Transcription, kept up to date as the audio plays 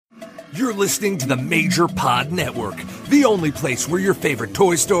You're listening to the Major Pod Network, the only place where your favorite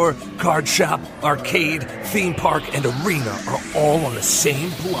toy store, card shop, arcade, theme park, and arena are all on the same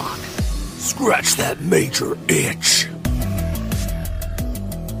block. Scratch that major itch.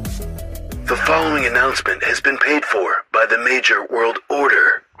 The following announcement has been paid for by the Major World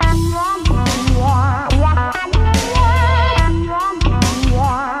Order.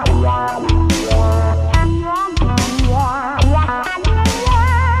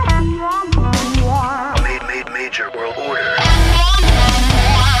 Major World Order.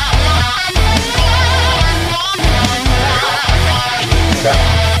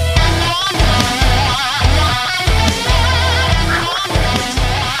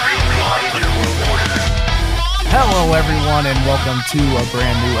 Hello, everyone, and welcome to a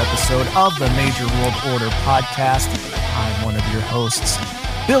brand new episode of the Major World Order podcast. I'm one of your hosts,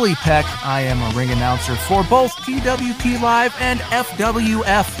 Billy Peck. I am a ring announcer for both PWP Live and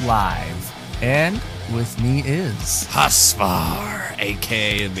FWF Live. And with me is Husvar,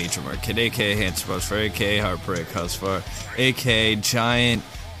 a.k.a. Major Market, a.k.a. Handsome Husvar, a.k.a. Heartbreak Husvar, a.k.a. Giant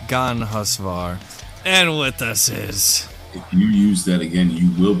Gun Husvar. And with us is... If you use that again, you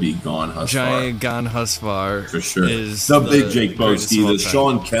will be gone, Husvar. Giant Gun Husvar. For sure. Is the Big Jake Boski, the time.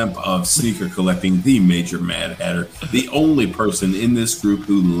 Sean Kemp of sneaker collecting, the Major Mad Hatter, the only person in this group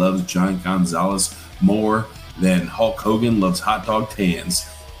who loves Giant Gonzalez more than Hulk Hogan loves hot dog tans.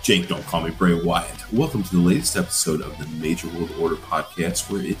 Jake, don't call me Bray Wyatt. Welcome to the latest episode of the Major World Order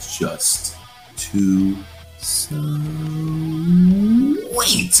podcast, where it's just too sweet.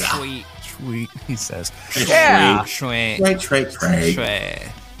 Sweet, he says. Yeah. Sweet.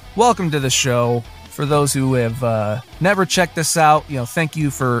 Welcome to the show. For those who have never checked us out, thank you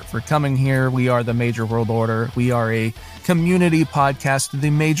for coming here. We are the Major World Order. We are a community podcast,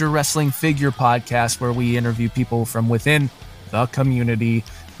 the Major Wrestling Figure podcast, where we interview people from within the community.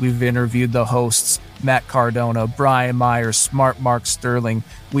 We've interviewed the hosts, Matt Cardona, Brian Myers, Smart Mark Sterling.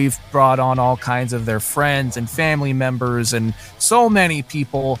 We've brought on all kinds of their friends and family members and so many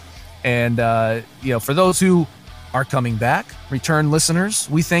people. And, for those who are coming back, return listeners,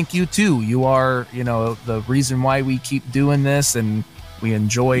 we thank you too. You are, the reason why we keep doing this, and we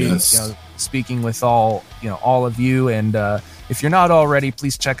enjoy speaking with all of you. And if you're not already,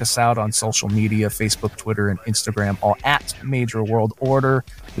 please check us out on social media, Facebook, Twitter, and Instagram, all at Major World Order.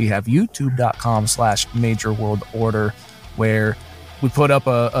 We have youtube.com/Major World Order, where we put up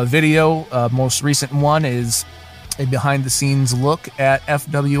a video. Most recent one is a behind-the-scenes look at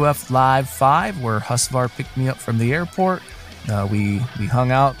FWF Live 5, where Husvar picked me up from the airport. We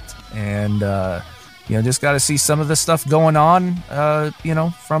hung out and, just got to see some of the stuff going on,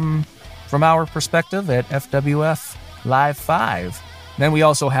 from our perspective at FWF Live 5. Then we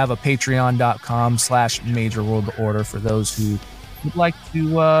also have a patreon.com/Major World Order for those who would like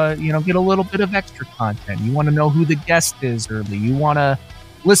to, get a little bit of extra content. You want to know who the guest is early. You want to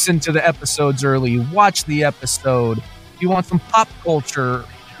listen to the episodes early, watch the episode. If you want some pop culture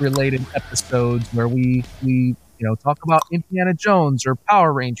related episodes where we talk about Indiana Jones or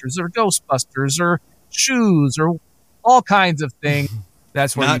Power Rangers or Ghostbusters or shoes or all kinds of things,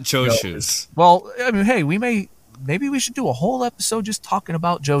 that's where not Joe Shoes. Well, I mean, hey, maybe we should do a whole episode just talking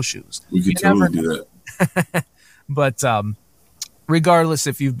about Joe Shoes. We could totally do that. But regardless,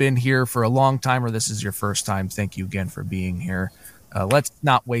 if you've been here for a long time or this is your first time, thank you again for being here. Let's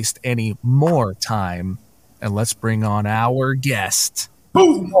not waste any more time, and let's bring on our guest,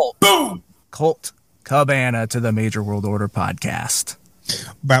 Colt Cabana, to the Major World Order podcast.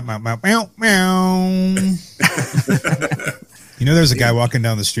 There's a guy walking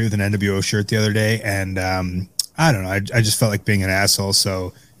down the street with an NWO shirt the other day, and I don't know, I just felt like being an asshole,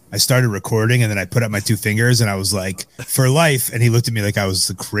 so I started recording, and then I put up my two fingers, and I was like, for life, and he looked at me like I was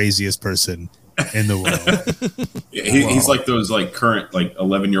the craziest person in the world. He's like those current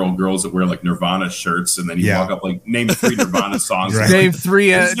 11-year-old girls that wear Nirvana shirts, and then you walk up name 3 Nirvana songs. Right. Name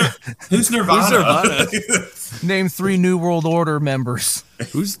 3. Who's Nirvana? Name 3 New World Order members.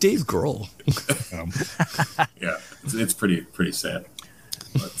 Who's Dave Grohl? Yeah, it's pretty sad.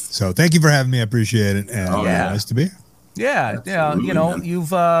 But. So thank you for having me. I appreciate it. And nice to be here. Yeah, absolutely, man.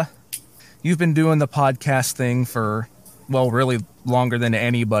 You've been doing the podcast thing for, well, really longer than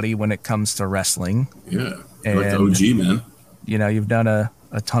anybody when it comes to wrestling. Yeah, you're like the OG, man. You've done a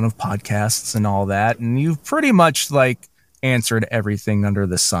ton of podcasts and all that, and you've pretty much answered everything under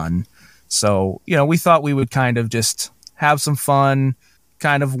the sun. So, we thought we would kind of just have some fun,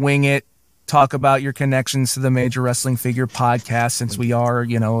 kind of wing it, talk about your connections to the Major Wrestling Figure podcast, since we are,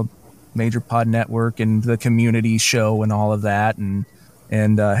 Major Pod Network and the community show and all of that. And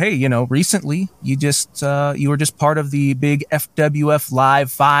And hey, recently you were just part of the big FWF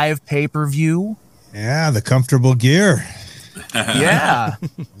Live 5 pay-per-view. Yeah, the comfortable gear. Yeah,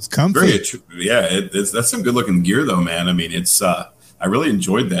 it's comfy. That's some good looking gear though, man. I mean, it's I really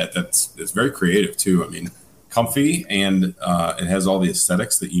enjoyed that. It's very creative too. I mean, comfy, and it has all the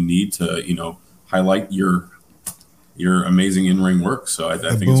aesthetics that you need to highlight your amazing in-ring work. So I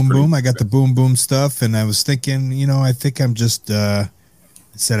think boom it's pretty boom. I got the boom boom stuff, and I was thinking, I think I'm just.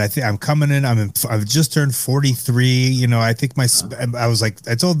 I said, I think I'm coming in. I've just turned 43. I think I was like,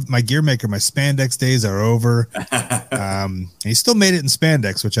 I told my gear maker my spandex days are over. He still made it in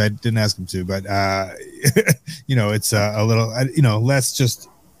spandex, which I didn't ask him to, but it's a little, less just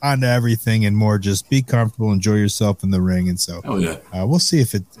onto everything and more just be comfortable, enjoy yourself in the ring. And so, we'll see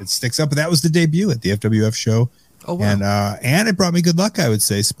if it sticks up. But that was the debut at the FWF show. Oh, wow. And it brought me good luck, I would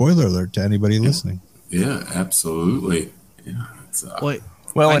say. Spoiler alert to anybody listening. Yeah, absolutely. Yeah.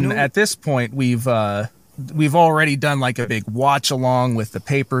 Well, and at this point, we've already done like a big watch along with the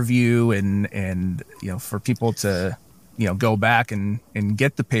pay-per-view, and for people to go back and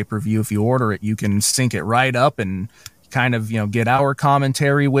get the pay-per-view. If you order it, you can sync it right up and kind of get our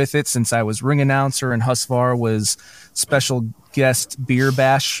commentary with it. Since I was ring announcer and Husvar was special guest beer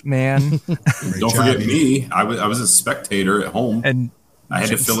bash man. Don't forget me. I was a spectator at home, and I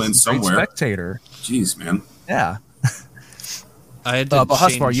had to fill in somewhere. Spectator. Jeez, man. Yeah. I had to but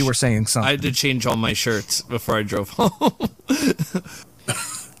Husvar, you were saying something. I had to change all my shirts before I drove home.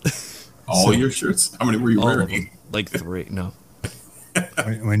 All your shirts? How many were you wearing? Like 3. No.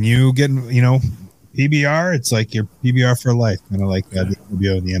 When you get, PBR, it's like your PBR for life, kind of like the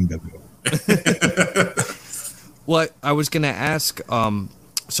NWO and the MWO. Well, I was gonna ask.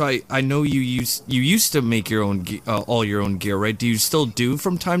 So I know you used to make your own all your own gear, right? Do you still do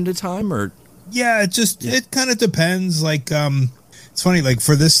from time to time, or? Yeah, it kind of depends. Like, it's funny. Like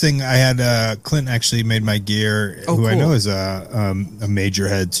for this thing, I had Clint actually made my gear, who cool. I know is a major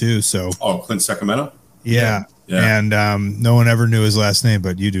head too. So Clint Sacramento. Yeah. And no one ever knew his last name,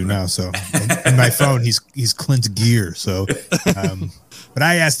 but you do now. So in my phone, he's Clint Gear. So, but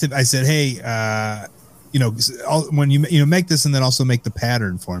I asked him. I said, "Hey, when you make this, and then also make the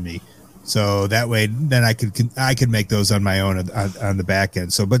pattern for me, so that way then I could make those on my own on the back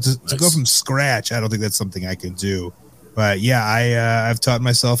end. So, but to go from scratch, I don't think that's something I can do. But yeah, I've taught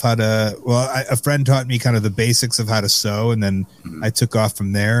myself how to. Well, a friend taught me kind of the basics of how to sew, and then I took off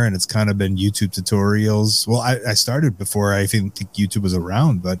from there. And it's kind of been YouTube tutorials. Well, I started before I even think YouTube was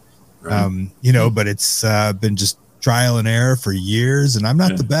around, but but it's been just trial and error for years. And I'm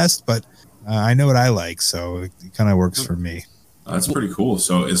not the best, but I know what I like, so it kind of works for me. That's pretty cool.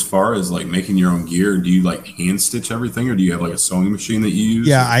 So as far as like making your own gear, do you like hand stitch everything, or do you have like a sewing machine that you use?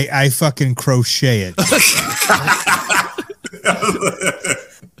 Yeah, I fucking crochet it.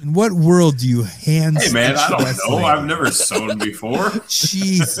 In what world do you hand stitch? Hey man, I don't know. I've never sewn before.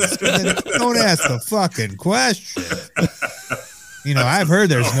 Jesus, don't ask the fucking question. I've heard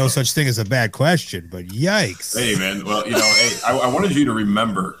there's no such thing as a bad question, but yikes. Hey, man. Well, I wanted you to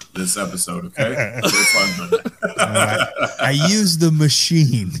remember this episode, okay? That's why I'm doing that. I use the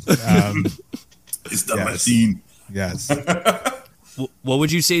machine. It's the machine. Yes. What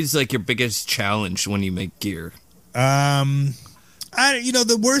would you say is like your biggest challenge when you make gear?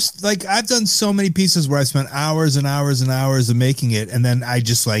 The worst, like I've done so many pieces where I spent hours and hours and hours of making it, and then I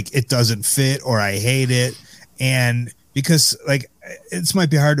just like it doesn't fit or I hate it, and because like it might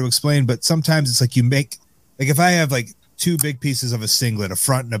be hard to explain, but sometimes it's like you make like if I have like 2 big pieces of a singlet, a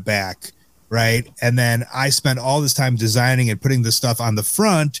front and a back, right, and then I spend all this time designing and putting the stuff on the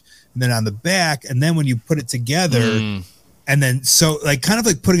front and then on the back, and then when you put it together. And then, so like, kind of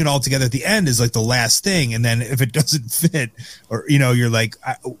like putting it all together at the end is like the last thing. And then if it doesn't fit, or you're like,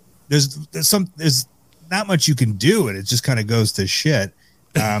 there's not much you can do, and it just kind of goes to shit.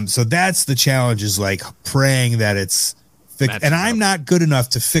 So that's the challenge, is like praying that it's fixed. And I'm not good enough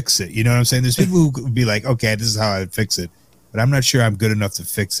to fix it. You know what I'm saying? There's people who would be like, okay, this is how I would fix it, but I'm not sure I'm good enough to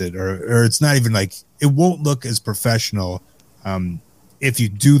fix it, or it's not even like it won't look as professional. If you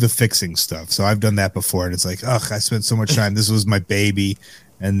do the fixing stuff. So I've done that before, and it's like, I spent so much time. This was my baby,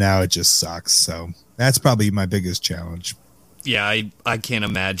 and now it just sucks. So that's probably my biggest challenge. Yeah, I can't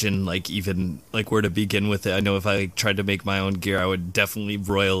imagine like even like where to begin with it. I know if I tried to make my own gear, I would definitely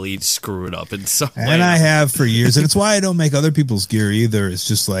royally screw it up in some way. And I have for years, and it's why I don't make other people's gear either. It's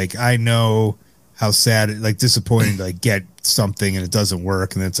just like I know how sad, like disappointing to like get something and it doesn't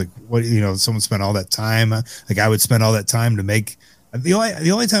work, and then it's like, what, someone spent all that time. Like I would spend all that time to make. The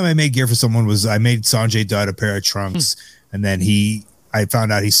only time I made gear for someone was I made Sanjay Dutt a pair of trunks, and then he I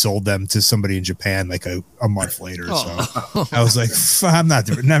found out he sold them to somebody in Japan like a month later. So I was like, I'm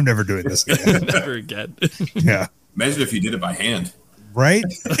never doing this again. Never again. Yeah. Imagine if you did it by hand. Right?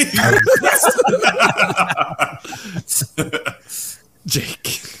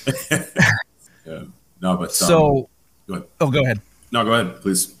 Jake. Yeah. No, but So, go ahead. oh, go ahead. No, go ahead,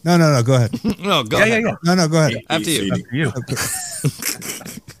 please. No, go ahead. No, go ahead. Yeah. No, go ahead. After you. After you.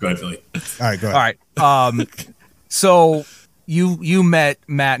 Go ahead, Philly. All right, go ahead. All right. So you met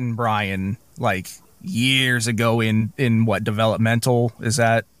Matt and Brian like years ago in what, developmental? Is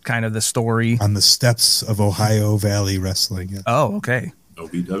that kind of the story? On the steps of Ohio Valley Wrestling. Yeah. Oh, okay.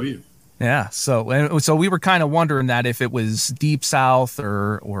 OVW. Yeah. So we were kind of wondering that if it was Deep South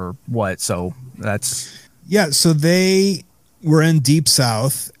or what. So that's Yeah, so they were in Deep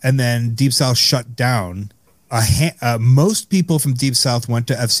South, and then Deep South shut down. Most people from Deep South went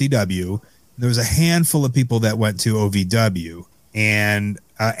to FCW. There was a handful of people that went to OVW. And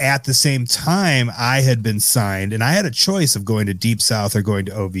at the same time, I had been signed, and I had a choice of going to Deep South or going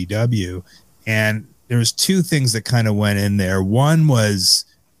to OVW. And there was two things that kind of went in there. One was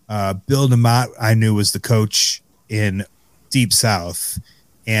Bill DeMott, I knew was the coach in Deep South,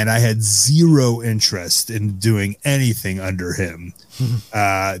 and I had zero interest in doing anything under him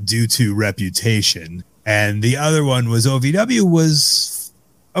due to reputation. And the other one was OVW was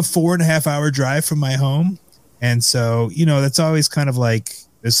a 4.5 hour drive from my home. And so, that's always kind of like,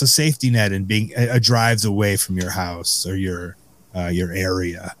 it's a safety net in being a drives away from your house or your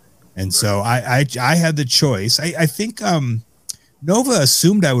area. And so I had the choice. I think Nova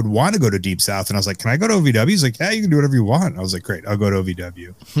assumed I would want to go to Deep South, and I was like, "Can I go to OVW?" He's like, "Yeah, you can do whatever you want." I was like, "Great, I'll go to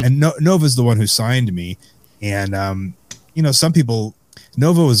OVW." And Nova's the one who signed me. And some people,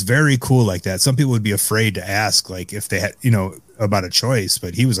 Nova was very cool like that. Some people would be afraid to ask, like, if they had, about a choice,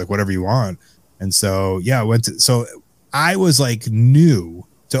 but he was like, "Whatever you want." And so, yeah, I was like new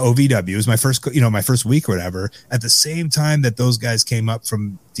to OVW. It was my first week or whatever. At the same time that those guys came up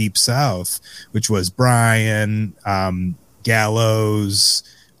from Deep South, which was Brian, Gallows,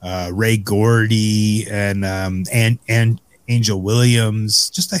 Ray Gordy, and Angel Williams,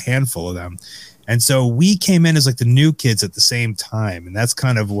 just a handful of them. And so we came in as like the new kids at the same time. And that's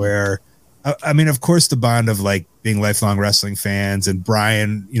kind of where, of course, the bond of like being lifelong wrestling fans, and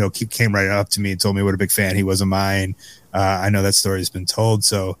Brian, came right up to me and told me what a big fan he was of mine. I know that story has been told.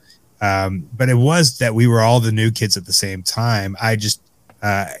 So, but it was that we were all the new kids at the same time. I just,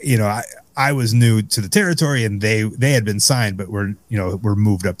 I was new to the territory, and they had been signed, but we're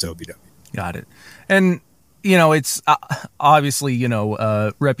moved up to OVW. Got it. And it's obviously,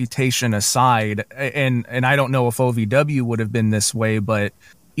 reputation aside, and I don't know if OVW would have been this way, but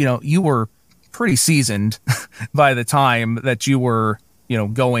you were pretty seasoned by the time that you were,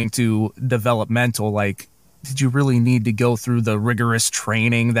 going to developmental. Like, did you really need to go through the rigorous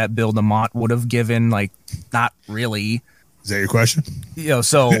training that Bill DeMott would have given? Like, not really. Is that your question?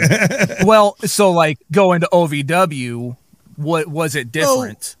 So like going to OVW, what was it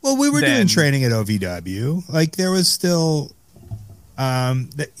different? Well, we were doing training at OVW. Like there was still,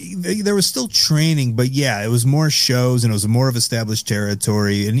 there was still training, but yeah, it was more shows and it was more of established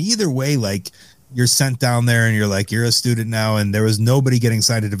territory. And either way, like you're sent down there and you're like, you're a student now, and there was nobody getting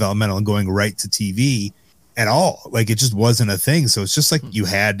signed to developmental and going right to TV at all. Like it just wasn't a thing. So it's just like you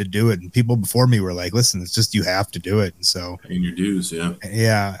had to do it. And people before me were like, listen, it's just, you have to do it. And so paying your dues. Yeah.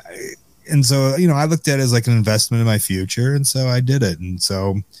 Yeah. And so, I looked at it as like an investment in my future. And so I did it. And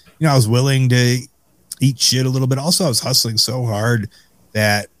so, I was willing to eat shit a little bit. Also, I was hustling so hard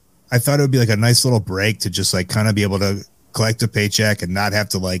that I thought it would be like a nice little break to just like kind of be able to collect a paycheck and not have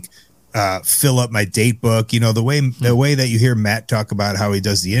to like fill up my date book. The way that you hear Matt talk about how he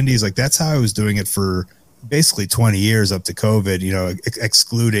does the indies, like that's how I was doing it for basically 20 years up to COVID,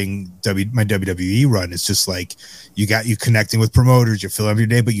 excluding my WWE run. It's just like you connecting with promoters, you're filling up your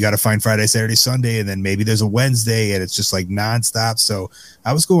day, but you got to find Friday, Saturday, Sunday, and then maybe there's a Wednesday, and it's just like nonstop. So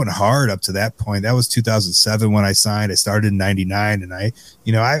I was going hard up to that point. That was 2007 when I signed. I started in 99, and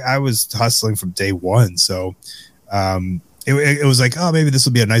I was hustling from day one. So it was like, oh, maybe this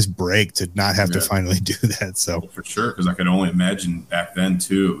will be a nice break to not have to finally do that. So for sure, because I could only imagine back then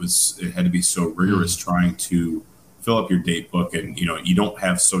too. It had to be so rigorous trying to fill up your date book, and you don't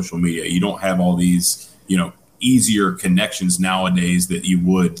have social media, you don't have all these easier connections nowadays that you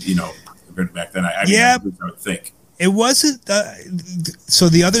would compared to back then. I would think it wasn't. So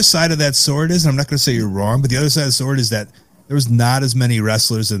the other side of that sword is, and I'm not going to say you're wrong, but the other side of the sword is that there was not as many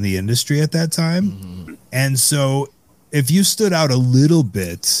wrestlers in the industry at that time, and so if you stood out a little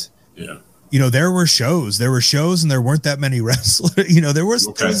bit, there were shows, and there weren't that many wrestlers. There was,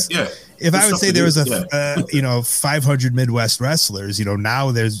 if I would say there was 500 Midwest wrestlers,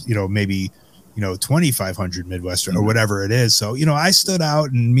 now there's, maybe, 2,500 Midwest or whatever it is. So, I stood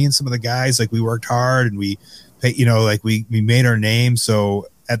out, and me and some of the guys, like, we worked hard, and we made our name. So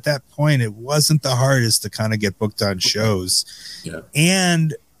at that point, it wasn't the hardest to kind of get booked on shows. Yeah.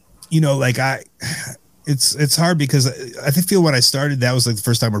 And, it's hard because I feel when I started, that was like the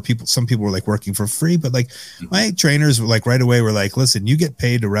first time where some people were like working for free, but like my trainers were like right away were like, listen, you get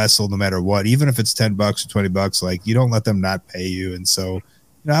paid to wrestle no matter what, even if it's $10 or $20, like you don't let them not pay you. And so,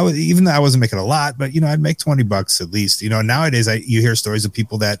 even though I wasn't making a lot, but I'd make $20 at least. Nowadays you hear stories of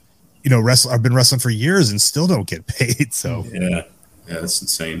people that, I've been wrestling for years and still don't get paid. So yeah, that's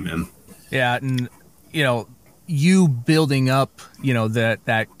insane, man. Yeah. And, you building up,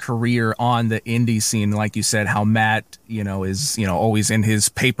 that career on the indie scene, like you said, how Matt, is, always in his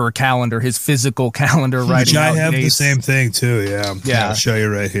paper calendar, his physical calendar, writing out I have dates. the same thing too. Yeah. Yeah. I'll show you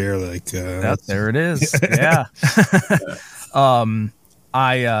right here. Like, there it is. Yeah.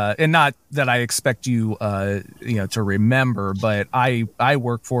 And not that I expect you, to remember, but I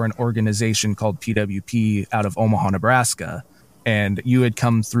work for an organization called PWP out of Omaha, Nebraska. And you had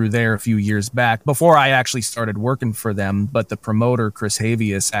come through there a few years back before I actually started working for them. But the promoter, Chris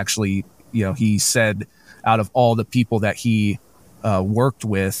Havius, actually, he said out of all the people that he worked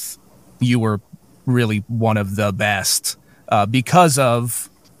with, you were really one of the best because of,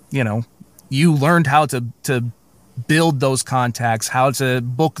 you learned how to build those contacts, how to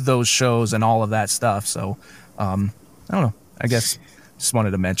book those shows and all of that stuff. So I don't know. I guess just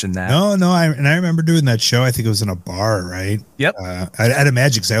wanted to mention that. No. I remember doing that show. I think it was in a bar, right? Yep. I'd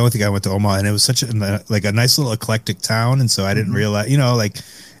imagine, because I don't think I went to Omaha, and it was such a nice little eclectic town. And so I didn't realize,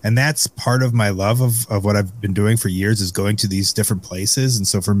 and that's part of my love of what I've been doing for years, is going to these different places. And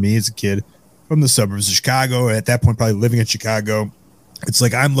so for me as a kid from the suburbs of Chicago, at that point, probably living in Chicago, it's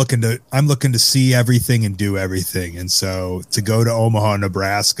like I'm looking to see everything and do everything. And so to go to Omaha,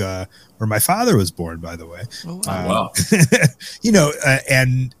 Nebraska, where my father was born, by the way, Wow.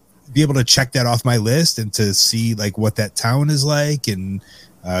 And be able to check that off my list and to see like what that town is like, and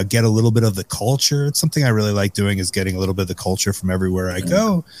get a little bit of the culture. It's something I really like doing, is getting a little bit of the culture from everywhere I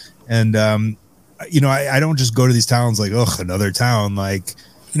go. And, I don't just go to these towns like, oh, another town. Like,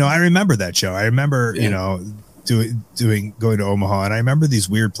 I remember that show. I remember, going to Omaha, and I remember these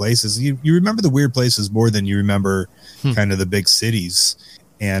weird places. You remember the weird places more than you remember kind of the big cities.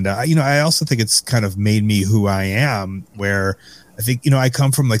 And, I also think it's kind of made me who I am, where I think, I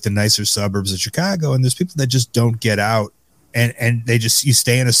come from like the nicer suburbs of Chicago, and there's people that just don't get out, and you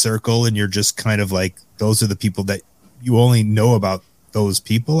stay in a circle, and you're just kind of like, those are the people that you only know about those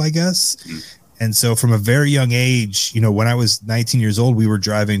people, I guess. And so from a very young age, when I was 19 years old, we were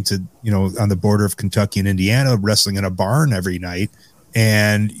driving to, on the border of Kentucky and Indiana, wrestling in a barn every night.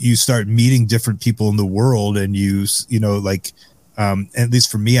 And you start meeting different people in the world, and at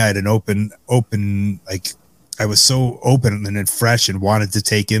least for me, I had an open, like, I was so open and fresh, and wanted to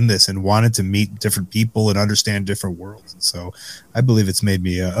take in this, and wanted to meet different people and understand different worlds. And so I believe it's made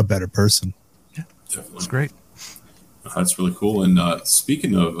me a better person. Yeah, it's great. That's really cool. And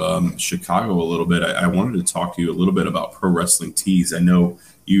speaking of Chicago a little bit, I wanted to talk to you a little bit about Pro Wrestling Tees. I know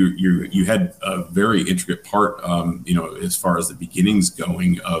you had a very intricate part, as far as the beginnings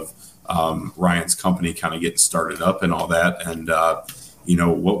going of Ryan's company kind of getting started up and all that. And,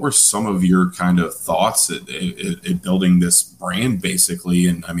 what were some of your kind of thoughts at building this brand, basically?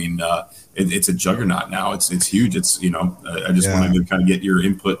 And I mean, it's a juggernaut now. It's huge. It's, I just wanted to kind of get your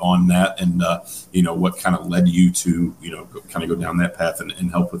input on that, and, what kind of led you to, kind of go down that path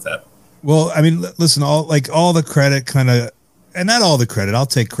and help with that. Well, I mean, listen, all the credit and not all the credit, I'll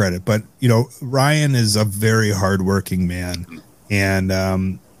take credit, but, Ryan is a very hardworking man. And,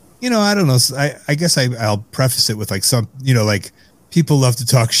 I don't know. I guess I'll preface it with like some, like, people love to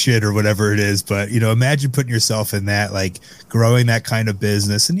talk shit or whatever it is, but imagine putting yourself in that, like, growing that kind of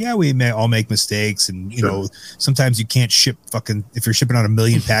business. And yeah, we may all make mistakes, and sometimes you can't ship if you're shipping out 1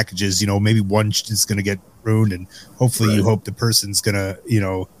 million packages, maybe one is going to get ruined, and hopefully you hope the person's going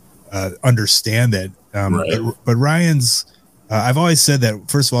to understand that. But Ryan's I've always said that,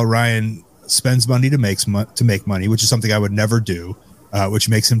 first of all, Ryan spends money to make money, which is something I would never do, which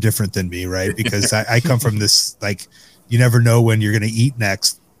makes him different than me, right? Because I come from this, like, you never know when you're going to eat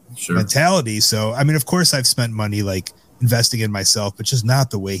next mentality. So, I mean, of course I've spent money like investing in myself, but just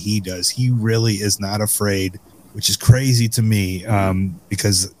not the way he does. He really is not afraid, which is crazy to me.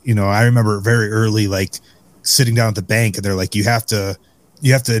 Because, I remember very early, like, sitting down at the bank, and they're like, you have to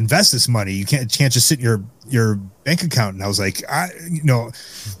invest this money. You can't just sit in your bank account. And I was like,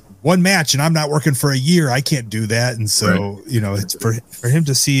 one match and I'm not working for a year. I can't do that. And so, you know, it's for him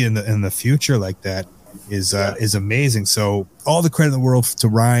to see in the future like that is amazing. So all the credit in the world to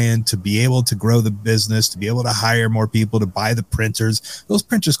Ryan to be able to grow the business, to be able to hire more people, to buy the printers. Those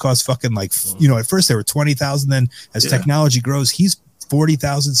printers cost fucking like, you know, at first they were $20,000. Then as technology grows, he's $40,000,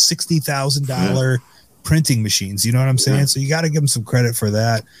 $60,000 printing machines. You know what I'm saying? So you got to give him some credit for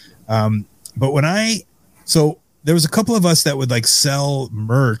that. But there was a couple of us that would like sell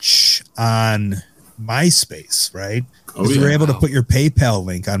merch on MySpace, right? Because you were able to put your PayPal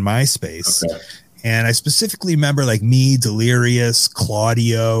link on MySpace. Okay. And I specifically remember like me, Delirious,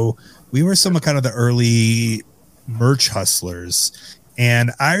 Claudio. We were some kind of the early merch hustlers.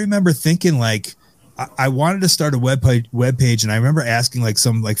 And I remember thinking like, I wanted to start a web page. And I remember asking like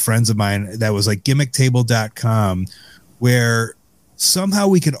some like friends of mine that was like gimmicktable.com, where somehow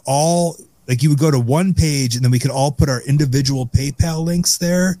we could all, like you would go to one page and then we could all put our individual PayPal links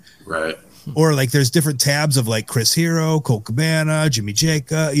there. Right. Or like there's different tabs of like Chris Hero, Colt Cabana, Jimmy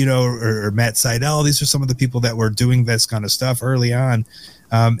Jacob, you know, or Matt Seidel. These are some of the people that were doing this kind of stuff early on.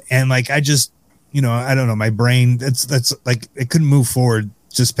 And like, I just, you know, I don't know, my brain, that's like, it couldn't move forward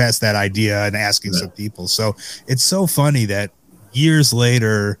just past that idea and asking some people. So it's so funny that years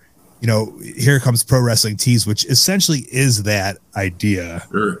later, you know, here comes Pro Wrestling Tees, which essentially is that idea,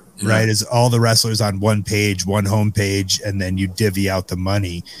 right? Is all the wrestlers on one page, one home page, and then you divvy out the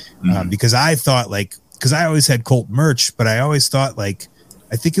money. Because I thought like, because I always had Colt merch, but I always thought like,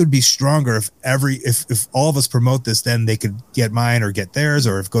 I think it would be stronger if all of us promote this, then they could get mine or get theirs,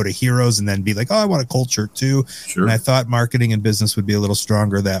 or if go to Heroes and then be like, oh, I want a Colt shirt too. Sure. And I thought marketing and business would be a little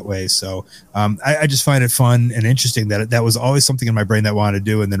stronger that way. So I just find it fun and interesting that was always something in my brain that I wanted to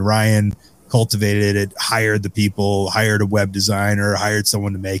do. And then Ryan cultivated it, hired the people, hired a web designer, hired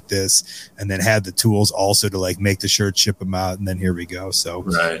someone to make this, and then had the tools also to like make the shirt, ship them out. And then here we go. So,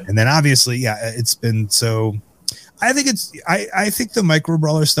 and then obviously, it's been so. I think the micro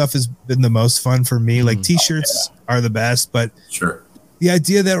brawler stuff has been the most fun for me. Like t-shirts are the best, but the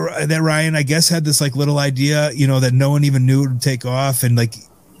idea that Ryan, I guess, had this like little idea, you know, that no one even knew would take off. And like,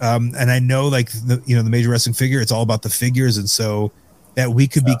 and I know like the Major Wrestling Figure, it's all about the figures. And so that we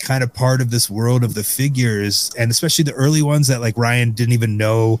could be kind of part of this world of the figures, and especially the early ones that like Ryan didn't even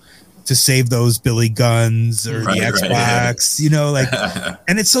know to save those Billy Guns or the Xbox, you know, like,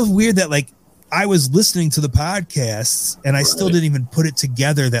 and it's so weird that like, I was listening to the podcasts and I still didn't even put it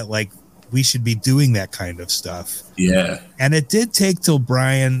together that like we should be doing that kind of stuff. Yeah. And it did take till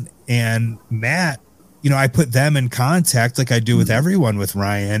Brian and Matt, you know, I put them in contact like I do with everyone with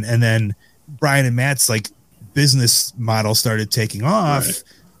Ryan. And then Brian and Matt's like business model started taking off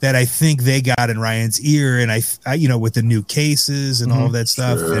that I think they got in Ryan's ear. And I you know, with the new cases and all of that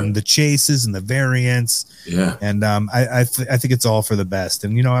stuff and the chases and the variants. Yeah. And I think it's all for the best.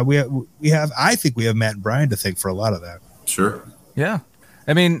 And, you know, I think we have Matt and Brian to thank for a lot of that. Sure. Yeah.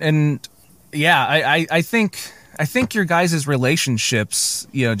 I mean, and yeah, I think your guys' relationships,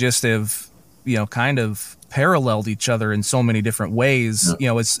 you know, just have, you know, kind of paralleled each other in so many different ways, you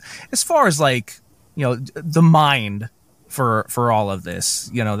know, as far as like, you know, the mind for all of this,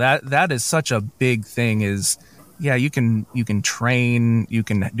 you know, that is such a big thing is, yeah, you can train, you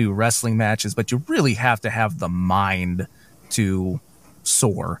can do wrestling matches, but you really have to have the mind to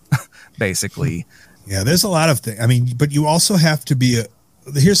soar, basically. Yeah, there's a lot of things. I mean, but you also have to be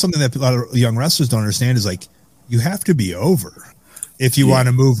here's something that a lot of young wrestlers don't understand is like, you have to be over if you want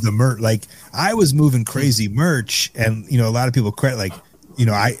to move the merch. Like I was moving crazy merch, and, you know, a lot of people credit, like, you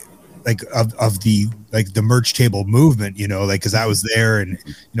know, I like of the, like the merch table movement, you know, like, cause I was there, and,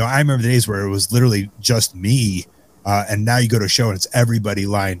 you know, I remember the days where it was literally just me. And now you go to a show and it's everybody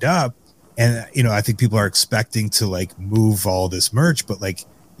lined up. And, you know, I think people are expecting to like move all this merch, but like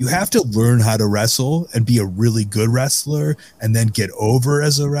you have to learn how to wrestle and be a really good wrestler and then get over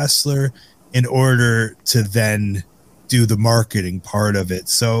as a wrestler in order to then do the marketing part of it.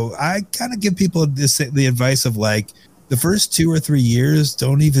 So I kind of give people the advice of like the first 2 or 3 years,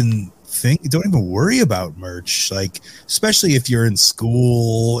 don't even worry about merch. Like, especially if you're in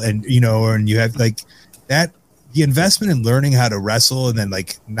school and, you know, and you have like that, the investment in learning how to wrestle and then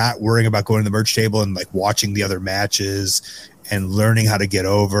like not worrying about going to the merch table and like watching the other matches and learning how to get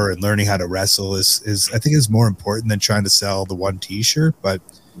over and learning how to wrestle is I think is more important than trying to sell the one t-shirt. But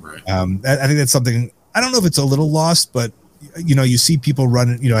I think that's something, I don't know if it's a little lost, but, you know, you see people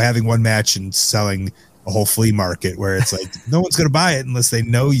running, you know, having one match and selling a whole flea market where it's like no one's going to buy it unless they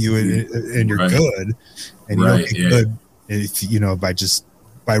know you and you're good, and you don't get good if, you know,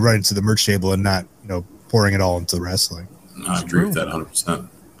 by running to the merch table and not, you know, pouring it all into wrestling. I agree with that 100%.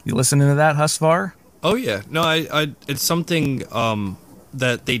 You listening to that, Husvar? Oh yeah, no, I it's something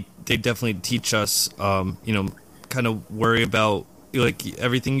that they definitely teach us, kind of worry about, like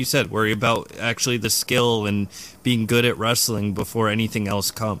everything you said, worry about actually the skill and being good at wrestling before anything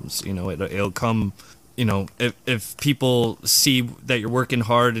else comes. It'll come. If people see that you're working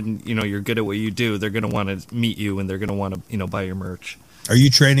hard and you're good at what you do, they're gonna want to meet you and they're gonna want to buy your merch. Are you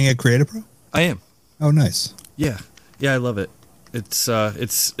training at Creative Pro? I am. Oh, nice. Yeah, I love it. It's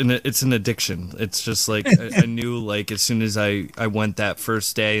an addiction. It's just like I knew, like, as soon as I went that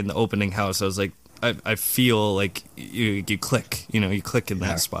first day in the opening house, I was like, I feel like you click, you click in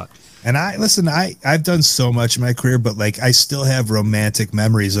that spot. And I've done so much in my career, but like I still have romantic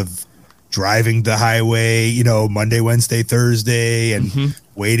memories of driving the highway, Monday, Wednesday, Thursday, and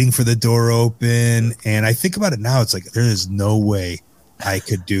waiting for the door open. And I think about it now, it's like there is no way I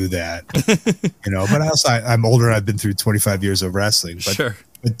could do that, But also, I'm older. I've been through 25 years of wrestling, but Sure.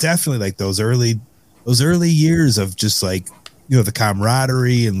 But definitely like those early years of just like the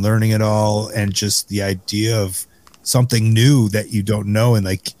camaraderie and learning it all, and just the idea of something new that you don't know, and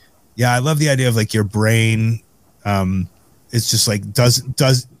like, I love the idea of like your brain. It's just like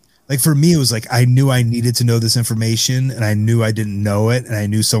does like for me, it was like I knew I needed to know this information, and I knew I didn't know it, and I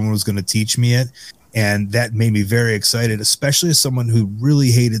knew someone was going to teach me it. And that made me very excited, especially as someone who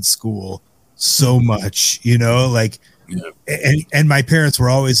really hated school so much, like, and my parents were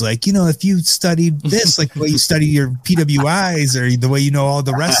always like, if you studied this, like the way you study your PWIs or the way all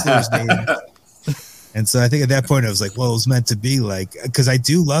the wrestlers' names. And so I think at that point I was like, well, it was meant to be, like, because I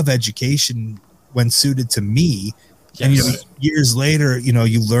do love education when suited to me. Yes. And years later,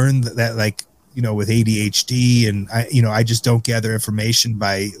 you learn that like, with ADHD and I just don't gather information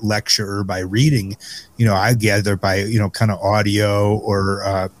by lecture or by reading. I gather by kind of audio or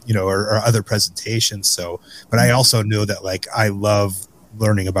or other presentations. So, but I also knew that like I love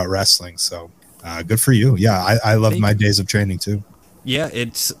learning about wrestling. So good for you. Yeah, I love my days of training too. Yeah,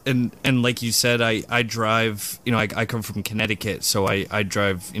 it's and like you said, I drive. I come from Connecticut, so I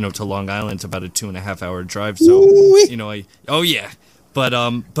drive to Long Island. It's about a 2.5 hour drive. So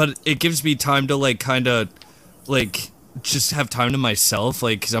But it gives me time to like kind of like just have time to myself,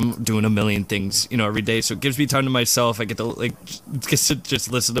 like, because I'm doing a million things every day, so it gives me time to myself. I get to like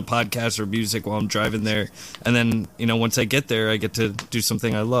just listen to podcasts or music while I'm driving there, and then once I get there, I get to do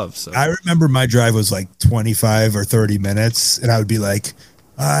something I love. So I remember my drive was like 25 or 30 minutes, and I would be like,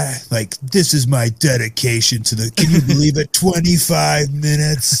 this is my dedication to the, can you believe it, 25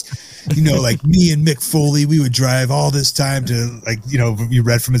 minutes. Like me and Mick Foley, we would drive all this time to, like, you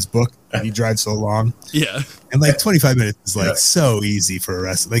read from his book that he drives so long. Yeah. And like 25 minutes is like so easy for a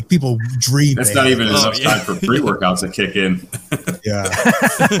wrestler. Like people dream. That's not even enough time for pre-workouts to kick in. Yeah.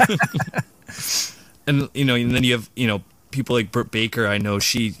 And then you have people like Britt Baker. I know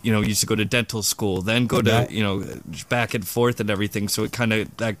she used to go to dental school, then go to back and forth and everything. So it kind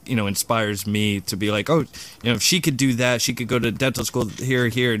of that inspires me to be like, oh, if she could do that, she could go to dental school here,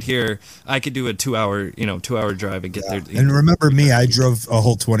 and here. I could do a 2 hour drive and get there. And remember me, I drove a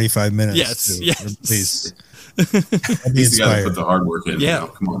whole 25 minutes. Yes, too. yes. Please. I'll be inspired. Put the hard work in. Yeah,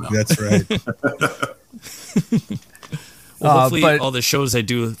 come on now. That's right. Well, hopefully all the shows I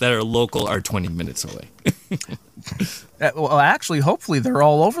do that are local are 20 minutes away. Well, actually, hopefully they're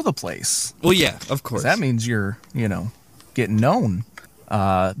all over the place. Well, yeah, of course. That means you're, getting known.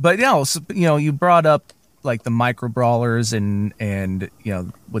 But you brought up like the micro brawlers and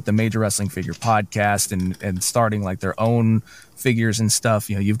with the Major Wrestling Figure podcast and starting like their own figures and stuff.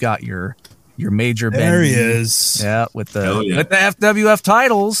 You've got your Major there Bendy. He is. Yeah, with the FWF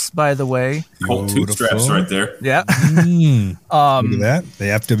titles, by the way. Colt two straps right there. Yeah. Look at that. The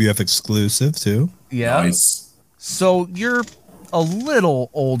FWF exclusive too. Yeah. Nice. So you're a little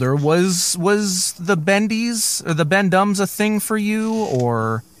older. Was the Bendies or the Bendums a thing for you,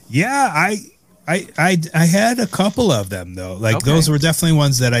 or? Yeah, I had a couple of them though. Like those were definitely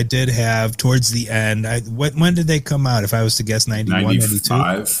ones that I did have towards the end. When did they come out? If I was to guess, 91, 92?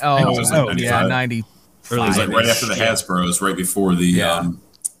 Oh, yeah, 90. It was like right after the Hasbro's, right before the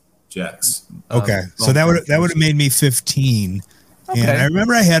Jacks. Okay, so that would have made me 15. Okay. And I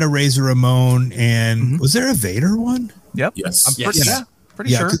remember I had a Razor Ramon, and was there a Vader one? Yep. Yes.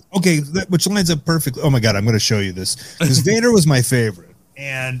 Pretty sure. Okay, which lines up perfectly. Oh my God, I'm going to show you this because Vader was my favorite,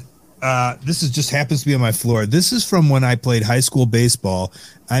 and this just happens to be on my floor. This is from when I played high school baseball.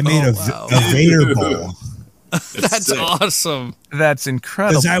 I made a Vader ball. That's awesome. That's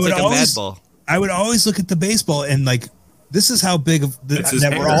incredible. I would always look at the baseball and like, this is how big of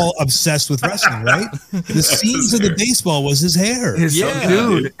that we're all obsessed with wrestling, right? The seams of the baseball was his hair.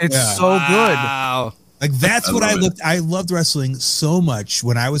 Dude, it's so good. Wow. Like that's what I looked. I loved wrestling so much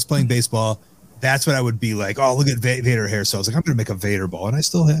when I was playing baseball. That's what I would be like. Oh, look at Vader hair. So I was like, I'm going to make a Vader ball, and I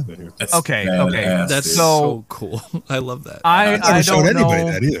still have it here. That's Okay. That's dude. so cool. I love that. I never showed don't anybody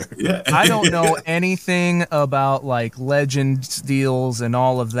know. that either. Yeah. I don't know anything about like Legends deals and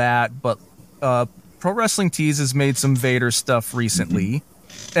all of that, but Pro Wrestling Tees has made some Vader stuff recently,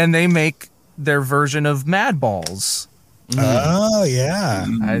 and they make their version of Mad Balls. Oh, yeah.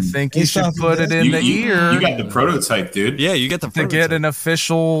 I think you Based should off of put it that? in You, the you, ear you got the prototype, dude. Yeah, you get the to get an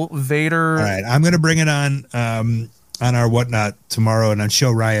official Vader. All right, I'm going to bring it on our Whatnot tomorrow, and then show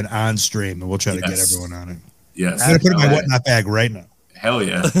Ryan on stream, and we'll try to get Yes. everyone on it. Yes. I'm going to put it in my Hell Whatnot bag right now. Hell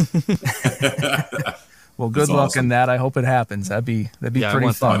yeah. Well, good That's luck awesome. in that. I hope it happens. That'd be Yeah, I pretty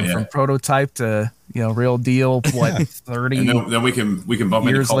want that. fun. Oh, yeah. From prototype to real deal. What 30, And then we can bump into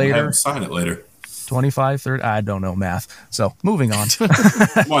Years Colt and have later. him sign it later. 25, 30? I don't know math. So moving on.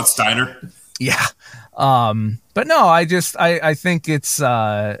 Come on, Steiner. Yeah. But no, I think it's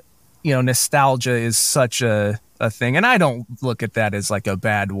nostalgia is such a thing, and I don't look at that as like a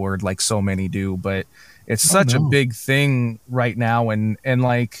bad word like so many do, but it's such a big thing right now, and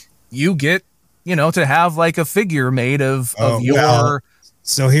like you get to have like a figure made of your well,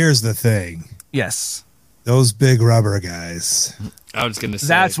 so here's the thing. yes, Those big rubber guys. I was gonna say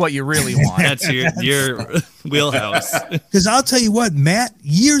that's what you really want. That's your wheelhouse. Because I'll tell you what, Matt,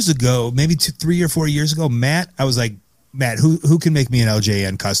 years ago, maybe 3 or 4 years ago, Matt, I was like, Matt, who can make me an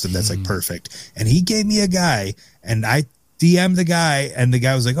LJN custom that's like perfect? And he gave me a guy, and I DM'd the guy, and the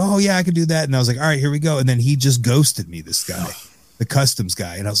guy was like, oh yeah, I can do that. And I was like, all right, here we go. And then he just ghosted me, this guy, the customs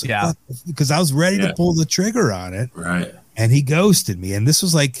guy. And I was like, Yeah. because I was ready to pull the trigger on it. Right. And he ghosted me. And this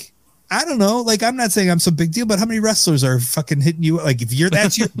was like, I don't know. Like, I'm not saying I'm some big deal, but how many wrestlers are fucking hitting you? Like, if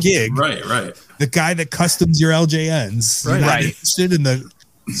that's your gig, Right. the guy that customs your LJNs, you're not interested in the.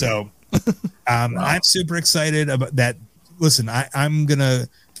 So, I'm super excited about that. Listen, I've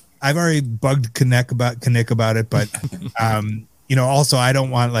already bugged Kinnick about it, but, also I don't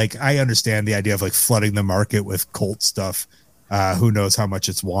want, like, I understand the idea of like flooding the market with Colt stuff. Who knows how much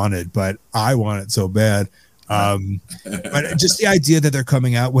it's wanted, but I want it so bad. But just the idea that they're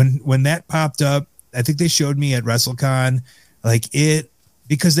coming out when that popped up, I think they showed me at WrestleCon, like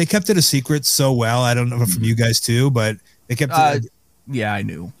because they kept it a secret so well. I don't know from you guys too, but they kept it. Yeah, I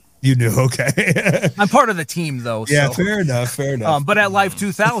knew. You knew, okay. I'm part of the team though. Yeah, so. fair enough. But at Live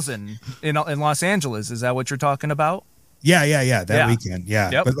 2000 in Los Angeles, is that what you're talking about? Yeah. That weekend.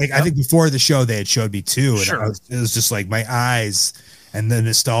 Yeah. Yep. But like, I think before the show, they had showed me too. And Sure. it was just like my eyes and the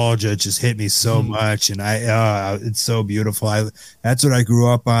nostalgia just hit me so much. And it's so beautiful. That's what I grew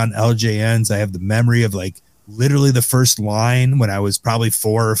up on. LJNs. I have the memory of like literally the first line when I was probably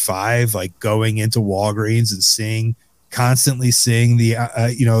 4 or 5, like going into Walgreens and constantly seeing the,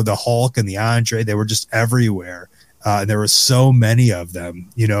 the Hulk and the Andre. They were just everywhere. And there were so many of them,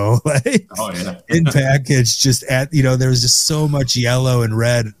 like in package, just at, there was just so much yellow and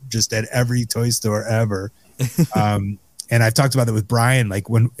red just at every toy store ever. And I've talked about it with Brian, like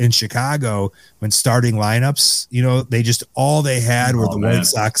when in Chicago, when starting lineups, they just, all they had were the White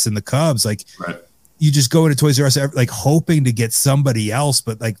Sox and the Cubs. Like you just go into Toys R Us, like hoping to get somebody else,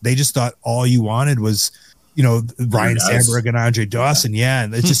 but like, they just thought all you wanted was, Ryan Sandberg and Andre Dawson. Yeah.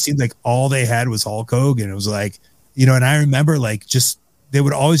 And it just seemed like all they had was Hulk Hogan. It was like, and I remember like they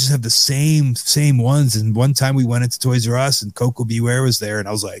would always just have the same ones. And one time we went into Toys R Us and Coco Beware was there. And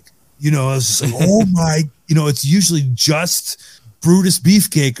I was like, I was just like, oh my, it's usually just Brutus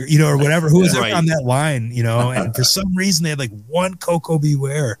Beefcake or whatever, who was on that line, and for some reason they had like one Coco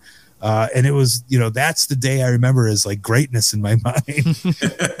Beware. And it was, that's the day I remember as like greatness in my mind.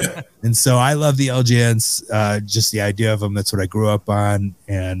 And so I love the LJNs, just the idea of them. That's what I grew up on.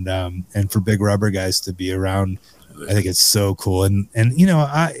 And for big rubber guys to be around, I think it's so cool. And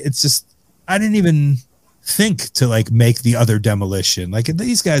it's just, I didn't even think to like make the other Demolition. Like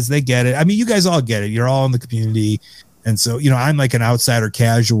these guys, they get it. I mean, you guys all get it. You're all in the community. And so, I'm like an outsider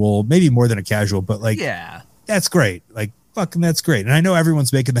casual, maybe more than a casual, but like, yeah, that's great. Like, fucking that's great. And I know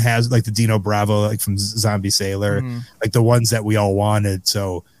everyone's making like the Dino Bravo, like from Zombie Sailor, like the ones that we all wanted.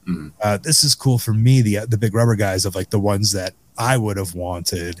 So this is cool for me, the big rubber guys of like the ones that I would have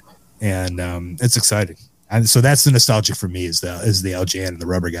wanted. And it's exciting. And so that's the nostalgia for me is the LJN and the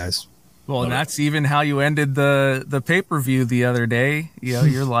rubber guys. Well, and that's even how you ended the pay-per-view the other day.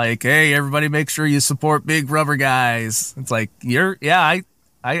 You're like, hey, everybody make sure you support big rubber guys. It's like, I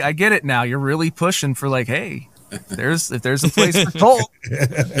get it now. You're really pushing for like, hey, if there's a place for Colt,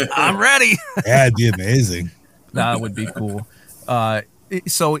 I'm ready. Yeah, it'd be amazing. That would be cool.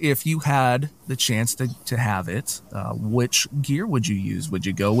 So if you had the chance to have it, which gear would you use? Would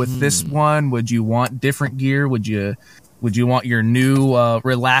you go with this one? Would you want different gear? Would you want your new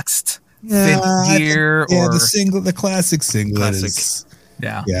relaxed synth gear or the classic singlet Classic. is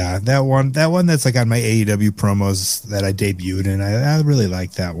yeah. that one that's like on my AEW promos that I debuted, and I really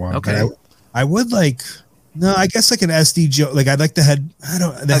like that one. Okay. But I would like I guess like an SD Jones. Like I'd like the head. I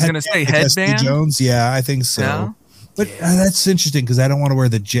was gonna say like headband? SD Jones. Yeah, I think so. Yeah. But that's interesting because I don't want to wear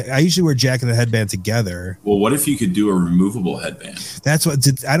I usually wear jacket and headband together. Well, what if you could do a removable headband? That's what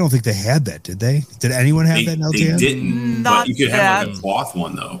I don't think they had that, did they? Did anyone have that in LJN? They didn't, Not but you could have like that. a cloth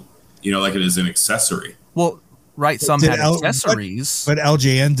one though. Like it is an accessory. Well, right. Some Did had L- accessories. But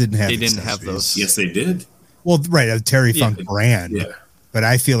LJN didn't have. They didn't have accessories. those. Yes, they did. Well, right, a Terry Funk Yeah. brand. Yeah. But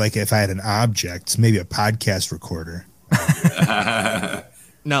I feel like if I had an object, maybe a podcast recorder.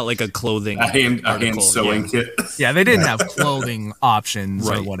 Not like a clothing. A hand article, sewing yeah. kit. Yeah, they didn't have clothing options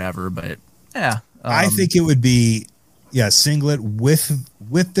or Right. whatever, but yeah. I think it would be singlet with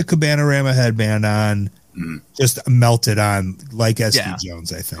the Cabanarama headband on, just melted on like SD Yeah.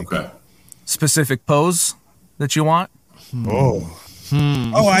 Jones, I think. Okay. specific pose that you want. Oh.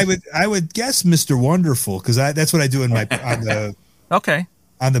 Oh, I would guess Mr. Wonderful because that's what I do in my Okay,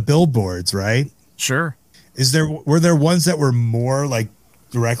 on the billboards, right? sure. Were there ones that were more like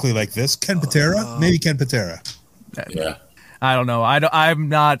directly like this? Ken Patera? Maybe Ken Patera. Yeah. I don't know. I'm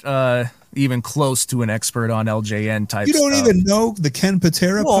not even close to an expert on LJN type. You don't stuff. even know the Ken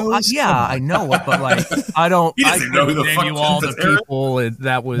Patera Well, pose? yeah, I know it, but like I don't. He I doesn't know who couldn't the fuck name you all Ken the Patera is. people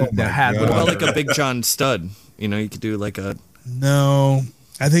that had. God. What about one. like a Big John stud? You could do like a No.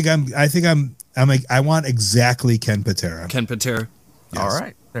 I want exactly Ken Patera. Ken Patera. All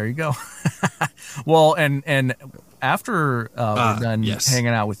right, there you go. Well, and after we're done yes.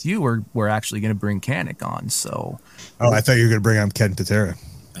 hanging out with you, we're actually going to bring Kanik on. So Oh, I thought you were going to bring on Ken Patera.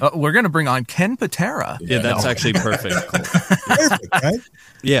 we're going to bring on Ken Patera. Yeah, that's actually perfect. Cool. Perfect, right?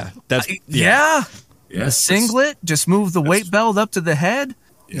 Yeah, that's Yeah. Yeah. A singlet, just move the weight belt up to the head.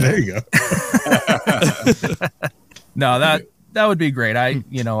 There you go. No, that would be great.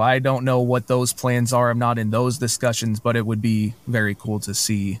 I don't know what those plans are. I'm not in those discussions, but it would be very cool to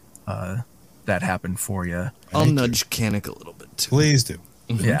see that happen for you. I'll nudge Kanik a little bit too. Please do.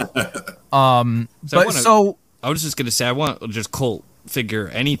 Yeah. So I was just gonna say I want just Colt figure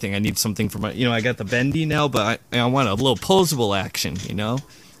anything. I need something for my. I got the bendy now, but I want a little posable action.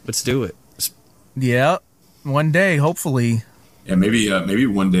 Let's do it. Yeah. One day, hopefully. Yeah, maybe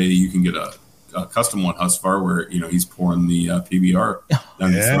one day you can get a custom one Husfar where he's pouring the PBR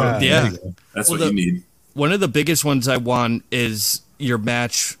down your throat. Yeah. There you go. That's Well, what you need. One of the biggest ones I want is your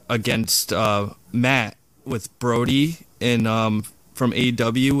match against Matt with Brody in from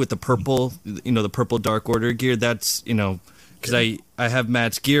AEW with the purple, the purple Dark Order gear. That's because I have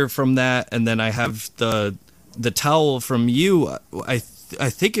Matt's gear from that, and then I have the towel from you. I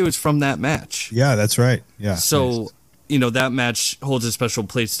think it was from that match. Yeah, that's right. Yeah. So that match holds a special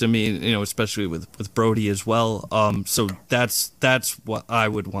place to me. Especially with Brody as well. So that's what I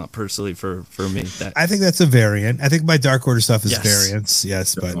would want personally for me. I think that's a variant. I think my Dark Order stuff is Yes. variants.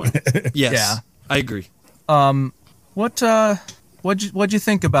 Yes, but Yes, Yeah. I agree. What'd you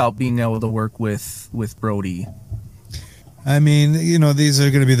think about being able to work with Brody? I mean, these are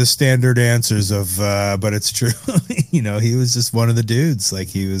going to be the standard answers of, but it's true. He was just one of the dudes. Like,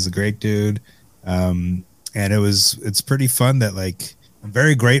 he was a great dude. And it's pretty fun that, like, I'm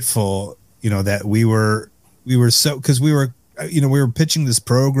very grateful, that we were so, because we were pitching this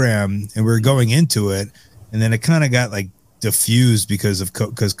program and we were going into it, and then it kind of got like diffused because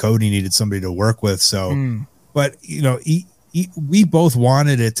Cody needed somebody to work with. So, but we both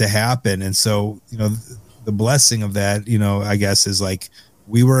wanted it to happen, and so the blessing of that, I guess, is like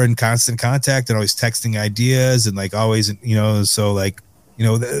we were in constant contact and always texting ideas and like always, so like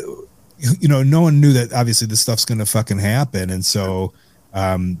no one knew that obviously this stuff's gonna fucking happen, and so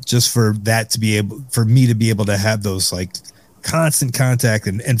just for me to be able to have those like constant contact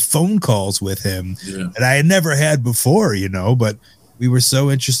and phone calls with him that I had never had before, but we were so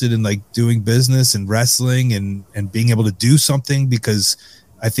interested in like doing business and wrestling and being able to do something, because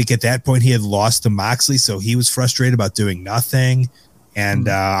I think at that point he had lost to Moxley, so he was frustrated about doing nothing, and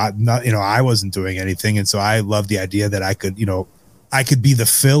I wasn't doing anything, and so I loved the idea that I could be the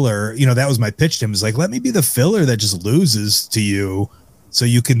filler. That was my pitch to him, is like, let me be the filler that just loses to you, so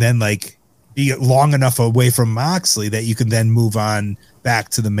you can then like be long enough away from Moxley that you can then move on back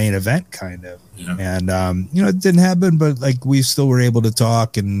to the main event, kind of. Yeah. And it didn't happen, but like we still were able to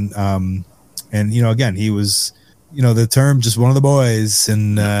talk, and again, he was, the term, just one of the boys,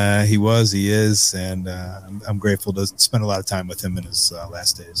 and he is, and I'm grateful to spend a lot of time with him in his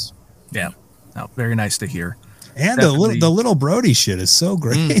last days. Yeah. Oh, very nice to hear. And Definitely. the little Brody shit is so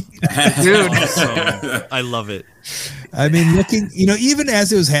great. Dude. Awesome. I love it. I mean, looking, even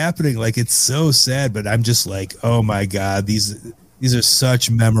as it was happening, like, it's so sad, but I'm just like, oh my God, these are such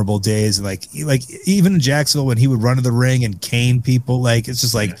memorable days. And like even in Jacksonville, when he would run to the ring and cane people, like, it's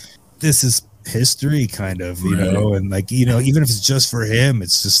just like, this is history kind of, and like, even if it's just for him,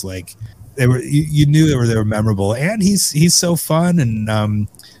 it's just like they were, you knew they were memorable, and he's so fun. And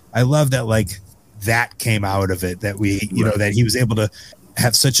I love that, like, that came out of it, that we, that he was able to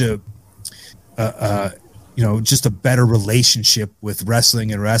have such a, just a better relationship with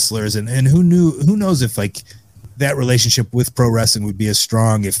wrestling and wrestlers. And who knows if, like, that relationship with pro wrestling would be as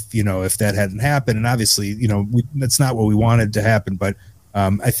strong if that hadn't happened. And obviously, that's not what we wanted to happen, but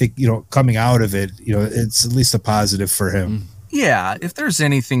I think, coming out of it, it's at least a positive for him. Yeah. If there's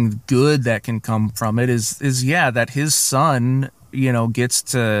anything good that can come from it is that his son, gets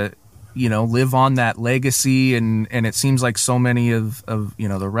to, live on that legacy. And it seems like so many of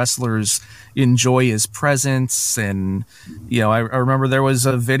the wrestlers enjoy his presence. And, I remember there was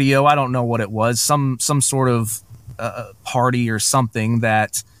a video, I don't know what it was, some sort of party or something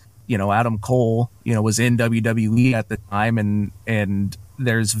that, Adam Cole, was in WWE at the time. And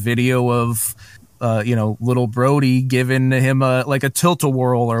there's video of, little Brody giving him a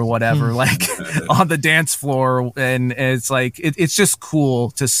tilt-a-whirl or whatever, like on the dance floor. And it's like, it's just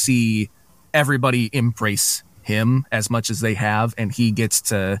cool to see everybody embrace him as much as they have. And he gets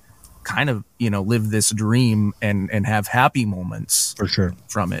to kind of, live this dream and have happy moments for sure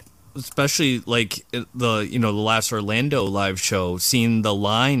from it. Especially like the last Orlando live show, seeing the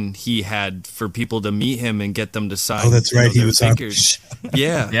line he had for people to meet him and get them to sign. Oh, that's right. He was figures.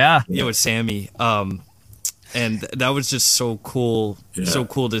 Yeah. Yeah. With Sammy. And that was just so cool. Yeah. So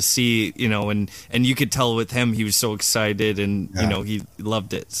cool to see, and you could tell with him, he was so excited and, he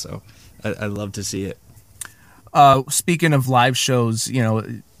loved it. So I love to see it. Speaking of live shows,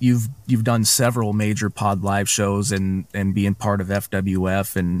 you've done several major pod live shows and being part of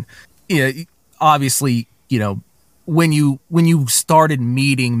FWF, and obviously, when you started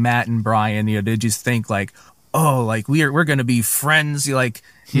meeting Matt and Brian, did you think like, oh, like we're going to be friends, like,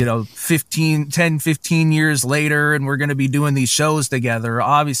 15 years later, and we're going to be doing these shows together?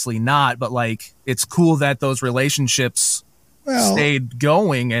 Obviously not, but like, it's cool that those relationships stayed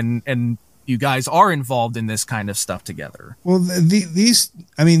going and you guys are involved in this kind of stuff together. Well,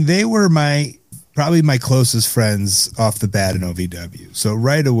 they were probably my closest friends off the bat in OVW. So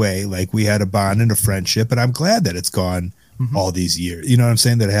right away, like, we had a bond and a friendship, and I'm glad that it's gone all these years. You know what I'm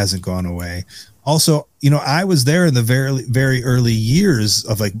saying? That it hasn't gone away. Also, I was there in the very, very early years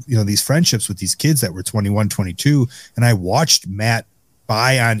of, like, these friendships with these kids that were 21, 22. And I watched Matt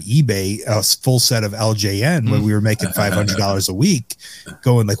buy on eBay a full set of LJN when we were making $500 a week,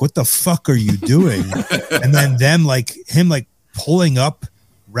 going like, what the fuck are you doing? And then him pulling up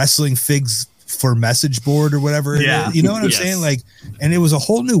wrestling figs for message board or whatever. Yeah. You know what I'm saying? Like, and it was a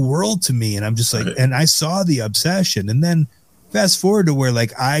whole new world to me. And I'm just like, and I saw the obsession. And then fast forward to where,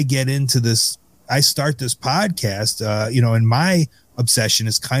 like, I get into this, I start this podcast, and my obsession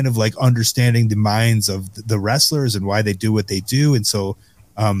is kind of like understanding the minds of the wrestlers and why they do what they do. And so,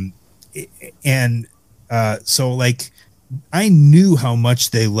 so like, I knew how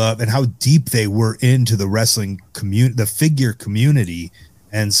much they love and how deep they were into the wrestling community, the figure community.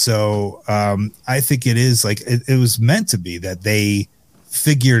 And so, I think it is like, it was meant to be that they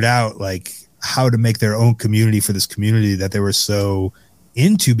figured out, like, how to make their own community for this community that they were so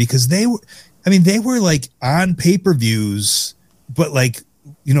into, because they were like on pay-per-views, but like,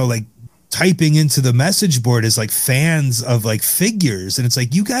 like typing into the message board as like fans of like figures. And it's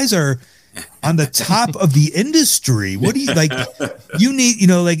like, you guys are on the top of the industry. What do you like? You need,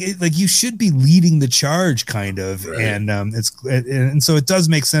 like you should be leading the charge kind of. Right. And so it does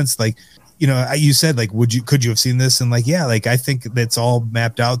make sense. Like, you said, like, could you have seen this? And like, yeah, like, I think that's all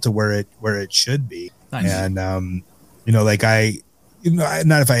mapped out to where it should be. Nice. And, like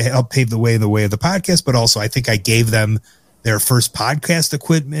not if I helped pave the way of the podcast, but also I think I gave them their first podcast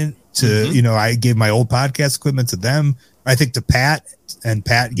equipment to, I gave my old podcast equipment to them, I think to Pat, and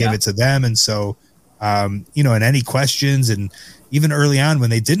Pat gave it to them. And so, and any questions, and even early on when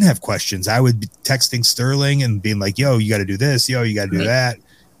they didn't have questions, I would be texting Sterling and being like, yo, you got to do this. Yo, you got to do that.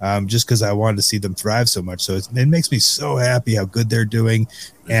 Just because I wanted to see them thrive so much. So it makes me so happy how good they're doing.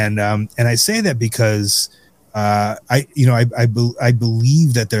 And I say that because I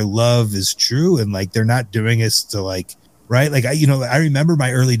believe that their love is true, and like, they're not doing it to like, right. Like, I remember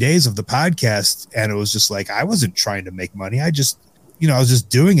my early days of the podcast, and it was just like, I wasn't trying to make money. I just, I was just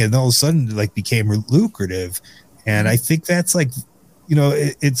doing it. And all of a sudden it like became lucrative. And I think that's like,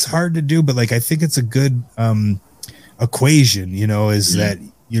 it's hard to do, but like, I think it's a good equation, is that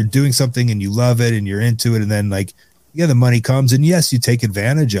you're doing something and you love it and you're into it. And then like, the money comes and yes, you take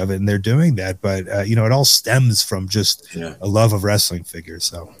advantage of it and they're doing that. But, it all stems from just a love of wrestling figures.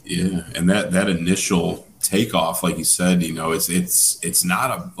 So, yeah. And that initial takeoff, like you said, it's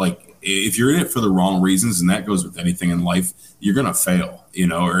not if you're in it for the wrong reasons, and that goes with anything in life, you're going to fail,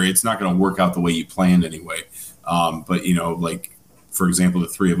 or it's not going to work out the way you planned anyway. But, like, for example, the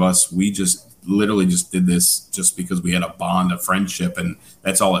three of us, we just literally just did this just because we had a bond of friendship, and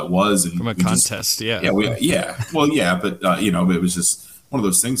that's all it was. And from a contest. But it was just one of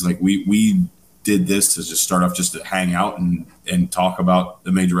those things. Like we did this to just start off just to hang out and talk about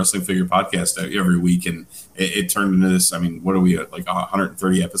the Major Wrestling Figure podcast every week. And it turned into this. I mean, what are we at, like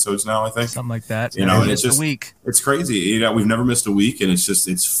 130 episodes now, I think? Something like that. And it's just a week. It's crazy. We've never missed a week, and it's just,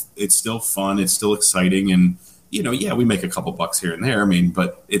 it's still fun. It's still exciting. And, we make a couple bucks here and there. I mean,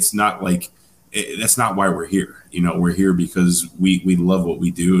 but it's not like, that's not why we're here. We're here because we love what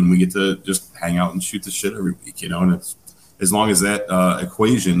we do, and we get to just hang out and shoot the shit every week, and it's, as long as that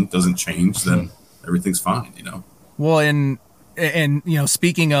equation doesn't change, then everything's fine, Well, and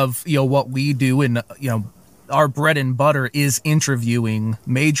speaking of, what we do, and, our bread and butter is interviewing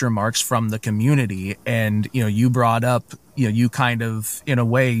major marks from the community. And, you brought up, you kind of, in a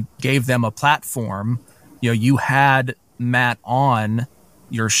way, gave them a platform. You had Matt on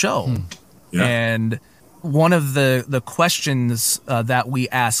your show. Yeah. And one of the questions that we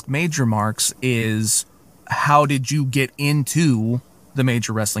ask major marks is, how did you get into the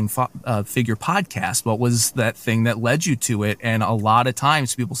Major Wrestling Figure podcast? What was that thing that led you to it? And a lot of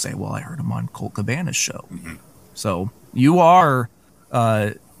times people say, well, I heard him on Colt Cabana's show. Mm-hmm. So you are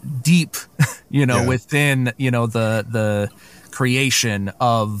deep, within, the creation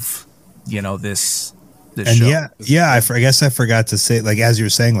of, this and show. I guess I forgot to say, like, as you were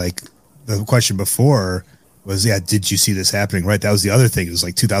saying, like, the question before was, did you see this happening? Right. That was the other thing. It was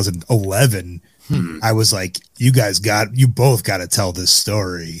like 2011. I was like, you both got to tell this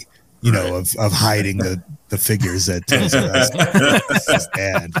story, of hiding the figures that tells us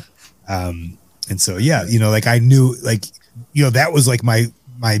dad. And so, like, I knew, like, that was like my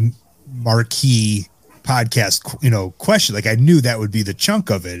marquee podcast, question. Like, I knew that would be the chunk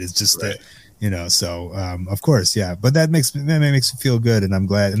of it. It's just that, so, of course. Yeah. But that makes me feel good. And I'm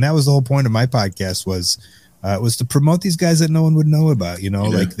glad. And that was the whole point of my podcast was to promote these guys that no one would know about,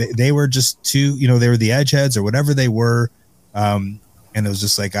 like they were just too, they were the edgeheads or whatever they were. And it was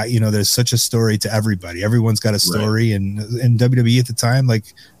just like, there's such a story to everybody. Everyone's got a story. Right. And in WWE at the time, like,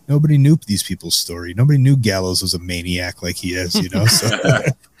 nobody knew these people's story. Nobody knew Gallows was a maniac like he is, So,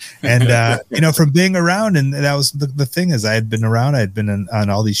 and, from being around, and that was the thing is I had been around, I had been on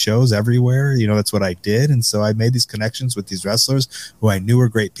all these shows everywhere, that's what I did. And so I made these connections with these wrestlers who I knew were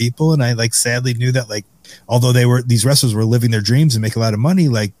great people. And I, like, sadly knew that, like, although these wrestlers were living their dreams and make a lot of money,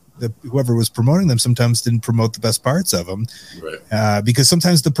 like, whoever was promoting them sometimes didn't promote the best parts of them, right? Because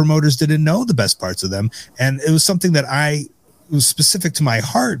sometimes the promoters didn't know the best parts of them. And it was something that was specific to my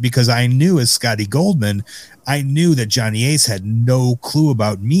heart, because I knew, as Scotty Goldman, I knew that Johnny Ace had no clue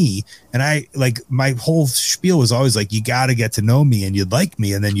about me. And I, like, my whole spiel was always like, you got to get to know me and you'd like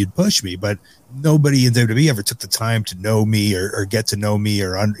me and then you'd push me. But nobody in WWE ever took the time to know me or get to know me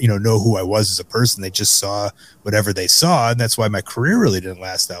or, know who I was as a person. They just saw whatever they saw. And that's why my career really didn't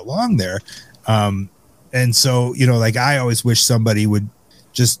last that long there. And so, like, I always wish somebody would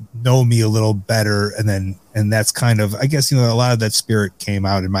just know me a little better. And that's kind of, I guess, a lot of that spirit came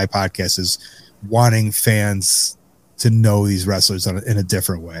out in my podcast, is wanting fans to know these wrestlers in a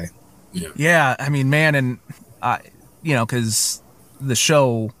different way. Yeah. I mean, man. And cause the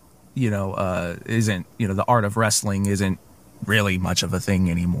show, isn't, the art of wrestling isn't really much of a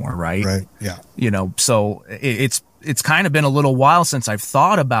thing anymore. Right. Right. Yeah. So it's kind of been a little while since I've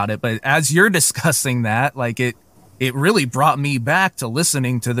thought about it, but as you're discussing that, like, it really brought me back to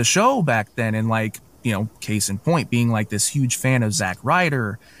listening to the show back then. And, like, case in point, being like this huge fan of Zack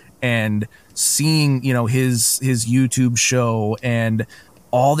Ryder and seeing, his YouTube show and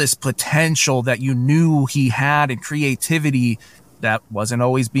all this potential that you knew he had and creativity that wasn't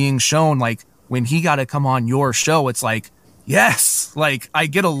always being shown. Like, when he got to come on your show, it's like, yes, like, I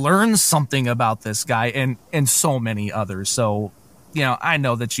get to learn something about this guy and so many others. So, I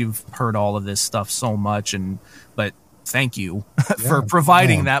know that you've heard all of this stuff so much, but thank you for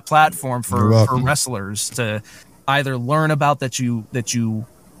providing that platform for wrestlers to either learn about that you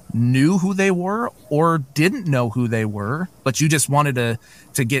knew who they were or didn't know who they were, but you just wanted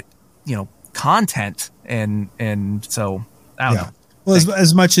to get, content. And so I don't know. Well,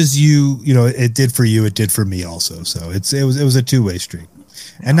 as much as it did for you, it did for me also. So it was a two-way street,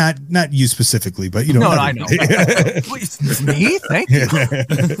 and not you specifically, but No, I know. Please, me? Thank you.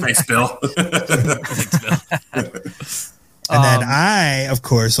 Thanks, Bill. And then I, of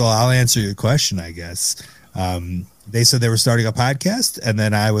course, I'll answer your question, I guess. They said they were starting a podcast, and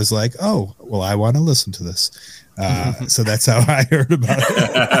then I was like, oh, well, I want to listen to this. So that's how I heard about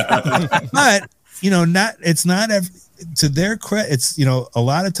it. But, it's not to their credit. It's, a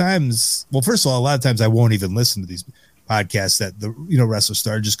lot of times, well, first of all, a lot of times I won't even listen to these podcasts that the, wrestlers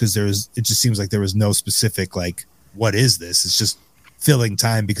started just because it just seems like there was no specific, like, what is this? It's just filling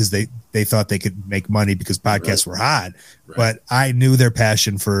time because they thought they could make money because podcasts were hot. Right. But I knew their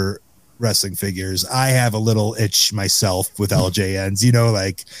passion for wrestling figures. I have a little itch myself with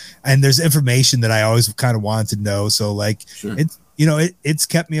LJNs, and there's information that I always kind of wanted to know. So it's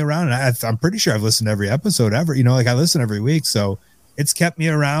kept me around, and I'm pretty sure I've listened to every episode ever, I listen every week. So it's kept me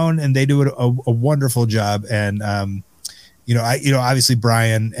around, and they do a wonderful job. And, obviously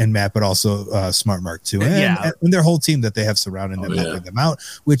Brian and Matt, but also Smart Mark too, and their whole team that they have surrounding them, helping them out,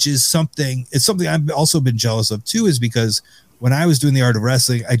 which is something. It's something I've also been jealous of too, is because when I was doing the Art of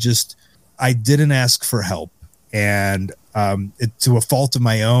Wrestling, I didn't ask for help, and to a fault of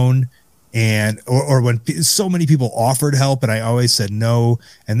my own, and or when so many people offered help, and I always said no,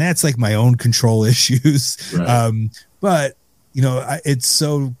 and that's like my own control issues. Right. But it's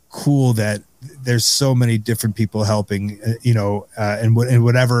so cool that there's so many different people helping, and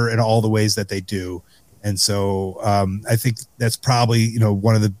whatever, in all the ways that they do. And so I think that's probably,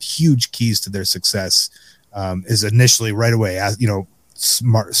 one of the huge keys to their success is initially right away,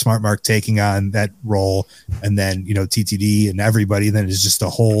 Smart Mark taking on that role, and then, TTD and everybody, and then it's just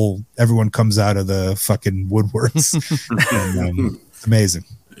everyone comes out of the fucking woodworks. And, it's amazing.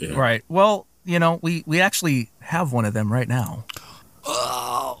 Yeah. Right. Well, we actually have one of them right now.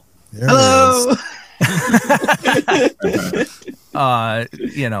 Oh. Hello.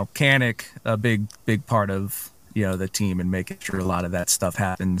 Kanik, a big part of the team, and making sure a lot of that stuff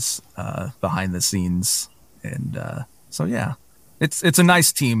happens behind the scenes, and so yeah, it's a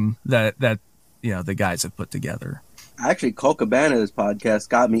nice team that the guys have put together. Actually, Colt Cabana's podcast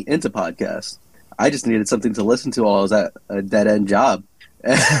got me into podcasts. I just needed something to listen to while I was at a dead end job,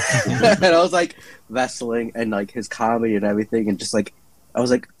 and I was like wrestling and like his comedy and everything, and just like. I was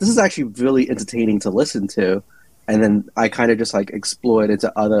like, this is actually really entertaining to listen to. And then I kind of just like explored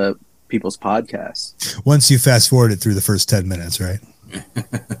into other people's podcasts. Once you fast forwarded through the first 10 minutes, right?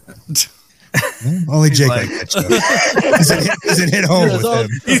 Only Jake I catch up. Doesn't hit home with him.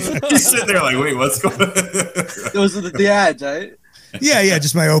 He's sitting there like, wait, what's going on? Those are the ads, right? Yeah,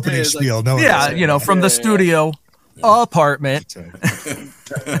 just my opening spiel. Like, no, from the studio apartment.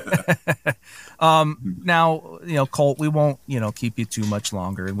 Now, Colt, we won't, keep you too much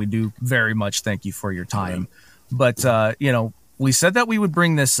longer, and we do very much thank you for your time. But, we said that we would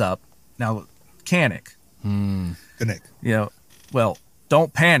bring this up. Now, Kanik. Kanik. Well,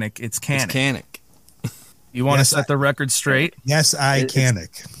 don't panic. It's Kanik. It's Kanik. You want to set the record straight? Yes,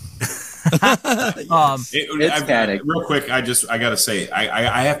 Kanik. It's Kanik. Real quick, I got to say,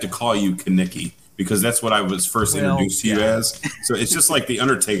 I have to call you Kaniki, because that's what I was first introduced to you as. So it's just like The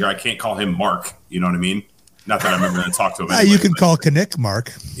Undertaker. I can't call him Mark. You know what I mean? Not that I'm ever going to talk to him. Anyway, you can call Kanik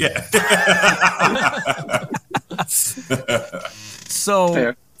Mark. Yeah. So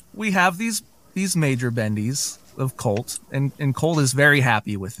fair. We have these major bendies of Colt, and Colt is very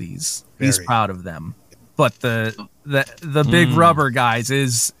happy with these. He's proud of them. But the big rubber guys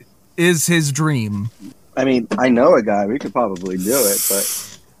is his dream. I mean, I know a guy. We could probably do it,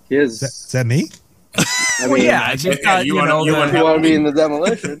 but his... Is that me? I mean, you want to be in the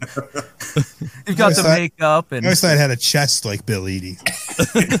demolition. You've got the makeup, and I always thought I had a chest like Bill Eadie.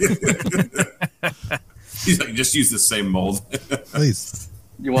 He's like, just use the same mold. Please.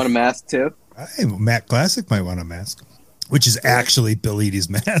 You want a mask too? Matt Classic might want a mask, which is actually Bill Eadie's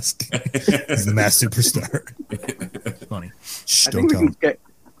mask. He's the mask superstar. Funny. Shh, I think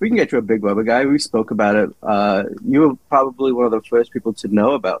we can get you a big rubber guy. We spoke about it. You were probably one of the first people to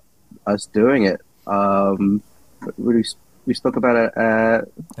know about us doing it. We spoke about it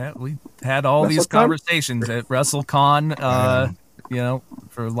at... we had all these conversations at WrestleCon,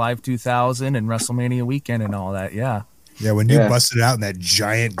 for Live 2000 and WrestleMania weekend and all that. Yeah. Yeah, when you busted it out in that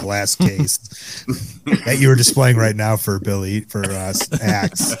giant glass case that you were displaying right now for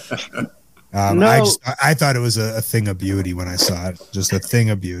Axe. I thought it was a thing of beauty when I saw it. Just a thing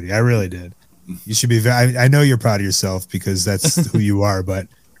of beauty. I really did. You should be. I know you're proud of yourself because that's who you are, but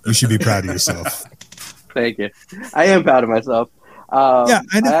you should be proud of yourself. Thank you. I am proud of myself. I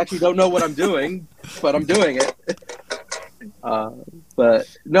actually don't know what I'm doing, but I'm doing it.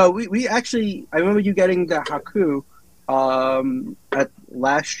 But no, we actually, I remember you getting the Haku at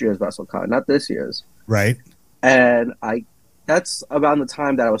last year's WrestleCon, not this year's. Right. And that's around the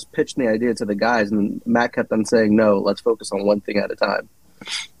time that I was pitching the idea to the guys, and Matt kept on saying, no, let's focus on one thing at a time.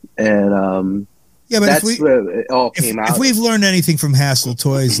 And yeah, but that's where it all came out. If we've learned anything from Hassel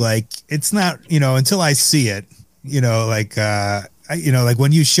Toys, like, it's not, until I see it, like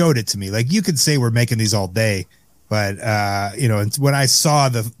when you showed it to me, like, you could say we're making these all day, but when I saw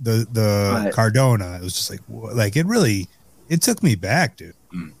the Right. Cardona, it was just like it took me back, dude.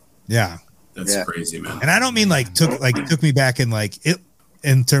 Yeah. That's crazy, man. And I don't mean took me back in it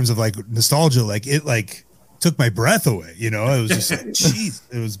in terms of nostalgia, it took my breath away. It was just jeez,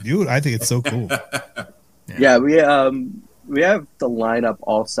 it was beautiful. I think it's so cool. Yeah, we have the lineup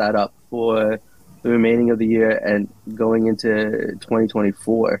all set up for the remaining of the year and going into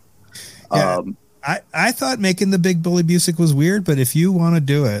 2024. Yeah, I thought making the Big Bully Busick was weird, but if you want to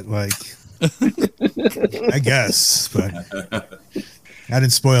do it, I guess. But I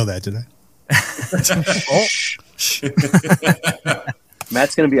didn't spoil that, did I?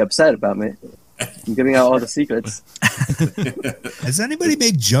 Matt's gonna be upset about me. I'm giving out all the secrets. Has anybody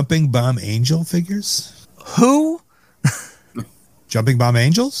made Jumping Bomb Angel figures? Who? Jumping Bomb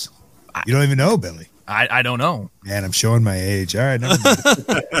Angels? You don't even know, Billy. I don't know. Man, I'm showing my age. All right, never mind.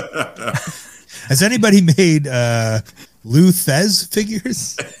 Has anybody made Lou Thez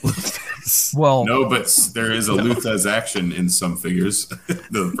figures? Well, no, but there is a Lou Thez action in some figures.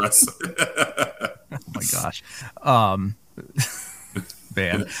 The wrestler. Oh my gosh.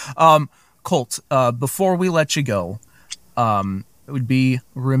 Man. Colt, before we let you go, it would be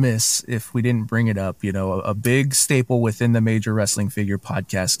remiss if we didn't bring it up. A big staple within the Major Wrestling Figure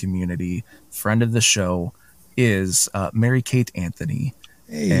podcast community, friend of the show, is Mary Kate Anthony.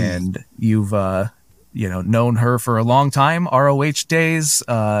 Hey. And you've known her for a long time, ROH days.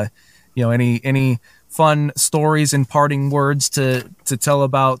 Any fun stories and parting words to tell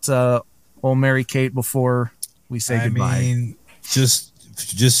about old Mary Kate before we say goodbye? I mean, just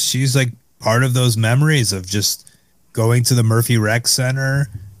she's part of those memories of just going to the Murphy Rec Center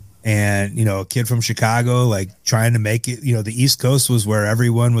and, a kid from Chicago, trying to make it, the East Coast was where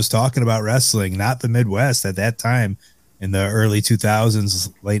everyone was talking about wrestling, not the Midwest at that time in the early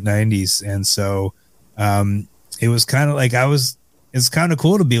 2000s, late 90s. And so it was kind of it's kind of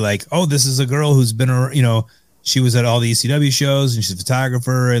cool to be oh, this is a girl who's been, she was at all the ECW shows and she's a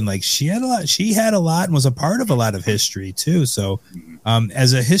photographer and she had a lot and was a part of a lot of history too. So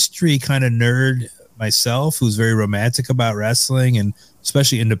as a history kind of nerd myself, who's very romantic about wrestling and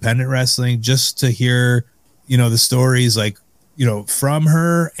especially independent wrestling, just to hear, the stories from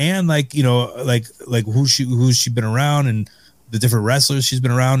her and who's she been around and the different wrestlers she's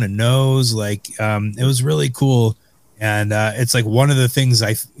been around and knows, it was really cool. And it's one of the things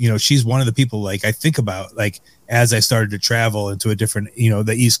she's one of the people I think about as I started to travel into a different,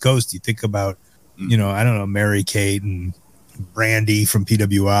 the East Coast. You think about, I don't know, Mary Kate and Brandy from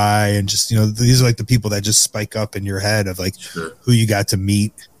PWI and just, these are the people that just spike up in your head of Sure. who you got to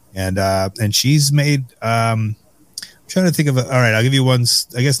meet. And she's made, I'm trying to think of all right, I'll give you one,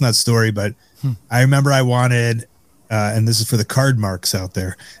 I guess not story, but I remember I wanted, and this is for the card marks out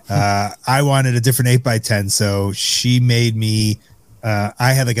there. I wanted a different 8x10. So she made me,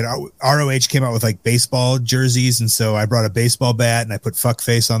 I had an ROH came out with baseball jerseys. And so I brought a baseball bat and I put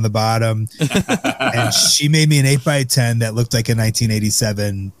fuckface on the bottom and she made me an 8x10 that looked like a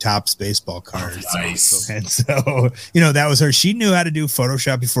 1987 Topps baseball card. Oh, nice. And so, that was her. She knew how to do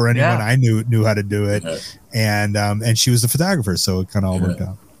Photoshop before anyone I knew how to do it. Yeah. And she was the photographer. So it kind of all worked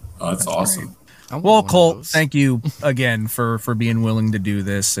out. Oh, that's awesome. Well, Colt, thank you again for being willing to do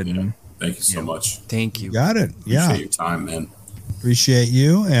this. And thank you so much. Thank you. Got it. Appreciate your time, man. Appreciate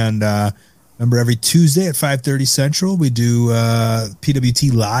you. And remember, every Tuesday at 5:30 Central, we do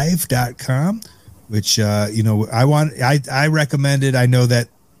pwtlive.com, which I recommended. I know that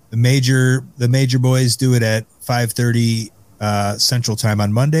the major boys do it at 5:30 Central Time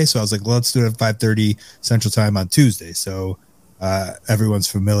on Monday. So I was let's do it at 5:30 Central Time on Tuesday. So everyone's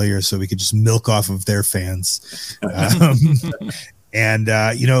familiar, so we could just milk off of their fans. And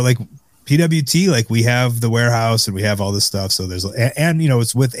PWT, we have the warehouse and we have all this stuff. So there's, and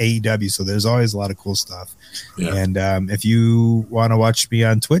it's with AEW. So there's always a lot of cool stuff. Yeah. And if you want to watch me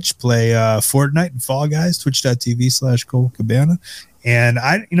on Twitch, play Fortnite and Fall Guys, twitch.tv/Colt Cabana. And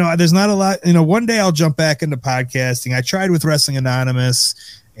there's not a lot, one day I'll jump back into podcasting. I tried with Wrestling Anonymous.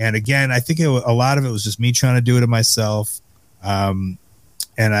 And again, I think a lot of it was just me trying to do it myself. And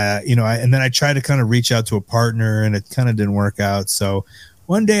then I tried to kind of reach out to a partner and it kind of didn't work out. So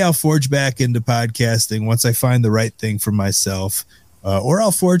one day I'll forge back into podcasting once I find the right thing for myself, or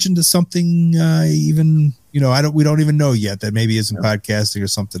I'll forge into something even, we don't even know yet, that maybe isn't podcasting or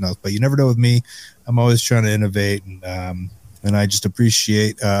something else. But you never know with me. I'm always trying to innovate, and I just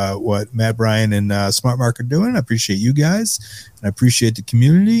appreciate what Matt, Brian, and Smart Mark are doing. I appreciate you guys, and I appreciate the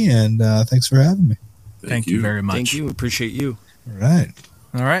community, and thanks for having me. Thank you very much. Thank you. Appreciate you.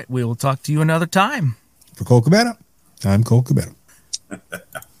 All right. We will talk to you another time. For Colt Cabana, I'm Colt Cabana.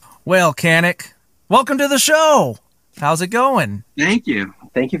 Well, Kanik, welcome to the show. How's it going? Thank you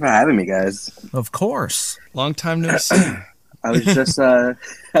for having me, guys. Of course. Long time no see. I was just,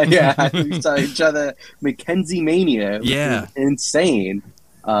 we saw each other, Mackenzie Mania. Which was insane.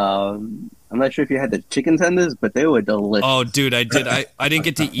 I'm not sure if you had the chicken tenders, but they were delicious. Oh, dude, I did. I didn't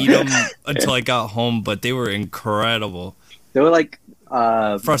get to eat them until I got home, but they were incredible. They were like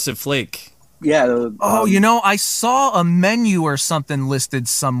Frosted Flake. Yeah. I saw a menu or something listed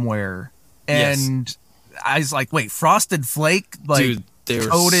somewhere, and I was like, "Wait, Frosted Flake, like dude, they were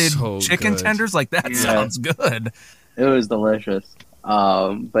coated so chicken good. tenders? Like that sounds good." It was delicious.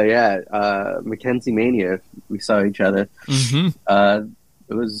 But yeah, Mackenzie Mania, we saw each other. Mm-hmm.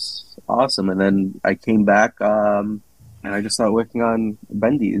 It was awesome, and then I came back, and I just started working on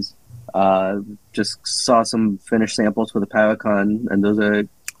Bendy's. Just saw some finished samples for the Paracon, and those are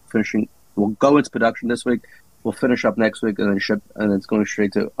finishing. We'll go into production this week. We'll finish up next week, and then ship, and it's going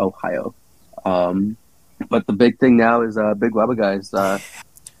straight to Ohio. But the big thing now is Big Rubber Guys. Got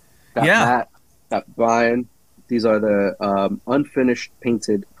Matt, got Brian. These are the unfinished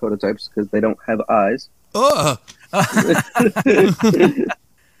painted prototypes because they don't have eyes. I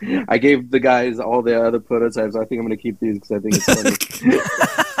gave the guys all their other prototypes. I think I'm going to keep these because I think it's funny.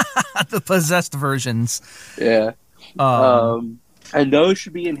 The possessed versions. Yeah. And those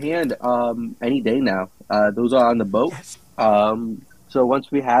should be in hand any day now. Those are on the boat. So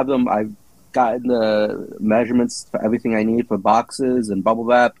once we have them, I've gotten the measurements for everything I need for boxes and bubble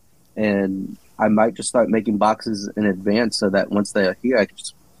wrap, and I might just start making boxes in advance so that once they're here, I can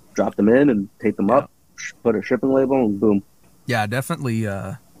just drop them in and tape them up, put a shipping label, and boom. Yeah, definitely.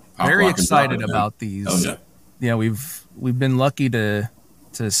 Very excited about these. Oh yeah. Yeah, we've been lucky to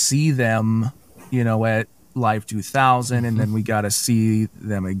see them, at Live 2000, and then we got to see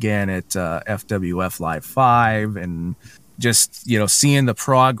them again at FWF Live 5, and just seeing the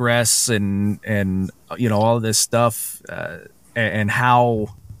progress and all this stuff, and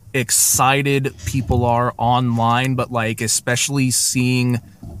how excited people are online, but like especially seeing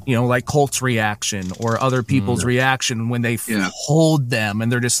like Colt's reaction or other people's reaction when they hold them, and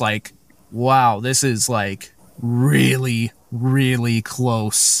they're just like, wow, this is like really, really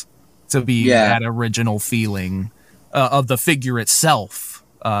close to be that original feeling of the figure itself.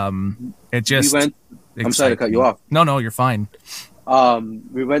 It just I'm sorry to cut you off. No, you're fine.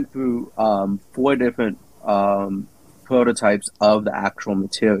 We went through 4 different prototypes of the actual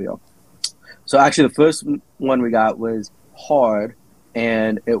material. So actually the first one we got was hard,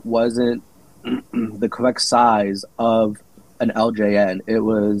 and it wasn't the correct size of an LJN. It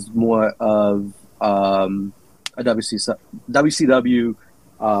was more of a WCW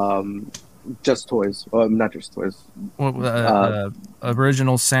Just Toys, or not Just Toys.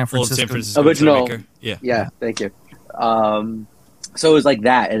 Original San Francisco. Original. Yeah. Yeah, thank you. So it was like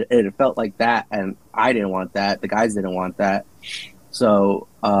that. It felt like that, and I didn't want that. The guys didn't want that. So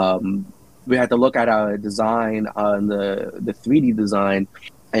we had to look at our design on the 3D design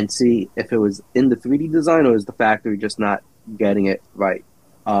and see if it was in the 3D design or was the factory just not getting it right.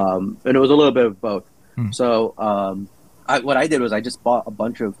 And it was a little bit of both. So what I did was I just bought a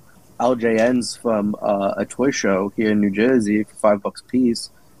bunch of LJNs from a toy show here in New Jersey for $5 a piece,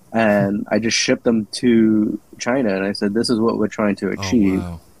 and I just shipped them to China, and I said, this is what we're trying to achieve.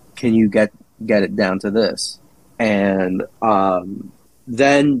 Oh, wow. Can you get it down to this? And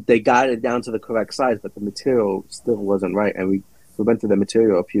then they got it down to the correct size, but the material still wasn't right, and we went through the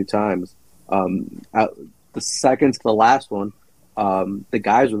material a few times. The second to the last one, the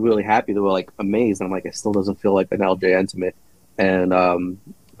guys were really happy. They were like amazed. And I'm like, it still doesn't feel like an LJN to me. And I'm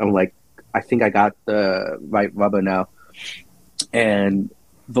like, I think I got the right rubber now. And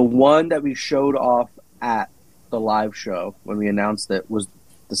the one that we showed off at the live show when we announced it was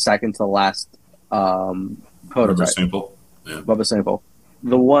the second to the last prototype. Rubber sample. Yeah. Rubber sample.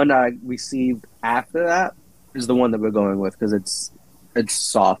 The one I received after that is the one that we're going with because it's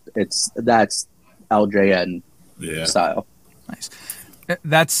soft. That's LJN style. Nice.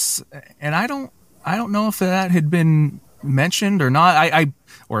 That's, and I don't know if that had been mentioned or not.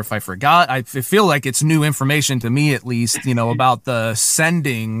 Or if I forgot, I feel like it's new information to me, at least, about the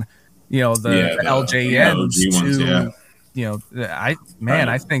sending, the LJNs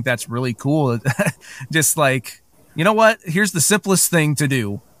I think that's really cool. Just like, you know what? Here's the simplest thing to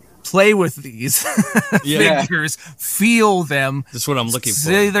do. Play with these figures, feel them. That's what I'm looking for.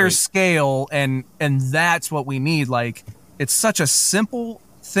 See their scale, and that's what we need. Like, it's such a simple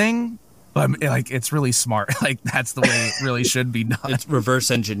thing, but like it's really smart. Like, that's the way it really should be done. It's reverse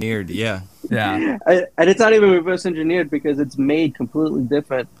engineered. Yeah. And it's not even reverse engineered because it's made completely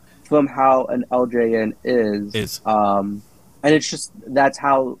different from how an LJN is. And it's just, that's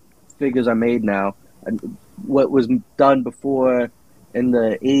how figures are made now. And what was done before in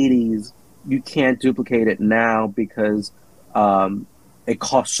the 80s, you can't duplicate it now because it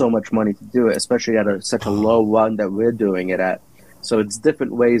costs so much money to do it, especially at such a low run that we're doing it at. So it's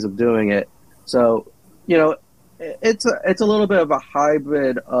different ways of doing it. So, it's a little bit of a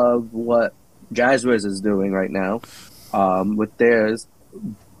hybrid of what Jazzwares is doing right now with theirs.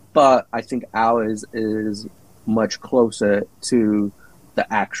 But I think ours is much closer to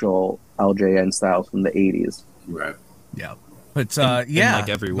the actual LJN styles from the 80s. Right. Yeah. But in like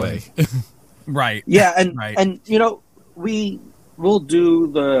every way. Right. Yeah, and we'll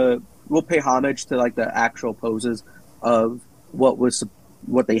pay homage to like the actual poses of what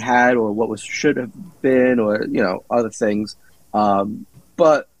they had or what should have been, or other things.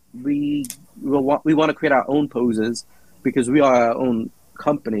 But we want to create our own poses because we are our own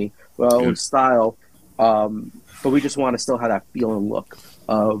company, our own style. But we just want to still have that feel and look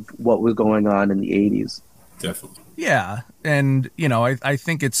of what was going on in the 80s. Definitely. Yeah, and I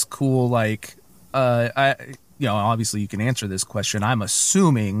think it's cool. Like, obviously you can answer this question. I'm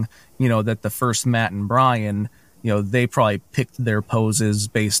assuming that the first Matt and Brian, they probably picked their poses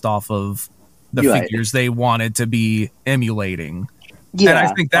based off of the figures they wanted to be emulating. Yeah, and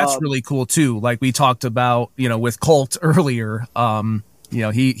I think that's really cool too. Like we talked about, with Colt earlier.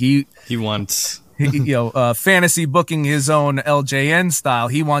 He wants. Fantasy booking his own LJN style.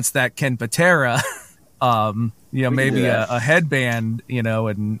 He wants that Ken Patera. Maybe a headband,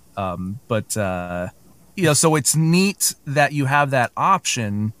 so it's neat that you have that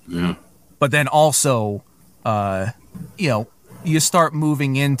option. Yeah. But then also, you start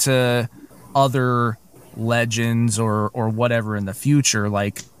moving into other legends or whatever in the future.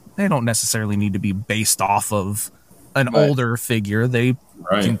 Like, they don't necessarily need to be based off of an older figure. They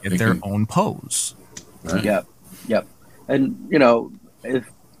can get their own pose. Right. Yep. And,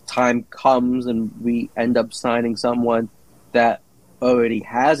 if time comes and we end up signing someone that already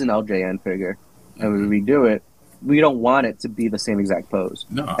has an LJN figure and we redo it, we don't want it to be the same exact pose.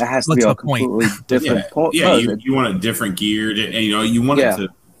 No, it has to be a completely different pose. Yeah, you want a different gear, and you want it to.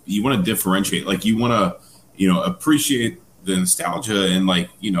 You want to differentiate, like you want to, appreciate the nostalgia, and like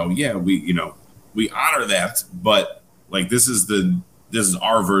we honor that, but like this is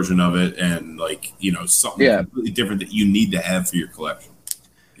our version of it, and like something completely different that you need to have for your collection.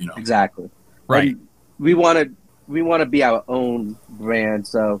 Exactly. Right. And we want to be our own brand.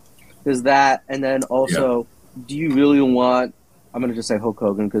 So there's that. And then also, do you really want, I'm going to just say Hulk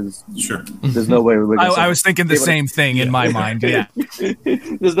Hogan because there's no way we're going to I was thinking the same thing in my mind. Yeah.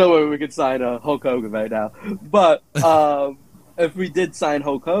 There's no way we could sign Hulk Hogan right now. But if we did sign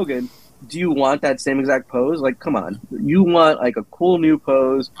Hulk Hogan, do you want that same exact pose? Like, come on. You want like a cool new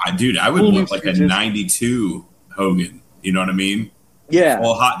pose. I would want like a 92 Hogan. You know what I mean? Yeah.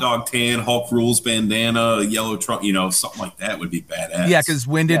 All hot dog tan, Hulk rules bandana, yellow trunk, something like that would be badass. Yeah, because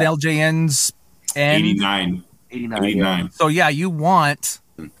when did LJN's end? 89. Yeah. So yeah, you want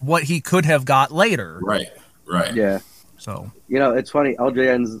what he could have got later. Right. Yeah. So it's funny.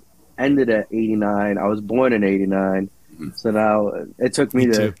 LJN's ended at 89. I was born in 89. Mm-hmm. So now it took me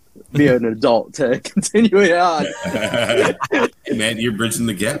to be an adult to continue it on. Hey man, you're bridging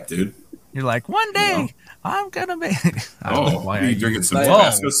the gap, dude. You're like, one day I'm gonna be. Are you drinking some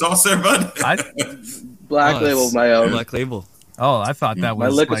Tabasco sauce there, bud? Black Label, my own. Black Label. Oh, I thought that was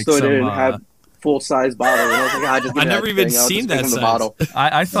my liquor like store didn't have full size bottle. And I was like, I never even seen that size. Bottle.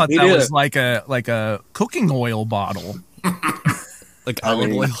 I thought that was like a cooking oil bottle, like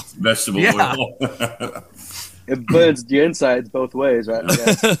olive oil, vegetable oil. It burns the insides both ways, right?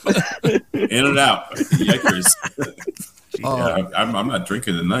 In and out. Yikers. I'm not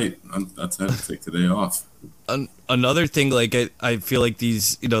drinking tonight. That's how to take today off. Another thing, like I feel like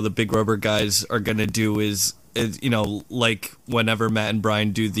these, the big rubber guys are gonna do is like whenever Matt and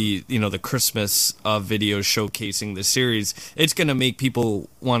Brian do the the Christmas videos showcasing the series, it's gonna make people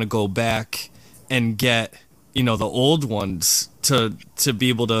want to go back and get the old ones to be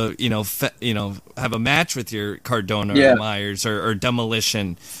able to have a match with your Cardona or Myers or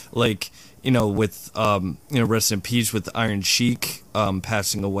Demolition, like with rest in peace with Iron Sheik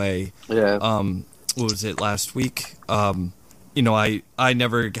passing away. what was it, last week? You know, I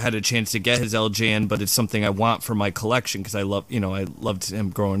never had a chance to get his LJN, but it's something I want for my collection because I loved him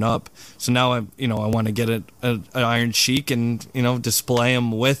growing up. So now I want to get an Iron Sheik and, display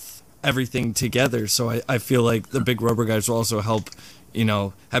him with everything together. So I feel like the big rubber guys will also help,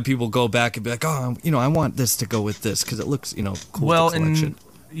 have people go back and be like, oh, I want this to go with this because it looks, cool. Well, with the collection.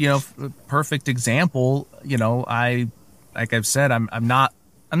 and, perfect example, like I've said,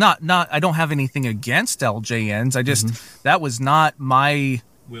 I don't have anything against LJNs. I just, that was not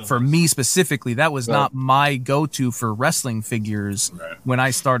for me specifically, that was not my go-to for wrestling figures when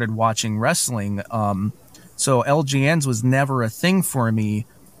I started watching wrestling. So LJNs was never a thing for me,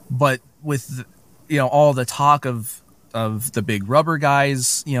 but with, all the talk of the big rubber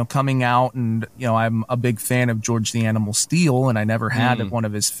guys, coming out, and, I'm a big fan of George the Animal Steel, and I never had one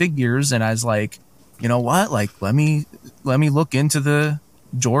of his figures. And I was like, you know what? Like, let me look into the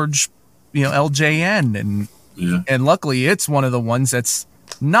George, LJN, and luckily it's one of the ones that's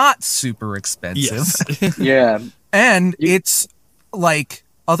not super expensive. Yes. Yeah. And it's like,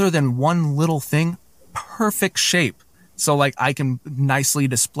 other than one little thing, perfect shape. So like I can nicely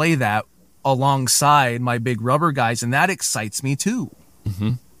display that alongside my big rubber guys, and that excites me too.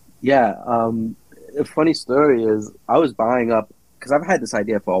 Mm-hmm. Yeah. A funny story is I was buying up, because I've had this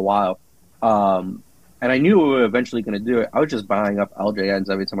idea for a while. And I knew we were eventually going to do it. I was just buying up LJNs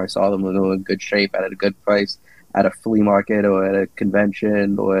every time I saw them when they were in good shape at a good price at a flea market or at a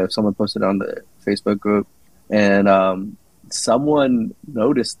convention, or if someone posted on the Facebook group. And someone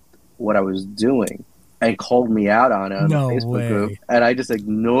noticed what I was doing and called me out on it on the Facebook group. And I just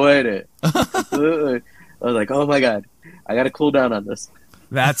ignored it. I was like, oh my God, I got to cool down on this.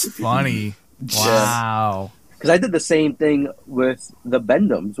 That's funny. Wow. Because I did the same thing with the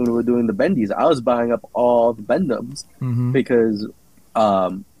Bendums when we were doing the Bendies. I was buying up all the Bendums because,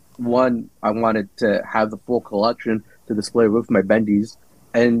 one, I wanted to have the full collection to display with my Bendies,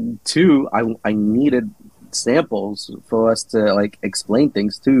 and two, I needed samples for us to like explain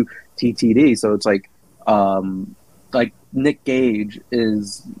things to TTD. So it's like Nick Gage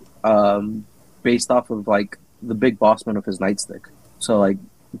is based off of like the big Bossman of his nightstick. So like,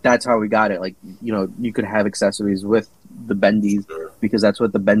 that's how we got it. Like, you could have accessories with the Bendies because that's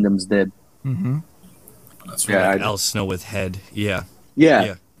what the Bendums did. Mm-hmm. That's right. Al Snow with head. Yeah.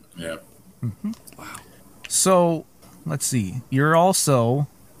 Mm-hmm. Wow. So let's see. You're also,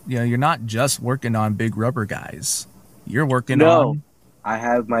 you're not just working on big rubber guys. You're working on. I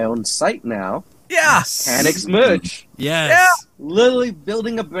have my own site now. Yes. Canix Merch. Yes. Yeah. Literally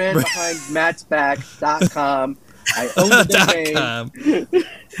building a brand behind mattsback.com. I own the domain.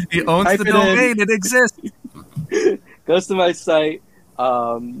 He owns the domain. It exists. Goes to my site.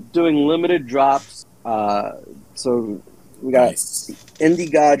 Doing limited drops. So we got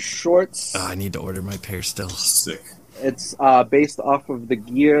Indie God shorts. Oh, I need to order my pair still. Sick. It's based off of the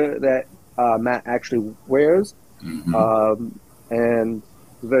gear that Matt actually wears. Mm-hmm. And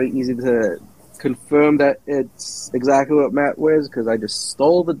it's very easy to confirm that it's exactly what Matt wears because I just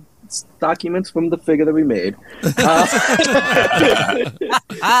stole the documents from the figure that we made.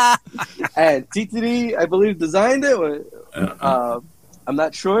 And TTD, I believe, designed it. I'm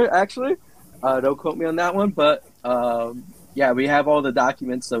not sure, actually. Don't quote me on that one, but yeah, we have all the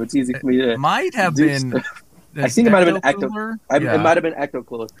documents, so it's easy for me to. It might have been. I think it might have been Ecto. It might have been Ecto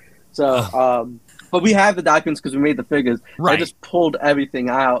Cooler. So, but we have the documents because we made the figures. Right. I just pulled everything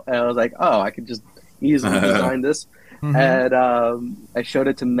out, and I was like, "Oh, I could just easily design this." Mm-hmm. And I showed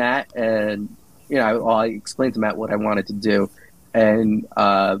it to Matt, and I explained to Matt what I wanted to do, and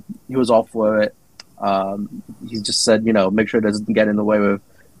he was all for it. He just said, make sure it doesn't get in the way with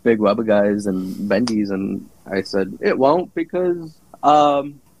big rubber guys and bendies, and I said it won't because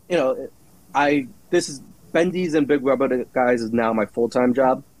this is bendies and big rubber guys is now my full-time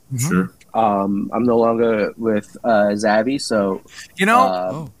job. Sure. I'm no longer with Zavi, so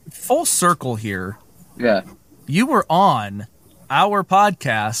full circle here. Yeah. You were on our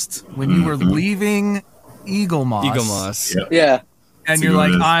podcast when you were leaving Eagle Moss. Eagle Moss. Yeah. And you're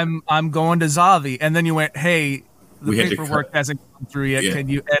like, I'm going to Zavi. And then you went, hey, the paperwork hasn't come through yet. Yeah. Can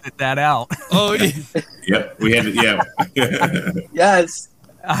you edit that out? Oh, yeah. Yep. We had it. Yeah. Yes.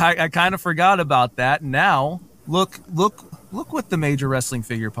 I kind of forgot about that. Now, look what the Major Wrestling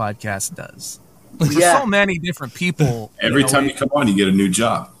Figure Podcast does. There's so many different people. Every time you come on, you get a new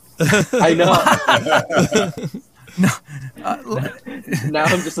job. I know. Now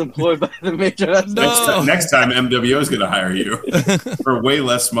I'm just employed by the Major Wrestling. Next time MWO is going to hire you for way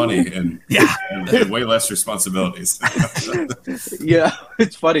less money and way less responsibilities. Yeah,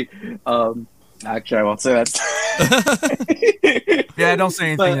 it's funny. Actually, I won't say that. Yeah, don't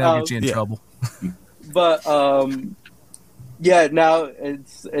say anything that'll get you in trouble. But yeah, now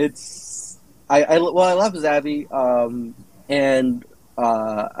it's I love Zavi, and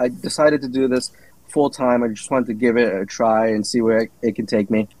I decided to do this full time. I just wanted to give it a try and see where it can take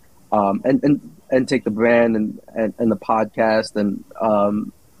me, and take the brand and the podcast and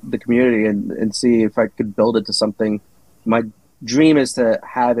the community and see if I could build it to something. My dream is to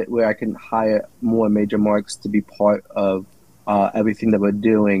have it where I can hire more major marks to be part of everything that we're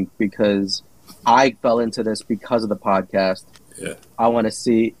doing, because I fell into this because of the podcast. Yeah. I want to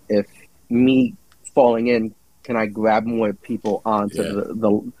see if me falling in, can I grab more people onto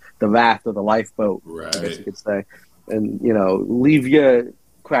the raft or the lifeboat, Right. I guess you could say, and leave your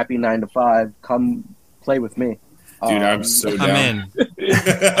crappy 9 to 5, come play with me. Dude, I'm so down. I'm in.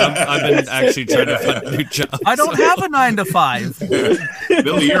 I've been actually trying to find a new job. I don't have a 9 to 5.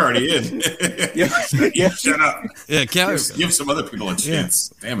 Billy, you're already in. Yeah. Shut up. Yeah, Give some other people a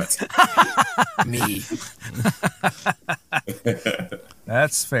chance. Yeah. Damn it. me.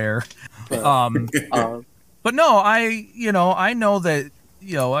 That's fair. But no, I know that,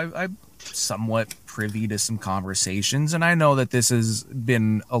 I'm somewhat privy to some conversations, and I know that this has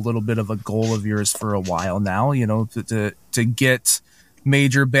been a little bit of a goal of yours for a while now, to get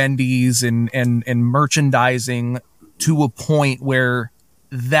major bendies and merchandising to a point where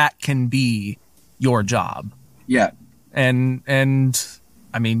that can be your job. Yeah. And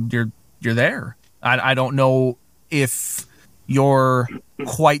I mean, you're there. I don't know if you're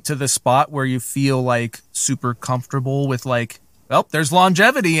quite to the spot where you feel like super comfortable with like, well, there's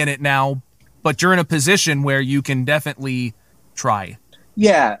longevity in it now, but you're in a position where you can definitely try.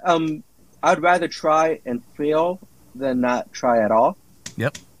 Yeah. I'd rather try and fail than not try at all.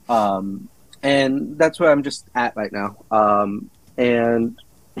 Yep. And that's where I'm just at right now. And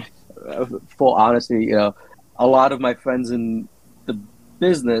full honesty, a lot of my friends in the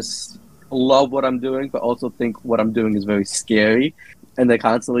business love what I'm doing, but also think what I'm doing is very scary. And they're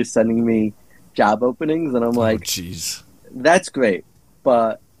constantly sending me job openings. And I'm like, jeez, that's great,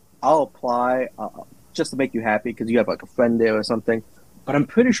 but I'll apply just to make you happy because you have like a friend there or something. But I'm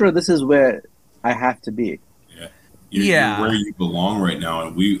pretty sure this is where I have to be. You're where you belong right now.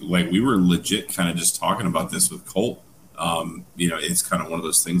 And we were legit kind of just talking about this with Colt. It's kind of one of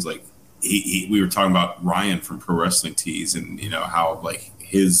those things like we were talking about Ryan from Pro Wrestling Tees and, how like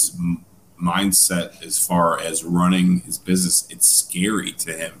his mindset as far as running his business, it's scary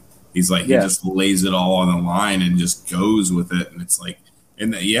to him. He's like, he just lays it all on the line and just goes with it. And it's like,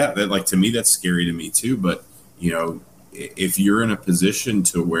 that like, to me, that's scary to me too. But, if you're in a position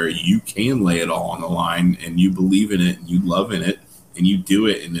to where you can lay it all on the line and you believe in it and you love in it and you do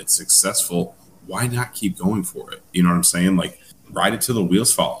it and it's successful, why not keep going for it? You know what I'm saying? Like, ride it till the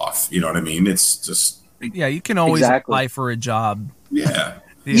wheels fall off. You know what I mean? It's just... Yeah, you can always apply for a job. Yeah.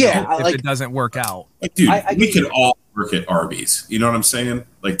 If it doesn't work out. Like, dude, we could all work at Arby's. You know what I'm saying?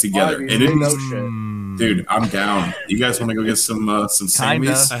 Like, together. Arby's, and no shit. Dude, I'm down. You guys want to go get some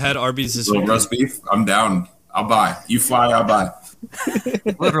Sammy's? I had Arby's this little week. roast beef? I'm down. I'll buy. You fly, I'll buy.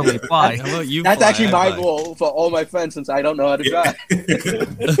 Literally fly. How about you? That's fly, actually I my buy. goal for all my friends since I don't know how to drive.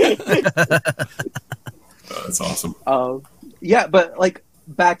 That's awesome. Yeah, but like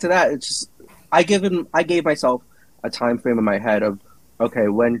back to that, it's just I gave myself a time frame in my head of, okay,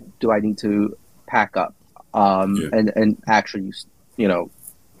 when do I need to pack up and actually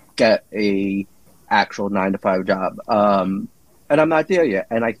get a actual 9 to 5 job, and I'm not there yet.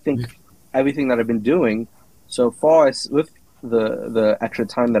 And I think everything that I've been doing so far with the extra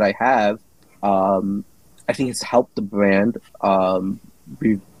time that I have, I think it's helped the brand.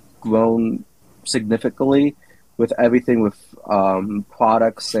 We've grown significantly with everything, with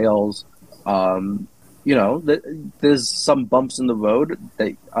product sales. There's some bumps in the road,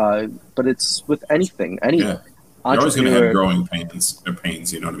 but it's with anything. You're always going to have growing pains.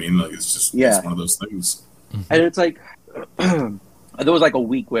 You know what I mean? Like, it's just it's one of those things. And it's like there was like a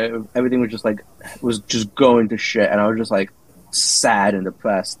week where everything was just going to shit, and I was just like sad and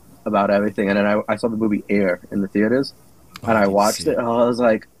depressed about everything. And then I saw the movie Air in the theaters, and I watched it, and I was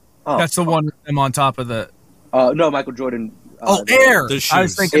like, "Oh, that's the one I'm on top of the." No, Michael Jordan. Air. I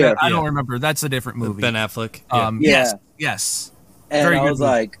was thinking. Air. I don't remember. That's a different movie. Ben Affleck. Yes. And Very I good was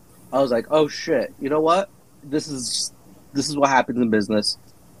movie. like, oh shit! You know what? This is what happens in business.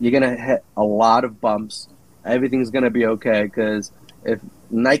 You're gonna hit a lot of bumps. Everything's gonna be okay, because if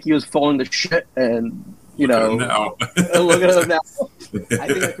Nike was falling to shit, and look at them now. I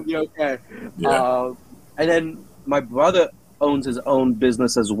think it could be okay. Yeah. And then my brother owns his own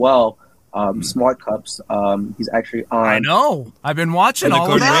business as well. Smart Cups. He's actually on. I know. I've been watching And all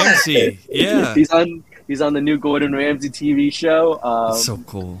the of Gordon that. Ramsay. Yeah. He's He's on the new Gordon Ramsay TV show. So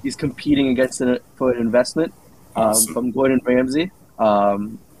cool. He's competing against for an investment from Gordon Ramsay.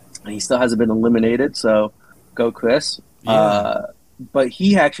 And he still hasn't been eliminated, so go Chris. Yeah. But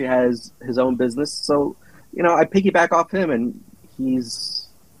he actually has his own business, so I piggyback off him, and he's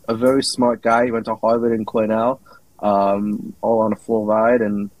a very smart guy. He went to Harvard and Cornell, all on a full ride,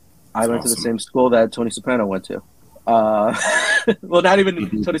 and I went to the same school that Tony Soprano went to. Well, not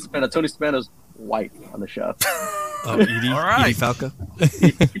even Tony Soprano. Tony Soprano's wife on the show. Edie, All right. Edie Falco.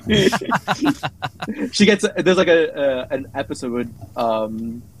 She gets there's like an episode where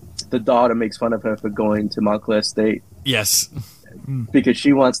the daughter makes fun of her for going to Montclair State Yes. because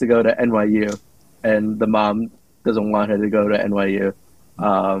she wants to go to NYU, and the mom doesn't want her to go to NYU.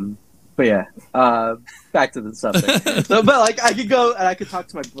 But yeah, back to the subject. So, but like, I could go and I could talk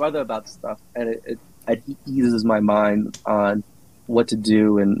to my brother about stuff, and it eases my mind on what to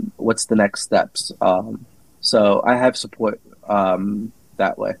do and what's the next steps. So I have support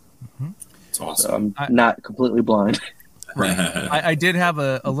that way. It's awesome. So I'm not completely blind. I did have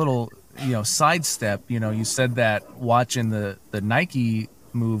a little, sidestep. You said that watching the Nike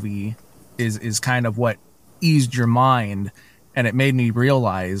movie is kind of what eased your mind, and it made me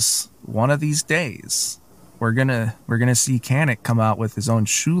realize one of these days we're gonna see Kanik come out with his own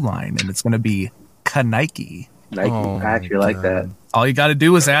shoe line, and it's gonna be Kanike. Nike, Oh, I actually like that. All you got to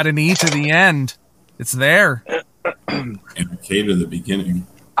do is add an E to the end. It's there. And K to the beginning.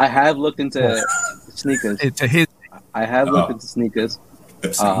 I have looked into sneakers. To his. I have looked into sneakers.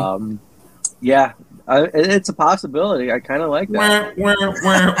 Pepsi. Yeah, it's a possibility. I kind of like that.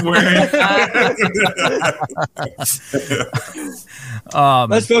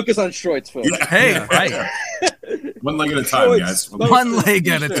 Let's focus on shorts first. Hey, right. One leg at a time, guys. One leg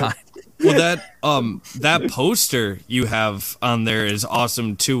at a time. Well, that poster you have on there is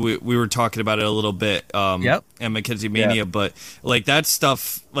awesome too. We were talking about it a little bit. Yep. And Mackenzie Mania, but like that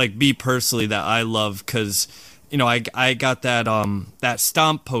stuff, like me personally, that I love because I got that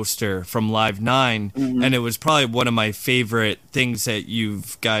Stomp poster from Live 9, and it was probably one of my favorite things that you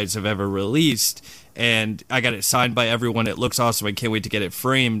guys have ever released. And I got it signed by everyone. It looks awesome. I can't wait to get it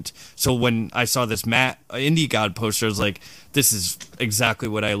framed. So when I saw this Matt Indie God poster, I was like, this is exactly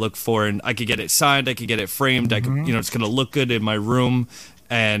what I look for. And I could get it signed. I could get it framed. I could, it's going to look good in my room.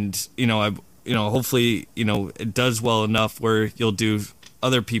 And, hopefully, it does well enough where you'll do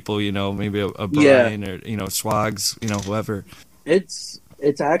other people, maybe a Brian or, Swags, whoever. It's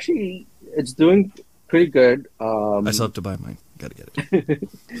doing pretty good. I still have to buy mine. Gotta get it.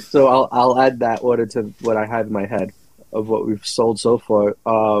 So I'll add that order to what I have in my head of what we've sold so far.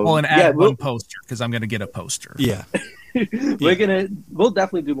 And add one poster because I'm gonna get a poster. Yeah. We'll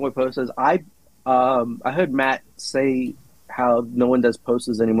definitely do more posters. I heard Matt say how no one does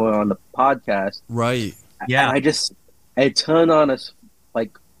posters anymore on the podcast. Right. Yeah. And I turned on a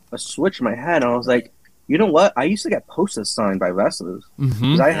switch in my head, and I was like, you know what? I used to get posters signed by wrestlers.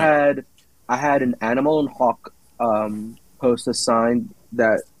 Mm-hmm. I had an Animal and Hawk poster signed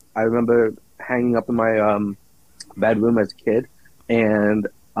that I remember hanging up in my bedroom as a kid, and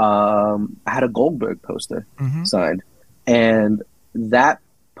I had a Goldberg poster signed, and that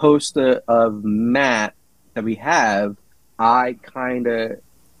poster of Matt that we have, I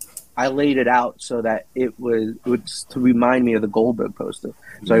laid it out so that it was to remind me of the Goldberg poster.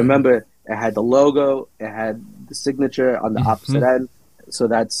 So I remember it had the logo, it had the signature on the opposite end. So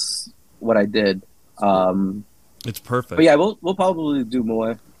that's what I did. It's perfect. But yeah, we'll probably do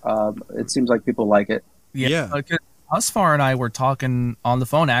more. It seems like people like it. Yeah. Usfar and I were talking on the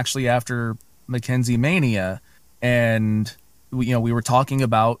phone actually after Mackenzie Mania, and we were talking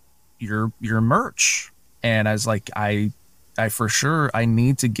about your merch, and I was like, I for sure I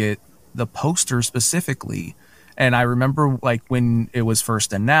need to get the poster specifically. And I remember like when it was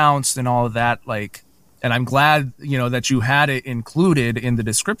first announced and all of that, like, and I'm glad that you had it included in the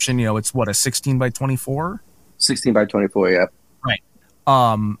description. It's what, a 16 by 24. 16 by 24, yeah. Right.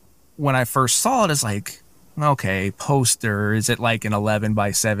 When I first saw it, it's like, okay, poster. Is it like an 11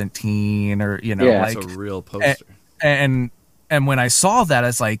 by 17 or, It's a real poster. And when I saw that, I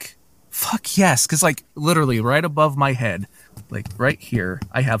was like, fuck yes. Cause like literally right above my head, like right here,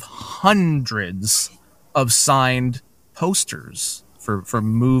 I have hundreds of signed posters for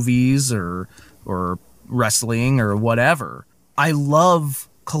movies or wrestling or whatever. I love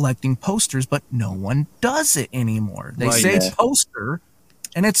collecting posters, but no one does it anymore. They say poster,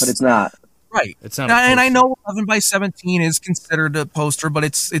 but it's not. Right. It's not. And I know 11 by 17 is considered a poster, but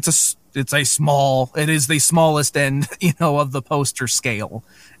it is the smallest end, of the poster scale.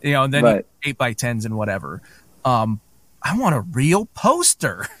 And then 8 by 10s and whatever. I want a real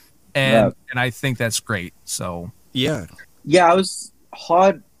poster. and I think that's great. So Yeah. Yeah, it was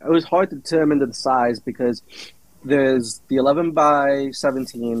hard to determine the size because there's the 11 by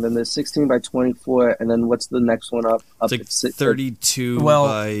 17, then there's 16 by 24, and then what's the next one up? It's like 32 well,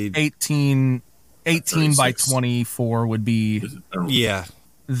 by 18 by 24 would be yeah.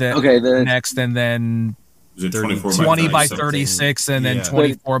 the next, and then Is it 24 20 by something? 36, and then Yeah.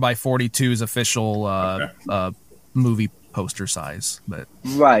 24 by 42 is official movie poster size. But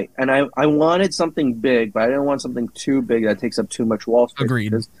right, and I wanted something big, but I didn't want something too big that takes up too much wall space. Agreed.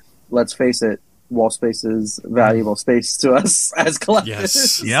 Because, let's face it, wall space is valuable space to us as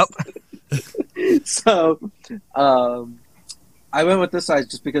collectors. Yes. yep. So, I went with this size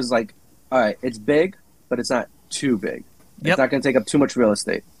just because, like, all right, it's big, but it's not too big. Yep. It's not going to take up too much real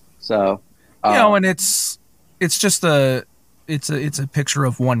estate. So, And it's just a picture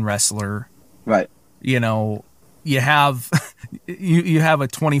of one wrestler. right. You know, you have you have a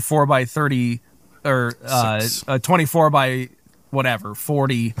 24 by 30 or a 24 by whatever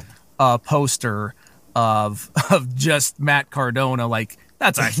 40 poster of just Matt Cardona. Like,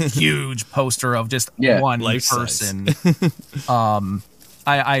 that's a huge poster of just one Life person.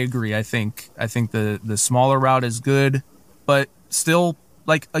 I agree. I think the smaller route is good, but still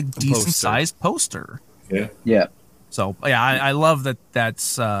like a decent sized poster. Yeah. So yeah, I love that.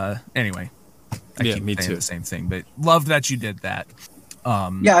 That's anyway. I Yeah, keep me saying too. the same thing, but love that you did that.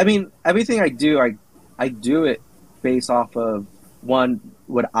 Yeah, I mean, everything I do, I do it based off of, one,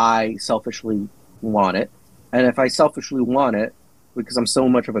 would I selfishly want it? And if I selfishly want it, because I'm so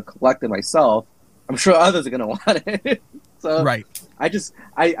much of a collector myself, I'm sure others are going to want it. So Right. I just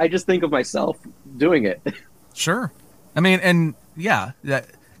think of myself doing it. Sure. I mean, and yeah,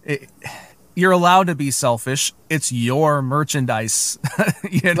 you're allowed to be selfish. It's your merchandise,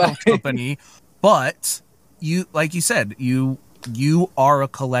 company. But you, like you said, you are a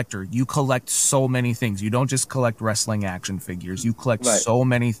collector. You collect so many things. You don't just collect wrestling action figures. You collect so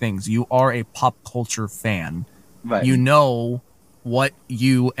many things. You are a pop culture fan. Right. You know what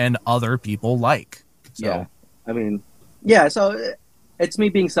you and other people like. So. Yeah. I mean, yeah, so it's me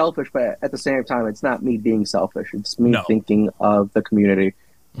being selfish, but at the same time, it's not me being selfish. It's me thinking of the community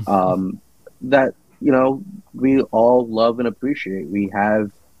that, we all love and appreciate. We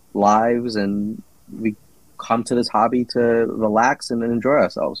have lives, and we come to this hobby to relax and enjoy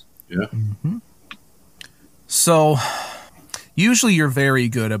ourselves. Yeah. Mm-hmm. So usually you're very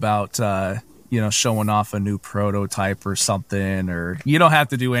good about, showing off a new prototype or something, or you don't have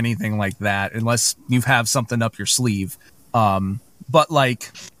to do anything like that unless you have something up your sleeve. But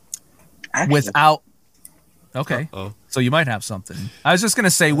like without, okay. Uh-oh. So you might have something. I was just going to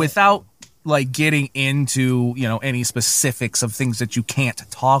say, without like getting into, any specifics of things that you can't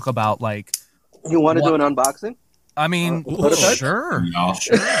talk about, like, you want to do an unboxing? I mean, sure. No.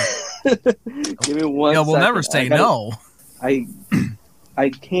 Sure. Give me one We'll second. never say no. I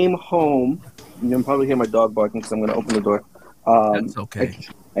came home. You can probably hear my dog barking because I'm going to open the door. That's okay.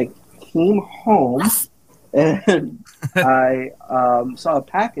 I came home and I saw a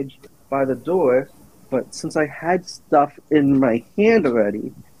package by the door, but since I had stuff in my hand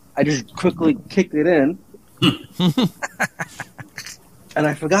already, I just quickly kicked it in, and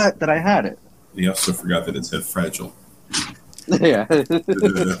I forgot that I had it. He also forgot that it said fragile. Yeah.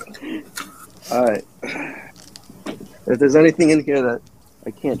 All right. If there's anything in here that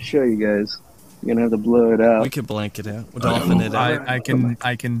I can't show you guys, you're gonna have to blur it out. We could blank it out. We'll dolphin it out.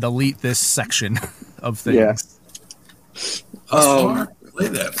 I can delete this section of things. Yeah. Play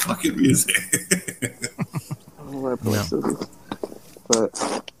that fucking music. I don't know where I put my scissors.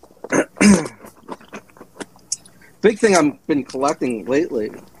 But big thing I've been collecting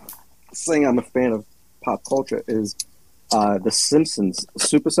lately, saying I'm a fan of pop culture, is the Simpsons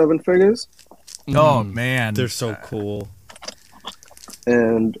Super 7 figures. Oh man, They're so cool.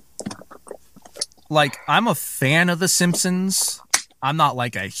 And like, I'm a fan of The Simpsons. I'm not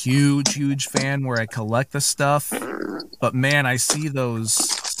like a huge fan where I collect the stuff, but man, I see those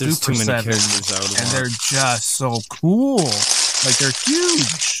There's Super too many Sevens, characters out of and them. they're just so cool. Like, they're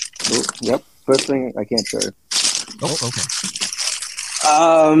huge. yep, first thing I can't show you. Oh, okay.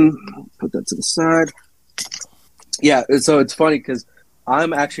 Put that to the side. Yeah, so it's funny because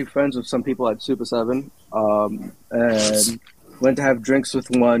I'm actually friends with some people at Super 7, and went to have drinks with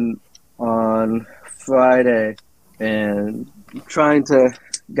one on Friday, and trying to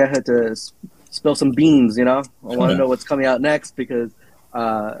get her to spill some beans, I want to know what's coming out next because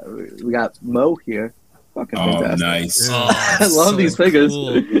we got Mo here. Fucking fantastic. Nice. I love these figures.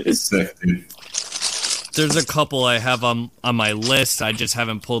 Cool. Sick, dude. There's a couple I have on my list. I just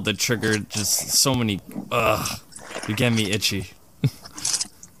haven't pulled the trigger. Just so many. You get me itchy.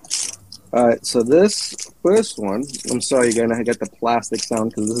 All right, so this first one, I'm sorry you're gonna get the plastic sound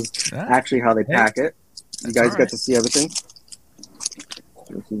because this is actually how they pack it. You guys get to see everything.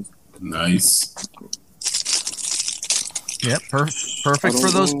 Nice. Yep, perfect for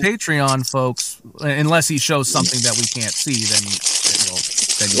those Patreon folks. Unless he shows something that we can't see, then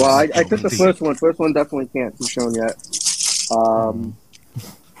well, I took the first one. First one definitely can't be shown yet.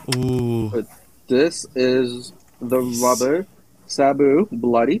 Ooh. But this is the rubber Sabu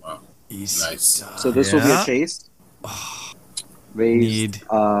Bloody. Wow. Nice. So this will be a chase. Raised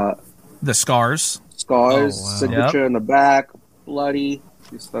the scars. Signature in the back, bloody,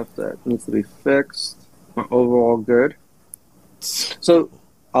 stuff that needs to be fixed. Overall good. So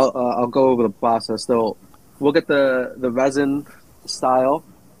I'll go over the process. So we'll get the resin style,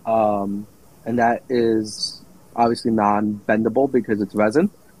 and that is obviously non-bendable because it's resin,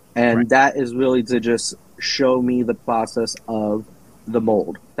 and that is really to just show me the process of the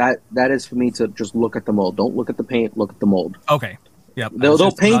mold. That is for me to just look at the mold. Don't look at the paint. Look at the mold. Okay. Yep.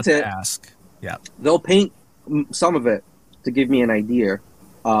 They'll paint it. Yeah. They'll paint some of it to give me an idea,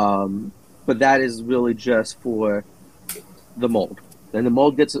 but that is really just for the mold. Then the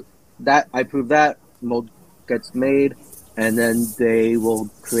mold gets that. I prove that mold gets made, and then they will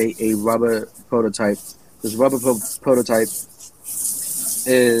create a rubber prototype. This rubber prototype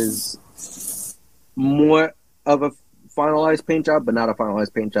is more of a finalized paint job, but not a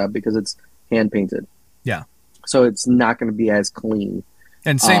finalized paint job because it's hand painted. Yeah. So it's not going to be as clean.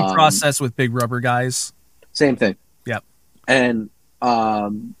 And same process with big rubber guys. Same thing. Yep. And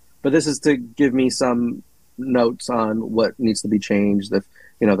but this is to give me some notes on what needs to be changed. If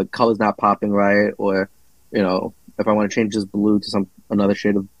the color's not popping right, or if I want to change this blue to another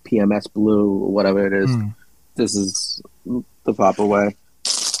shade of PMS blue or whatever it is, this is the proper way.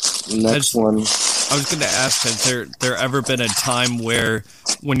 Next one. I was going to ask, has there ever been a time where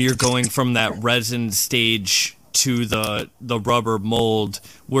when you're going from that resin stage to the rubber mold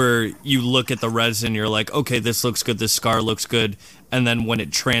where you look at the resin, you're like, okay, this looks good, this scar looks good, and then when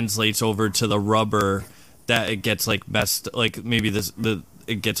it translates over to the rubber, that it gets like messed, like maybe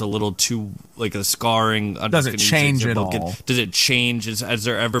it gets a little too like the scarring. Does it change at all? Does it change? Has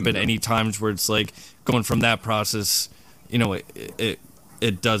there ever been any times where it's like going from that process,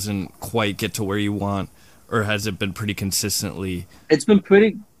 it doesn't quite get to where you want, or has it been pretty consistently? It's been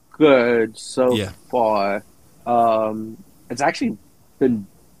pretty good so far. It's actually been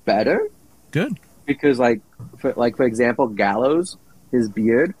better. Good. Because for example, Gallows, his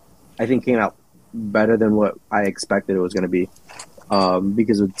beard, I think came out better than what I expected it was going to be.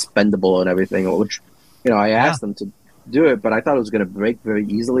 Because it's bendable and everything, which, I asked them to do it, but I thought it was going to break very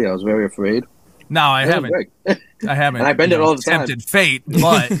easily. I was very afraid. No, I haven't. I haven't. And I bend it all the time. Tempted fate,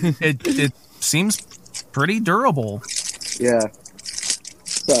 but it seems pretty durable. Yeah.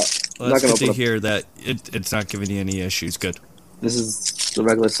 So, well, it's good to hear that it's not giving you any issues. Good. This is the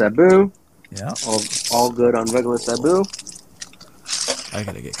regular Sabu. Yeah. All good on regular Sabu. I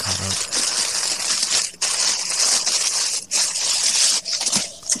gotta get caught up.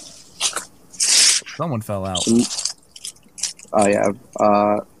 Someone fell out. Oh yeah.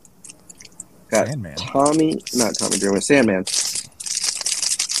 Got Sandman. Not Tommy Dreamer, Sandman.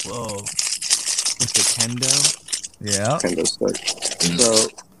 Whoa. With the kendo? Yeah. Kendo stick. So,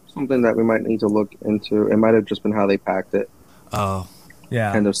 something that we might need to look into. It might have just been how they packed it. Oh.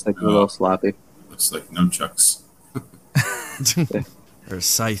 Yeah. Kendo stick a little sloppy. Looks like nunchucks. Or a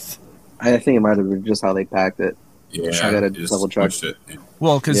scythe. I think it might have been just how they packed it. Yeah. I gotta double check it.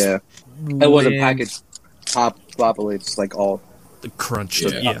 Well, because it wasn't packaged properly. It's like all crunched.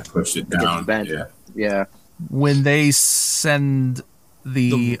 Yeah. Pushed it down. Yeah. When they send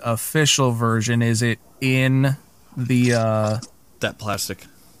the official version, is it in the that plastic?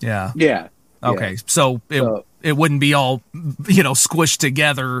 Yeah. Yeah. Okay. So it wouldn't be all squished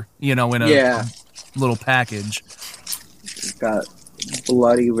together, in a little package. Got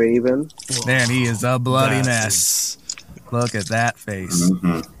Bloody Raven. Man, he is a bloody mess. Look at that face.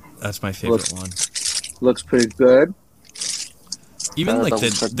 Mm-hmm. That's my favorite one. Looks pretty good. Even like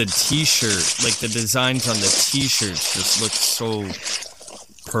the t-shirt, like the designs on the t-shirts just look so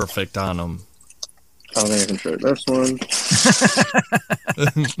perfect on them. I don't think I can show this one.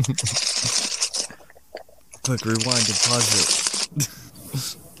 Quick, rewind and pause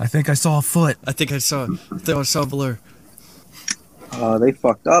it. I think I saw a foot. I saw a blur. They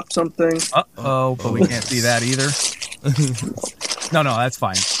fucked up something. Uh-oh, but we can't see that either. No, that's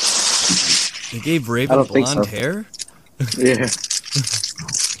fine. They gave Raven blonde hair? Yeah.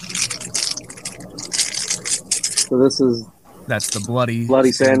 So that's the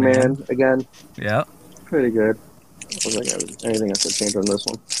bloody Sandman again. Yeah. Pretty good. I don't think anything else to change on this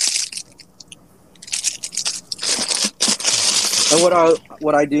one. And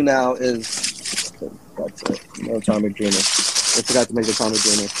what I do now is that's it. No Tommy Dreamer. I forgot to make the Tommy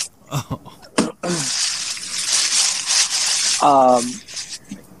Dreamer.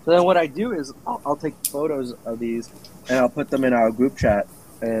 So then what I do is I'll take photos of these and I'll put them in our group chat,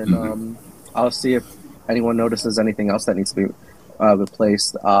 and I'll see if anyone notices anything else that needs to be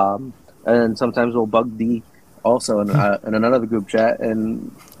replaced. And then sometimes we'll bug D also in another group chat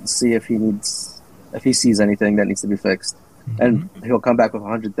and see if he sees anything that needs to be fixed. And he'll come back with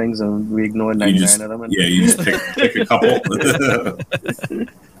 100 things, and we ignore 99 of them. And you just pick a couple.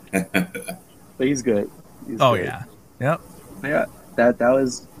 But he's good. Great. Yeah. Yep. Yeah, that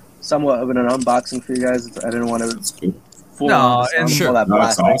was somewhat of an unboxing for you guys. I didn't want to.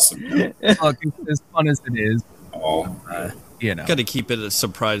 That's awesome. Look, as fun as it is, got to keep it a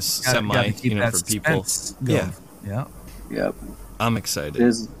surprise, for people. Going. Yeah. Yep. I'm excited.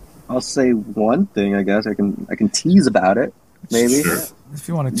 I'll say one thing. I guess I can tease about it. Maybe if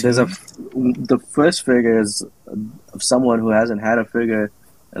you want to. There's the first figure is of someone who hasn't had a figure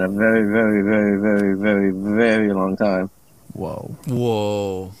in a very, very, very, very, very, very long time.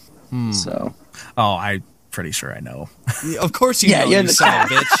 Whoa. So. Oh, I'm pretty sure I know. Yeah, of course you know, you son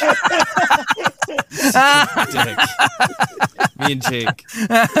of a bitch. Me and Jake.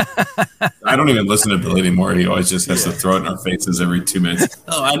 I don't even listen to Billy anymore. He always just has to throw it in our faces every 2 minutes.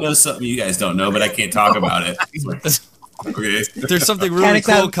 Oh, I know something you guys don't know, but I can't talk about it. Okay. There's something really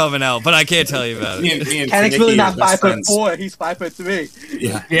cool coming out, but I can't tell you about it. Canic's really not 5'4". He's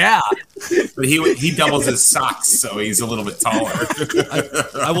 5'3". Yeah. But he doubles his socks, so he's a little bit taller.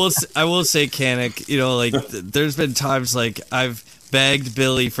 I will say, Canic, there's been times like I've begged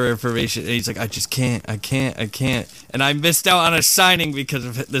Billy for information, and he's like, I just can't, and I missed out on a signing because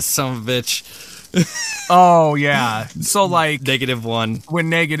of this son of a bitch. Oh yeah, so like -1. When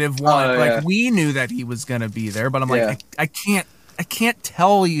 -1, we knew that he was gonna be there, but I'm like, I can't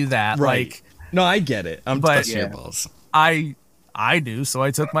tell you that. Right. Like, no, I get it. I'm busting your balls. I do, so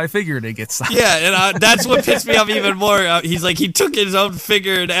I took my figure to get signed. Yeah, and that's what pissed me off even more. He's like, he took his own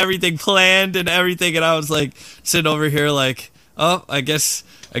figure and everything planned and everything, and I was like sitting over here like, oh, I guess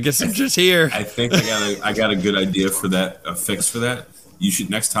I'm just here. I think I got a good idea for that, a fix for that. You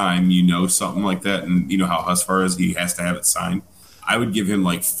should, next time something like that, and you know how Husfar is, he has to have it signed. I would give him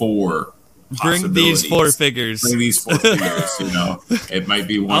like 4 Bring these 4 figures. Bring these 4 figures, It might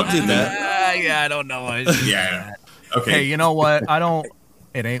be one. I'll do that. I don't know. Yeah. Okay. Hey, you know what?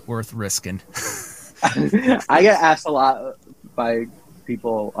 It ain't worth risking. I get asked a lot by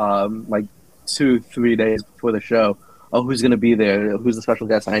people, like 2-3 days before the show, oh, who's going to be there? Who's the special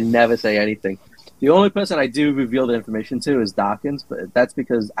guest? And I never say anything. The only person I do reveal the information to is Dawkins, but that's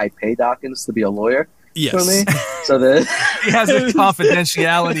because I pay Dawkins to be a lawyer for me. So he has a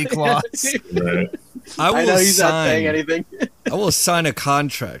confidentiality clause. Right. I know he's not saying anything. I will sign a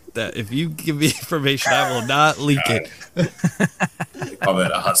contract that if you give me information, I will not leak it. They call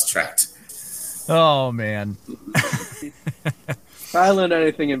that a Hus tract. Oh man. If I learned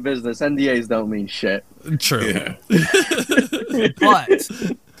anything in business, NDAs don't mean shit. True. Yeah. But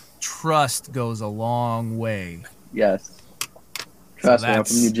trust goes a long way. Yes. Trust me, I'm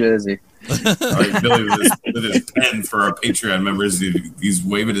from New Jersey. All right, Billy with his pen for our Patreon members. He's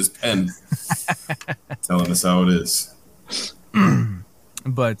waving his pen, telling us how it is.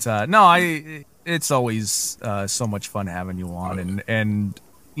 But no, it's always so much fun having you on, and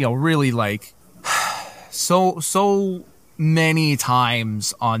really like so many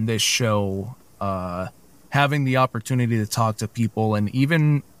times on this show, having the opportunity to talk to people, and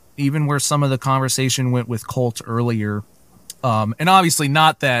even where some of the conversation went with Colt earlier, and obviously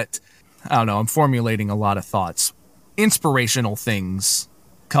not that, I don't know, I'm formulating a lot of thoughts. Inspirational things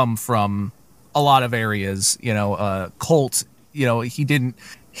come from a lot of areas. Colt, he didn't,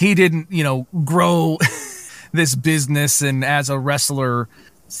 grow this business and as a wrestler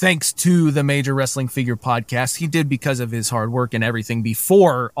thanks to the Major Wrestling Figure Podcast. He did because of his hard work and everything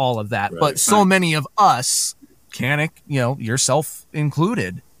before all of that. Right, but so many of us, Canic, yourself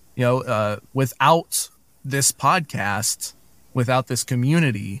included, without this podcast, without this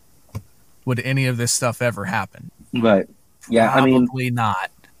community, would any of this stuff ever happen? Right. Yeah, Probably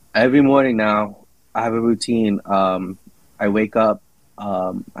not. Every morning now, I have a routine. I wake up,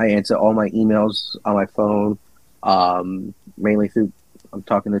 I answer all my emails on my phone, mainly through, I'm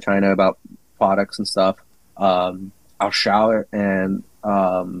talking to China about products and stuff. I'll shower, and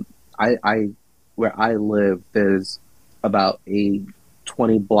I where I live, there's about a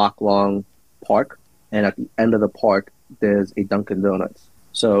 20 block long park, and at the end of the park, there's a Dunkin' Donuts.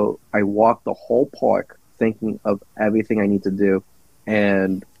 So I walk the whole park thinking of everything I need to do,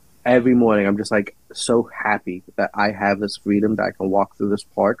 and every morning I'm just like so happy that I have this freedom that I can walk through this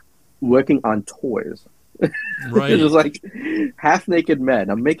park working on toys. Right. It was like half naked men.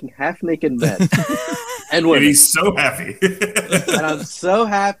 I'm making half naked men and women. And he's so happy. And I'm so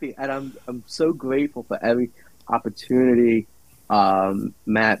happy, and I'm so grateful for every opportunity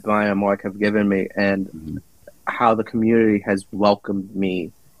Matt, Brian, and Mark have given me, and how the community has welcomed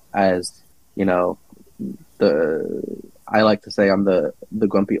me as, you know, I like to say I'm the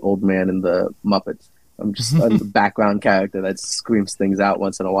grumpy old man in the Muppets. I'm the background character that screams things out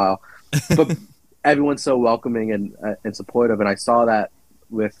once in a while, but everyone's so welcoming and supportive, and I saw that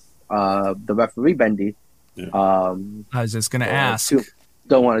with the referee Bendy. Yeah. I was just going to ask.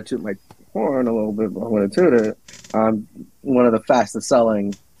 Don't want to toot my horn a little bit, but I want to toot it. I'm one of the fastest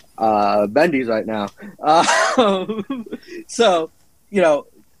selling Bendies right now. So, you know,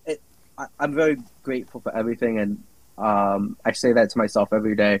 I'm very grateful for everything, and I say that to myself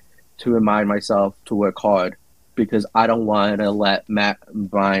every day to remind myself to work hard, because I don't want to let Matt and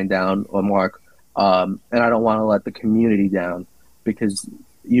Brian down, or Mark, and I don't want to let the community down, because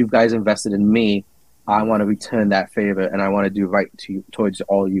you guys invested in me. I want to return that favor, and I want to do right towards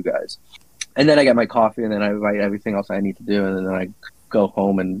all you guys. And then I get my coffee, and then I write everything else I need to do, and then I go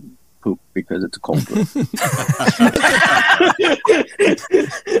home and poop because it's a cold brew.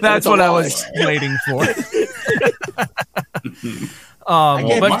 That's what I was waiting for.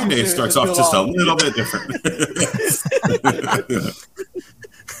 But my day starts off just a little bit different.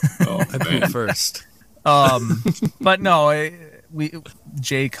 I poop first. But no,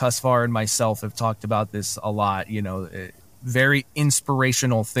 Jake, Husvar, and myself have talked about this a lot. You know, very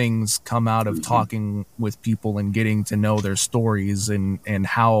inspirational things come out of talking with people and getting to know their stories and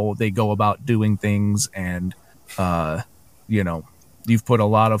how they go about doing things. And, you know, you've put a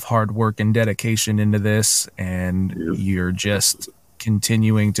lot of hard work and dedication into this, and you're just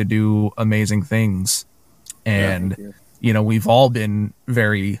continuing to do amazing things. And, you know, we've all been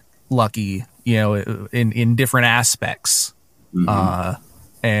very lucky, you know, in different aspects.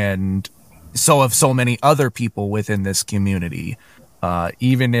 And so have so many other people within this community.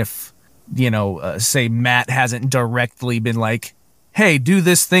 Even if, you know, say Matt hasn't directly been like, hey, do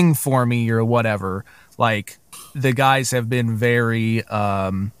this thing for me or whatever. Like, the guys have been very, you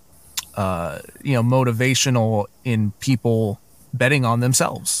know, motivational in people betting on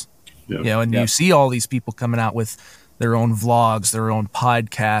themselves. You know, and you see all these people coming out with their own vlogs, their own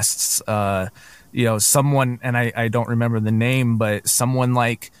podcasts, you know, someone, and I don't remember the name, but someone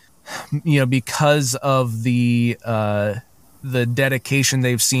like, you know, because of the dedication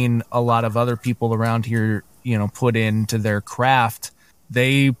they've seen a lot of other people around here, you know, put into their craft,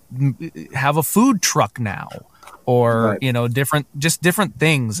 they have a food truck now, or, you know, different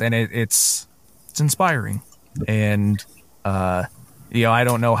things. And it's inspiring. And, you know, I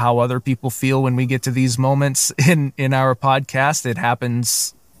don't know how other people feel when we get to these moments in our podcast. It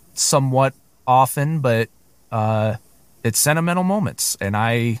happens somewhat often, but it's sentimental moments, and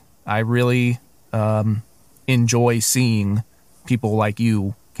I really enjoy seeing people like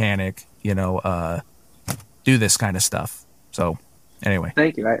you, Kanik, you know, do this kind of stuff. So anyway,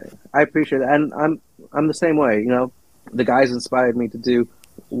 thank you. I appreciate it, and I'm the same way. You know, the guys inspired me to do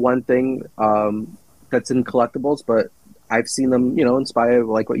one thing that's in collectibles, but I've seen them, you know, inspire,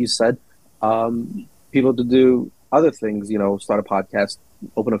 like what you said, people to do other things. You know, start a podcast,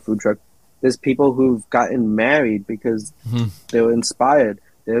 open a food truck. There's people who've gotten married because they were inspired.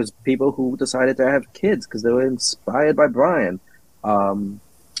 There's people who decided to have kids because they were inspired by Brian. I'm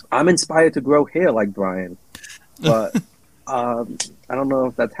inspired to grow hair like Brian, but I don't know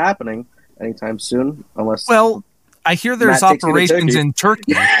if that's happening anytime soon. Unless, well, I hear there's operations in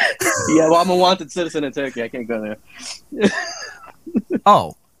Turkey. Yeah, well, I'm a wanted citizen in Turkey. I can't go there.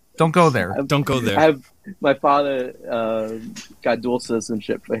 Oh, don't go there. Don't go there. My father got dual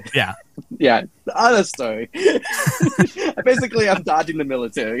citizenship. Yeah. Yeah, other story. Basically, I'm dodging the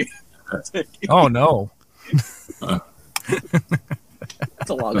military. Oh, no. It's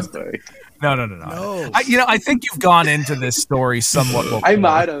a long story. No. I think you've gone into this story somewhat before. I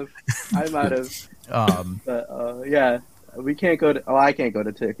might have. But, yeah, we can't go to... Oh, I can't go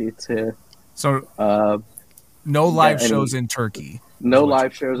to Turkey. So, no live shows in Turkey. No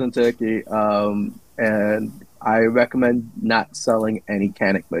live shows in Turkey. And I recommend not selling any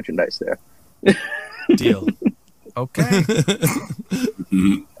Kanik merchandise there. Deal. Okay.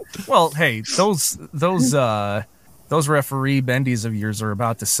 Well, hey, those referee bendies of yours are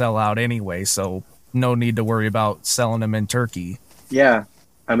about to sell out anyway, so no need to worry about selling them in Turkey. Yeah,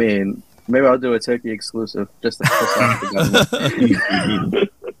 I mean, maybe I'll do a Turkey exclusive just to the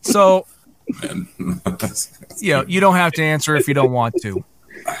government. So, you know, you don't have to answer if you don't want to.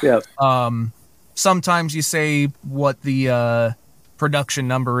 Yeah. sometimes you say what the production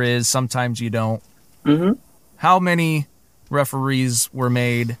number is, sometimes you don't. Mm-hmm. How many referees were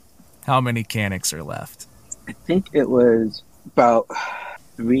made? How many Canics are left? I think it was about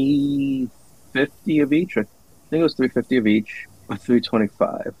 350 of each. I think it was 350 of each, or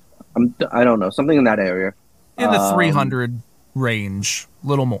 325. I don't know, something in that area. In the 300 range,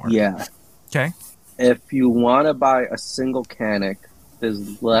 little more. Yeah. Okay. If you want to buy a single Canic,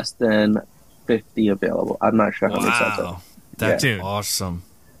 there's less than 50 available. I'm not sure how many sets are. Wow, that's Yeah. awesome.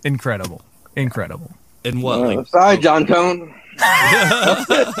 Incredible. And what? Like, sorry, John Cone.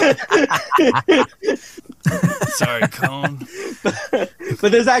 sorry, Cone.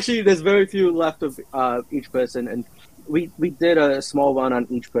 But there's very few left of each person, and we did a small one on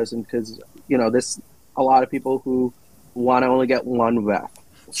each person because there's a lot of people who want to only get one ref.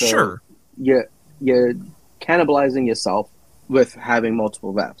 So Sure. You're cannibalizing yourself with having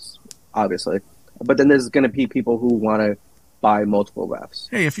multiple refs, obviously. But then there's going to be people who want to buy multiple refs.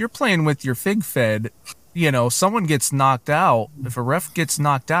 Hey, if you're playing with your Fig Fed, someone gets knocked out. If a ref gets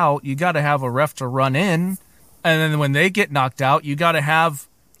knocked out, you got to have a ref to run in. And then when they get knocked out, you got to have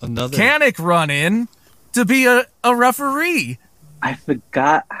Another Canic run in to be a referee. I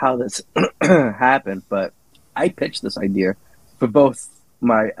forgot how this happened, but I pitched this idea for both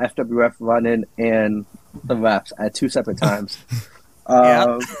my FWF run-in and the refs at 2 separate times.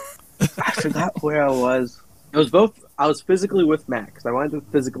 I forgot where I was. It was both. I was physically with Matt because I wanted to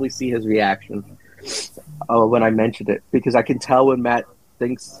physically see his reaction when I mentioned it, because I can tell when Matt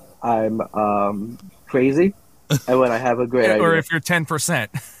thinks I'm crazy and when I have a great idea. Or if you're 10%.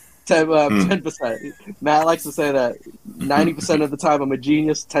 10%. Matt likes to say that 90% of the time I'm a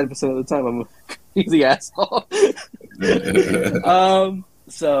genius, 10% of the time I'm a crazy asshole.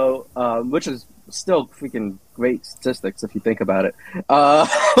 Which is still freaking great statistics if you think about it.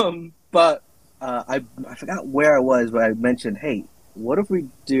 But I forgot where I was, but I mentioned, hey, what if we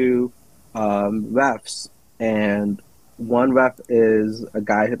do refs, and one ref is a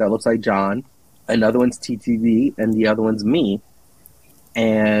guy that looks like John, another one's TTV, and the other one's me.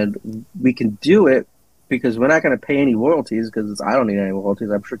 And we can do it because we're not going to pay any royalties, because I don't need any royalties.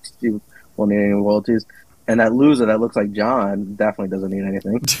 I'm sure Steve won't need any royalties. And that loser that looks like John definitely doesn't need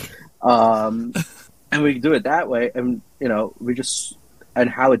anything. And we can do it that way. And, and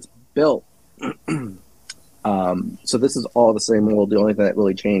how it's built. So this is all the same mold. The only thing that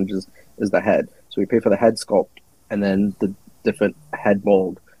really changes is the head. So we pay for the head sculpt and then the different head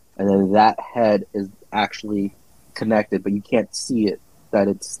mold. And then that head is actually connected, but you can't see it. That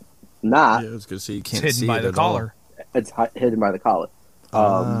it's not. Yeah, I was gonna say you can't It's hidden see by it the at collar. It's hidden by the collar.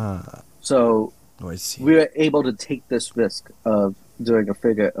 So I see. we were able to take this risk of doing a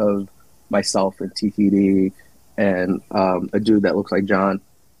figure of myself and TTD and a dude that looks like John.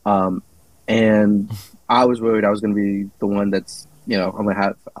 And I was worried I was going to be the one that's, I'm going to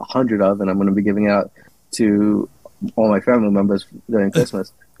have 100 of, and I'm going to be giving out to all my family members during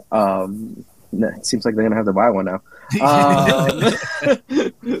Christmas. It seems like they're going to have to buy one now.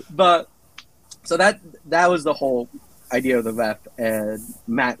 But so that was the whole idea of the ref, and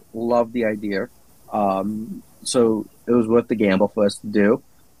Matt loved the idea. So it was worth the gamble for us to do.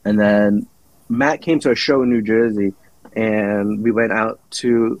 And then Matt came to a show in New Jersey, and we went out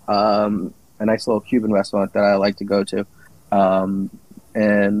to a nice little Cuban restaurant that I like to go to.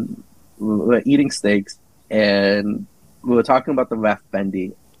 And we were eating steaks, and we were talking about the ref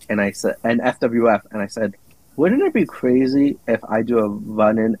bendy, and I said, and FWF, and I said, wouldn't it be crazy if I do a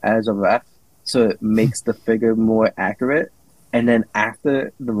run-in as a ref so it makes the figure more accurate? And then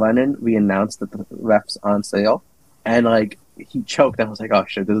after the run-in, we announced that the ref's on sale, and he choked. I was like, oh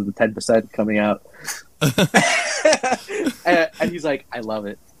shit, this is the 10% coming out. and he's like, I love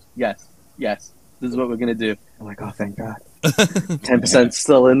it. Yes, this is what we're gonna do. I'm like, oh, thank God. 10%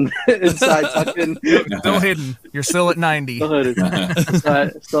 still inside, tucked in. Still hidden. You're still at 90. Still at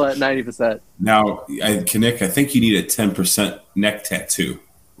 90%. Now, Nick, I think you need a 10% neck tattoo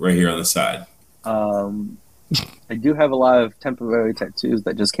right here on the side. I do have a lot of temporary tattoos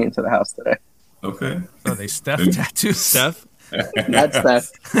that just came to the house today. Okay. Are they Steph tattoos? Steph? That's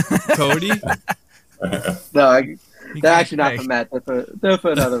Steph. Cody? No, they're actually not for Matt. They're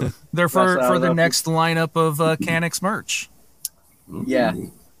for another. They're for the next lineup of Canics merch. Yeah.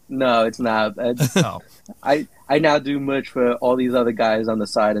 No, it's not. I now do merch for all these other guys on the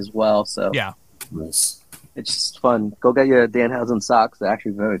side as well. So yeah, nice. It's just fun. Go get your Danhausen socks. They're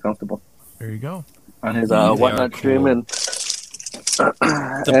actually very comfortable. There you go. On his whatnot stream, and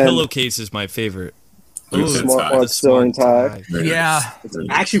the pillowcase is my favorite. Smart sewing tie. Yeah, it's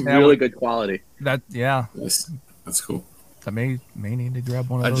actually really good quality. That's cool. I may need to grab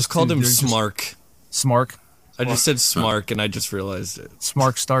one of I those. just called him Smark. Smark. I just said Smark, and I just realized it.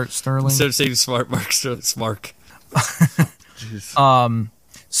 Smark start Sterling. Instead of saying Smart, Mark, Smark.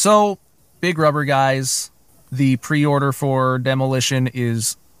 So, Big Rubber Guys, the pre-order for Demolition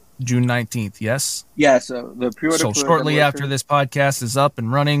is June 19th, yes? Yeah, so the pre-order. So for shortly Demolition- after this podcast is up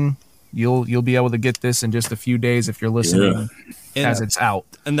and running, you'll be able to get this in just a few days if you're listening as it's out.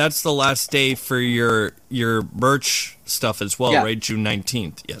 And that's the last day for your merch stuff as well, Yeah. right? June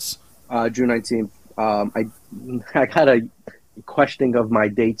 19th, yes. June 19th. I got a questioning of my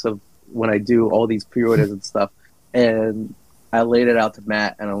dates of when I do all these pre-orders and stuff, and I laid it out to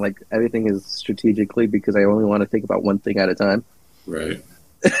Matt, and I'm like, everything is strategically because I only want to think about one thing at a time. Right.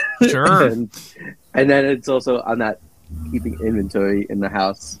 Sure. and then it's also I'm not keeping inventory in the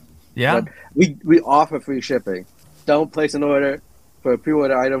house. Yeah. But we offer free shipping. Don't place an order for a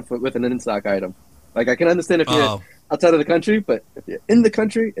pre-order item with an in-stock item. Like I can understand if you're outside of the country, but if you're in the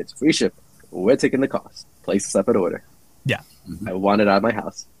country, it's free shipping. We're taking the cost. Place a separate order. Yeah. I want it out of my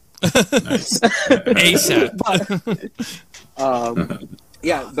house. Nice. ASAP.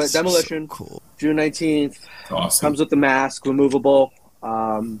 But Demolition, So cool. June 19th, Awesome. comes with the mask, removable.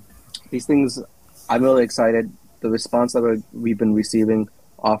 These things, I'm really excited. The response that we've been receiving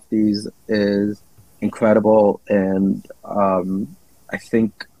off these is incredible, and I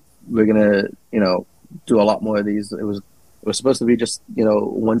think we're gonna, do a lot more of these. It was supposed to be just,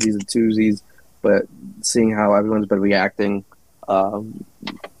 onesies and twosies, but seeing how everyone's been reacting,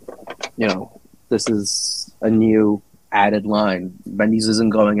 this is a new added line. Bendy's isn't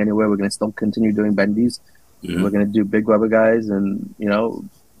going anywhere. We're gonna still continue doing Bendy's. Yeah. We're gonna do Big Rubber Guys, and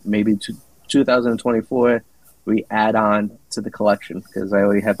maybe 2024 we add on to the collection because I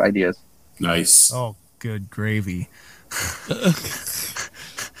already have ideas. Nice. Oh, good gravy.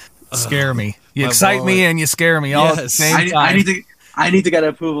 Scare me. You my excite me wallet. and you scare me all at the Yes. same time. I need to get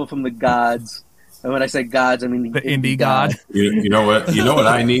approval from the gods. And when I say gods, I mean The indie god. You know what? You know what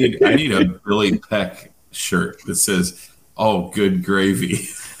I need? I need a Billy Peck shirt that says, "Oh, good gravy."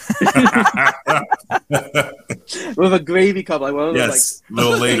 With a gravy cup, like one of those, Yes,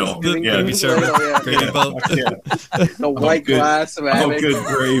 little ladle. Giving Yeah, gravy serve ladle, yeah. Gravy boat. The white good. glass Oh, ceramic. good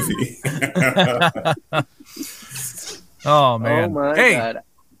gravy. Oh, man. Oh my hey, god!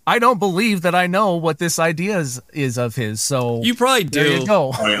 I don't believe that I know what this idea is of his, so You probably do. there you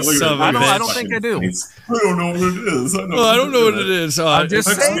go. Oh, yeah, look at Some that. of it. I don't think I do. I don't know what it is. Oh, I don't know what it is. I'm just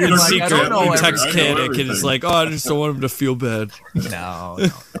Text saying, me in a like, I secret. don't know You text I know Kanik and everything. it's like, I just don't want him to feel bad. No.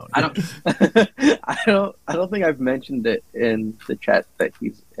 I don't. I don't think I've mentioned it in the chat that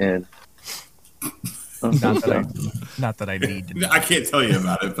he's in. Not that I need to know. I can't tell you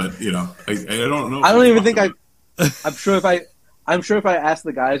about it, but I don't know. I don't even think I'm sure if I ask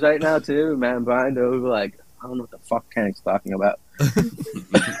the guys right now too, Matt and Brian, they'll be like, I don't know what the fuck Kennick's talking about.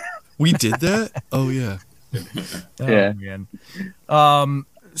 We did that? Oh, yeah. Yeah. Man.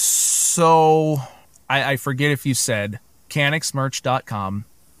 So I forget if you said canicsmerch.com.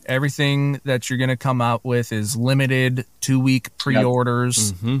 Everything that you're going to come out with is limited 2-week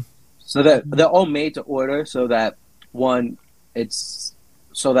pre-orders. Mm-hmm. So that they're all made to order, so that one, it's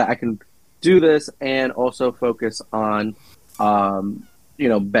so that I can do this and also focus on,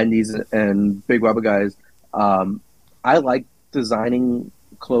 Bendy's and Big Rubber Guys. I like designing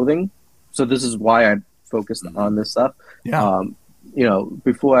clothing, so this is why I focused on this stuff. Yeah.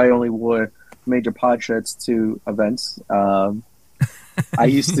 Before I only wore major pod shirts to events. I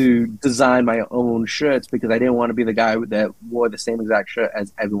used to design my own shirts because I didn't want to be the guy that wore the same exact shirt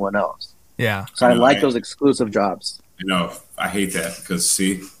as everyone else. Yeah. So I No, like I- those exclusive jobs. I hate that because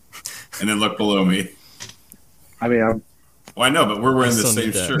see, and then look below me. I mean, Well, I know, but we're wearing the still same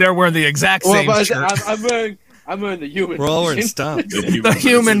need that. shirt. They're wearing the exact same shirt. I'm wearing the human. We're all wearing version. stomp. The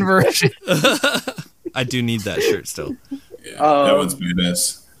human version. I do need that shirt still. Yeah, that one's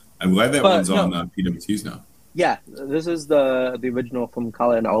badass. I'm glad that but one's on no. PWTs now. Yeah, this is the original from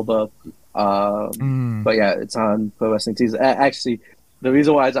Kala and Alba. But yeah, it's on Pro Wrestling Tees. Actually, the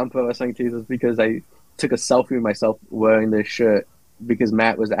reason why it's on Pro Wrestling Tees is because I took a selfie of myself wearing this shirt because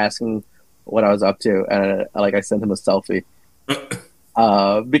Matt was asking what I was up to, and I sent him a selfie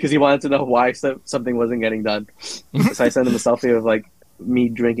because he wanted to know why something wasn't getting done. So I sent him a selfie of me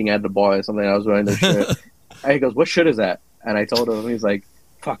drinking at the bar or something. I was wearing this shirt, and he goes, "What shirt is that?" And I told him, and he's like,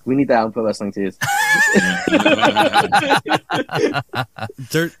 "Fuck, we need that on Pro Wrestling Tees."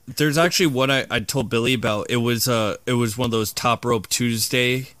 There's actually one I told Billy about. It was one of those Top Rope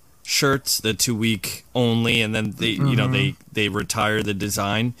Tuesday shirts, the 2-week only, and then they retire the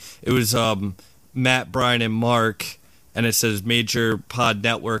design. It was Matt, Brian, and Mark, and it says Major Pod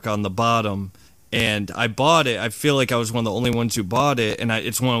Network on the bottom, and I bought it. I feel like I was one of the only ones who bought it, and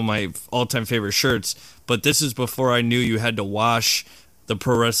it's one of my all-time favorite shirts. But this is before I knew you had to wash the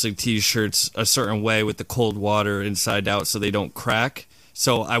pro wrestling t-shirts a certain way with the cold water inside out so they don't crack.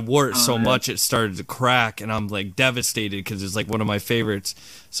 So I wore it so much it started to crack, and I'm like devastated because it's like one of my favorites.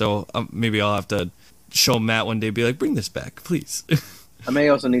 So maybe I'll have to show Matt one day, be like, bring this back, please. I may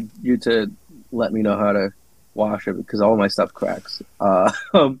also need you to let me know how to wash it because all my stuff cracks.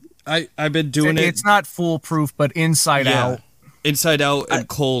 I've been doing it. It's not foolproof, but inside out. Inside out and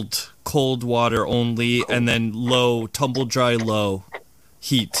cold water only, and then low, tumble dry low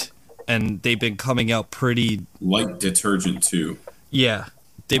heat. And they've been coming out pretty... Light detergent, too. Yeah.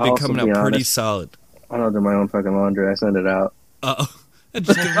 They've been coming out pretty solid. I don't do my own fucking laundry. I send it out. Uh-oh.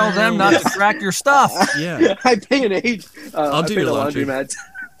 Just tell them not to crack your stuff. Yeah. I pay an age. I'll do your laundry. Laundromat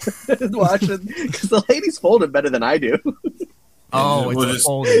to wash it because the ladies fold it better than I do. Oh, we'll it's just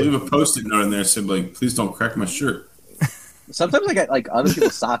folded. leave a post-it note in there saying, like, please don't crack my shirt. Sometimes I get like other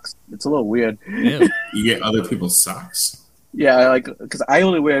people's socks. It's a little weird. Yeah. You get other people's socks? Yeah, like because I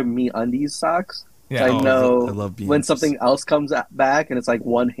only wear MeUndies socks. Yeah. So I know I love when MeUndies. something else comes back and it's like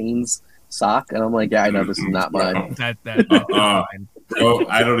one Hanes sock, and I'm like, yeah, I know this is not mine. That fine. Bro,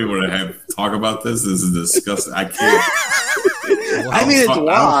 I don't even want to talk about this. This is disgusting. I can't. I mean, it's I don't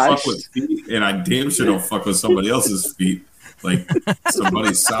washed. fuck with feet, and I damn sure don't fuck with somebody else's feet. Like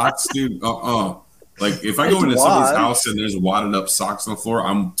somebody's socks, dude. Like if I go into somebody's house and there's wadded up socks on the floor,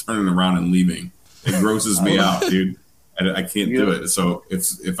 I'm turning around and leaving. It grosses me out, dude. I can't do it. So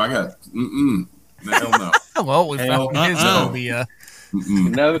if I got hell no. Well, we found his phobia. You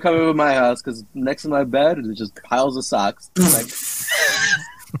never come over my house because next to my bed is just piles of socks. Like,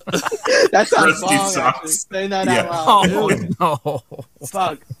 that sounds Rusty wrong. socks. Actually. Saying that Yeah. out loud. Oh, Dude, no.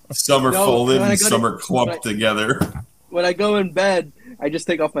 fuck. Some are No, folded when I and go some to- are clumped together. When I go in bed, I just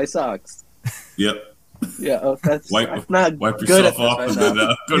take off my socks. Yep. Yeah, that's Wipe I'm not yourself good at off this and right then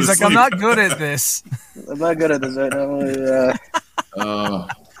now. go He's to like, sleep. I'm not good at this. I'm not good at this right now.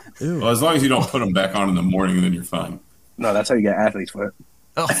 Well, as long as you don't put them back on in the morning, then you're fine. No, that's how you get athlete's foot.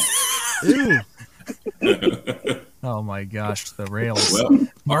 Oh. Ew. Oh my gosh, the rails. Well,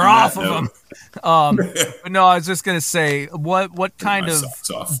 We're on off that of note, them. But no, I was just gonna say, what kind my of socks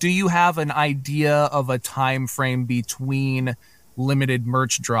off. do you have an idea of a time frame between limited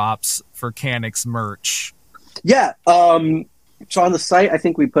merch drops for Canix merch? Yeah. So on the site, I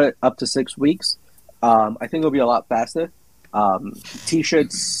think we put up to 6 weeks. I think it'll be a lot faster.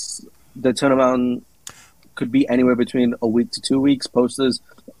 T-shirts, the turnaround could be anywhere between a week to 2 weeks. Posters,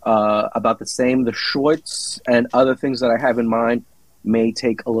 about the same. The shorts and other things that I have in mind may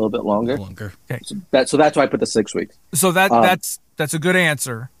take a little bit longer. So that's why I put the 6 weeks. So that's a good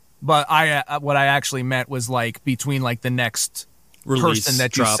answer. But what I actually meant was like between like the next Release, person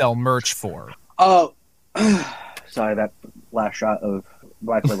that drop. you sell merch for. Oh, sorry, that last shot of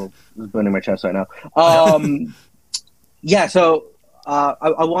Black Label is burning my chest right now. Yeah, so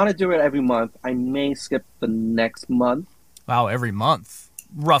I want to do it every month. I may skip the next month. Wow, every month,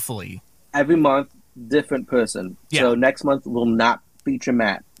 roughly. Every month, different person. Yeah. So next month will not feature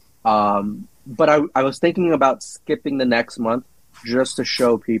Matt. But I was thinking about skipping the next month just to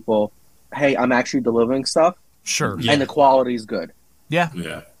show people, hey, I'm actually delivering stuff. Sure. Yeah. And the quality is good. Yeah.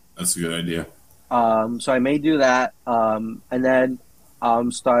 Yeah, that's a good idea. So I may do that, and then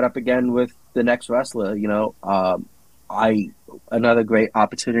start up again with the next wrestler. You know, another great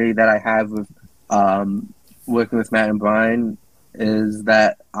opportunity that I have with working with Matt and Brian is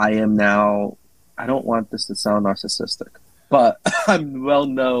that I am now. I don't want this to sound narcissistic, but I'm well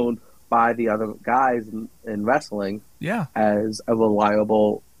known by the other guys in wrestling Yeah. as a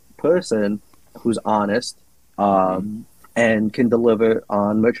reliable person who's honest and can deliver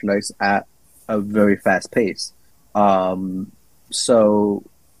on merchandise at a very fast pace. So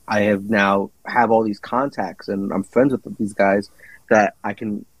I have all these contacts and I'm friends with these guys that I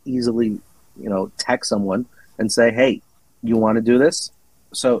can easily, text someone and say, hey, you want to do this?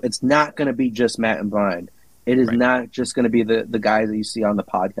 So it's not going to be just Matt and Brian. It is not just going to be the guys that you see on the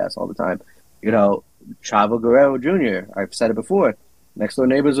podcast all the time. Chavo Guerrero Jr., I've said it before, next door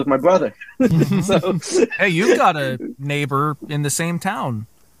neighbors with my brother. So Hey, you've got a neighbor in the same town.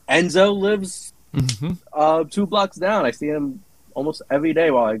 Enzo lives 2 blocks down. I see him almost every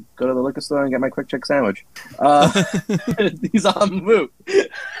day while I go to the liquor store and get my quick chick sandwich. He's on the move.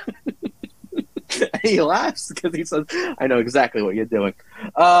 He laughs because he says, "I know exactly what you're doing."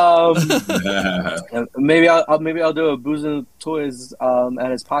 Maybe I'll do a Booze and Toys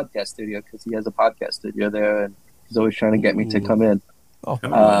at his podcast studio because he has a podcast studio there, and he's always trying to get me to come in. Oh,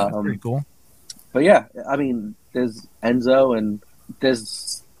 pretty cool. But yeah, I mean, there's Enzo and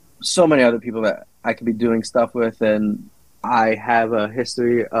there's so many other people that I could be doing stuff with, and I have a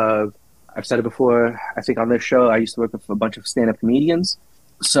history of. I've said it before. I think on this show, I used to work with a bunch of stand-up comedians,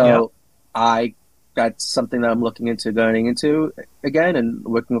 so that's something that I'm looking into going into again, and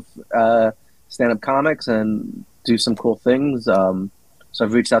working with stand-up comics and do some cool things. So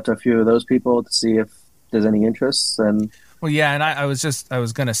I've reached out to a few of those people to see if there's any interests. And well, yeah, and I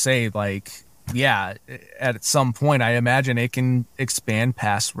was gonna say, like, yeah, at some point I imagine it can expand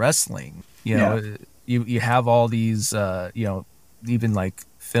past wrestling. You know, you have all these, you know, even like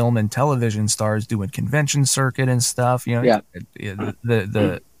film and television stars doing convention circuit and stuff. You know,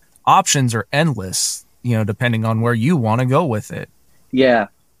 the options are endless. You know, depending on where you want to go with it. Yeah,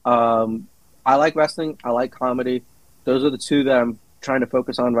 I like wrestling. I like comedy. Those are the two that I'm trying to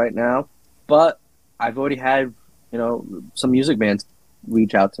focus on right now. But I've already had, you know, some music bands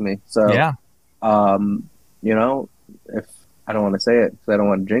reach out to me. So yeah. You know, if I don't want to say it because I don't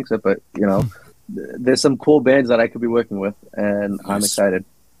want to jinx it, but you know, there's some cool bands that I could be working with, and I'm excited.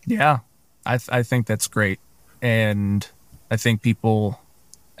 Yeah, I think that's great, and I think people,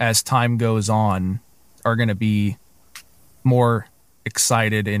 as time goes on, are going to be more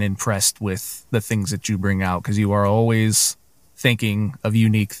excited and impressed with the things that you bring out, because you are always thinking of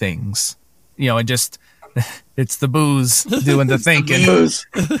unique things. You know, and just it's the booze doing the thinking.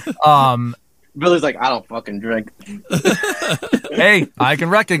 Billy's like, I don't fucking drink. Hey, I can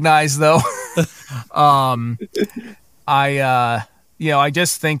recognize though. I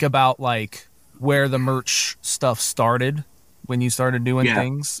just think about like where the merch stuff started when you started doing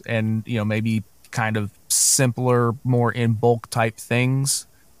things, and you know, maybe kind of simpler, more in bulk type things,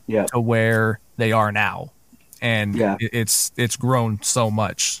 to where they are now, and it's grown so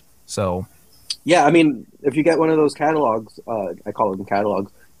much. So yeah, I mean, if you get one of those catalogs, I call them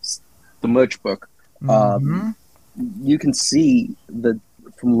catalogs, the merch book, you can see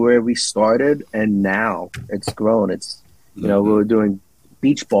from where we started and now it's grown. It's, you know, we were doing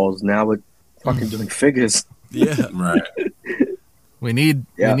beach balls, now we're fucking doing figures. Yeah, Right. we need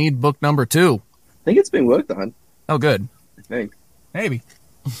book number 2. I think it's being worked on. Oh, good. I think Maybe.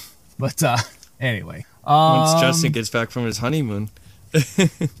 But anyway, once Justin gets back from his honeymoon, I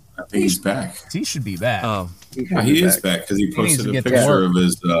think he's back. he should be back. oh, Yeah, he is back because he posted a get to picture work. of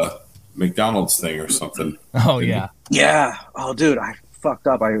his McDonald's thing or something. Oh yeah. Yeah. Oh, dude, I fucked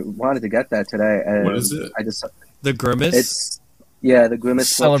up. I wanted to get that today, and What is it? I just the Grimace it's the Grimace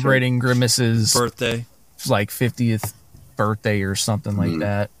Celebrating Grimace's birthday. like 50th birthday or something like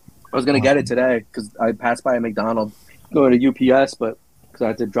that. I was gonna get it today because I passed by a McDonald's going to UPS, but because I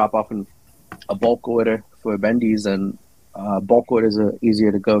had to drop off a bulk order for Bendy's, and bulk orders are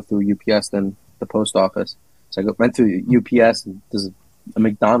easier to go through UPS than the post office. So I went through UPS, and there's a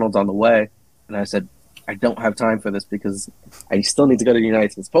McDonald's on the way, and I said, I don't have time for this because I still need to go to the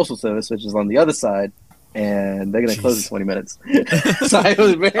United States Postal Service, which is on the other side, and they're going to close in 20 minutes. So I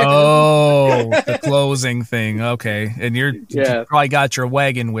was the closing thing. Okay. And you probably got your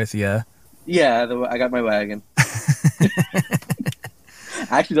wagon with you. Yeah, I got my wagon.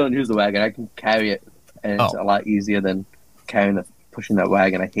 I actually don't use the wagon. I can carry it, and it's a lot easier than pushing that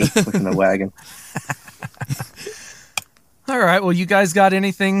wagon. I hate pushing the wagon. All right. Well, you guys got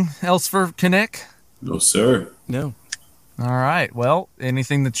anything else for Kinnick? No, sir. No. All right. Well,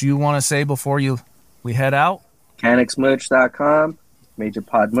 anything that you want to say before we head out? CanixMerch.com,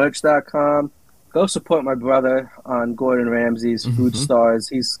 MajorPodMerch.com. Go support my brother on Gordon Ramsay's Food Stars.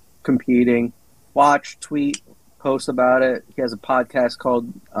 He's competing. Watch, tweet, post about it. He has a podcast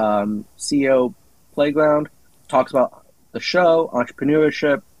called CEO Playground. Talks about the show,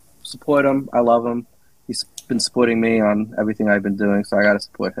 entrepreneurship. Support him. I love him. He's been supporting me on everything I've been doing, so I got to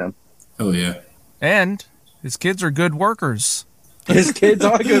support him. Hell yeah. And his kids are good workers. His kids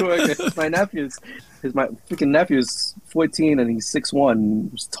are good workers. My freaking nephew's 14 and he's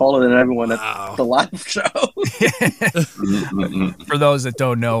 6'1". He's taller than everyone at the live show. For those that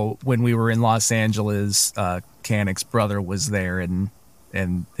don't know, when we were in Los Angeles, Canick's brother was there, and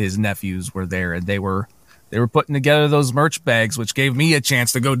his nephews were there, and they were putting together those merch bags, which gave me a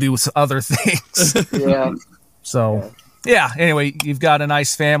chance to go do other things. Yeah. So, yeah. Anyway, you've got a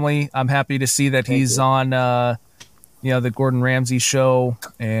nice family. I'm happy to see that he's on, the Gordon Ramsay show,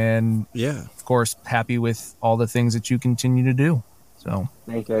 and of course, happy with all the things that you continue to do. So,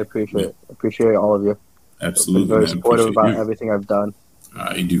 thank you. I appreciate it. I appreciate all of you. Absolutely, I've been very supportive appreciate about you. everything I've done.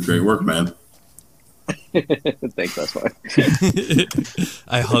 You do great work, man. Thanks, that's fine.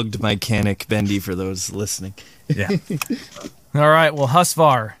 I hugged my Canic Bendy for those listening. Yeah. All right. Well,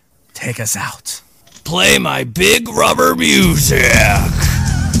 Husvar, take us out. Play my big rubber music.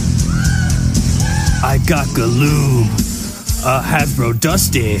 I got Galoob. Hasbro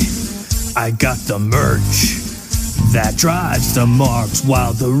Dusty. I got the merch that drives the marks,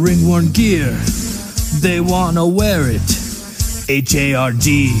 while the ringworn gear, they wanna wear it. HARD,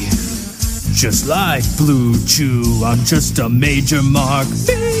 just like Blue Chew. I'm just a major mark,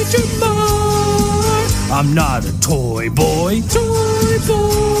 major mark. I'm not a toy boy, toy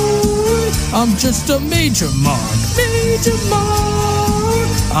boy. I'm just a major mark, major mark.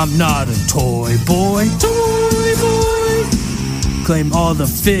 I'm not a toy boy, toy boy. Claim all the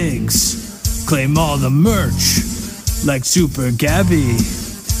figs, claim all the merch, like Super Gabby.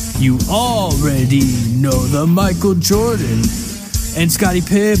 You already know the Michael Jordan and Scottie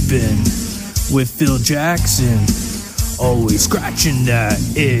Pippen with Phil Jackson. Always scratching that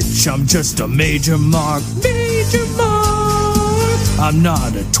itch. I'm just a major mark, major mark. I'm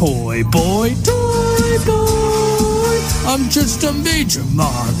not a toy boy, toy boy. I'm just a major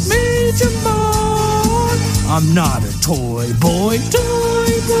mark, major mark. I'm not a toy boy,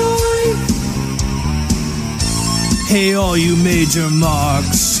 toy boy. Hey, all you major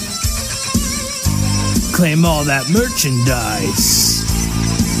marks, claim all that merchandise.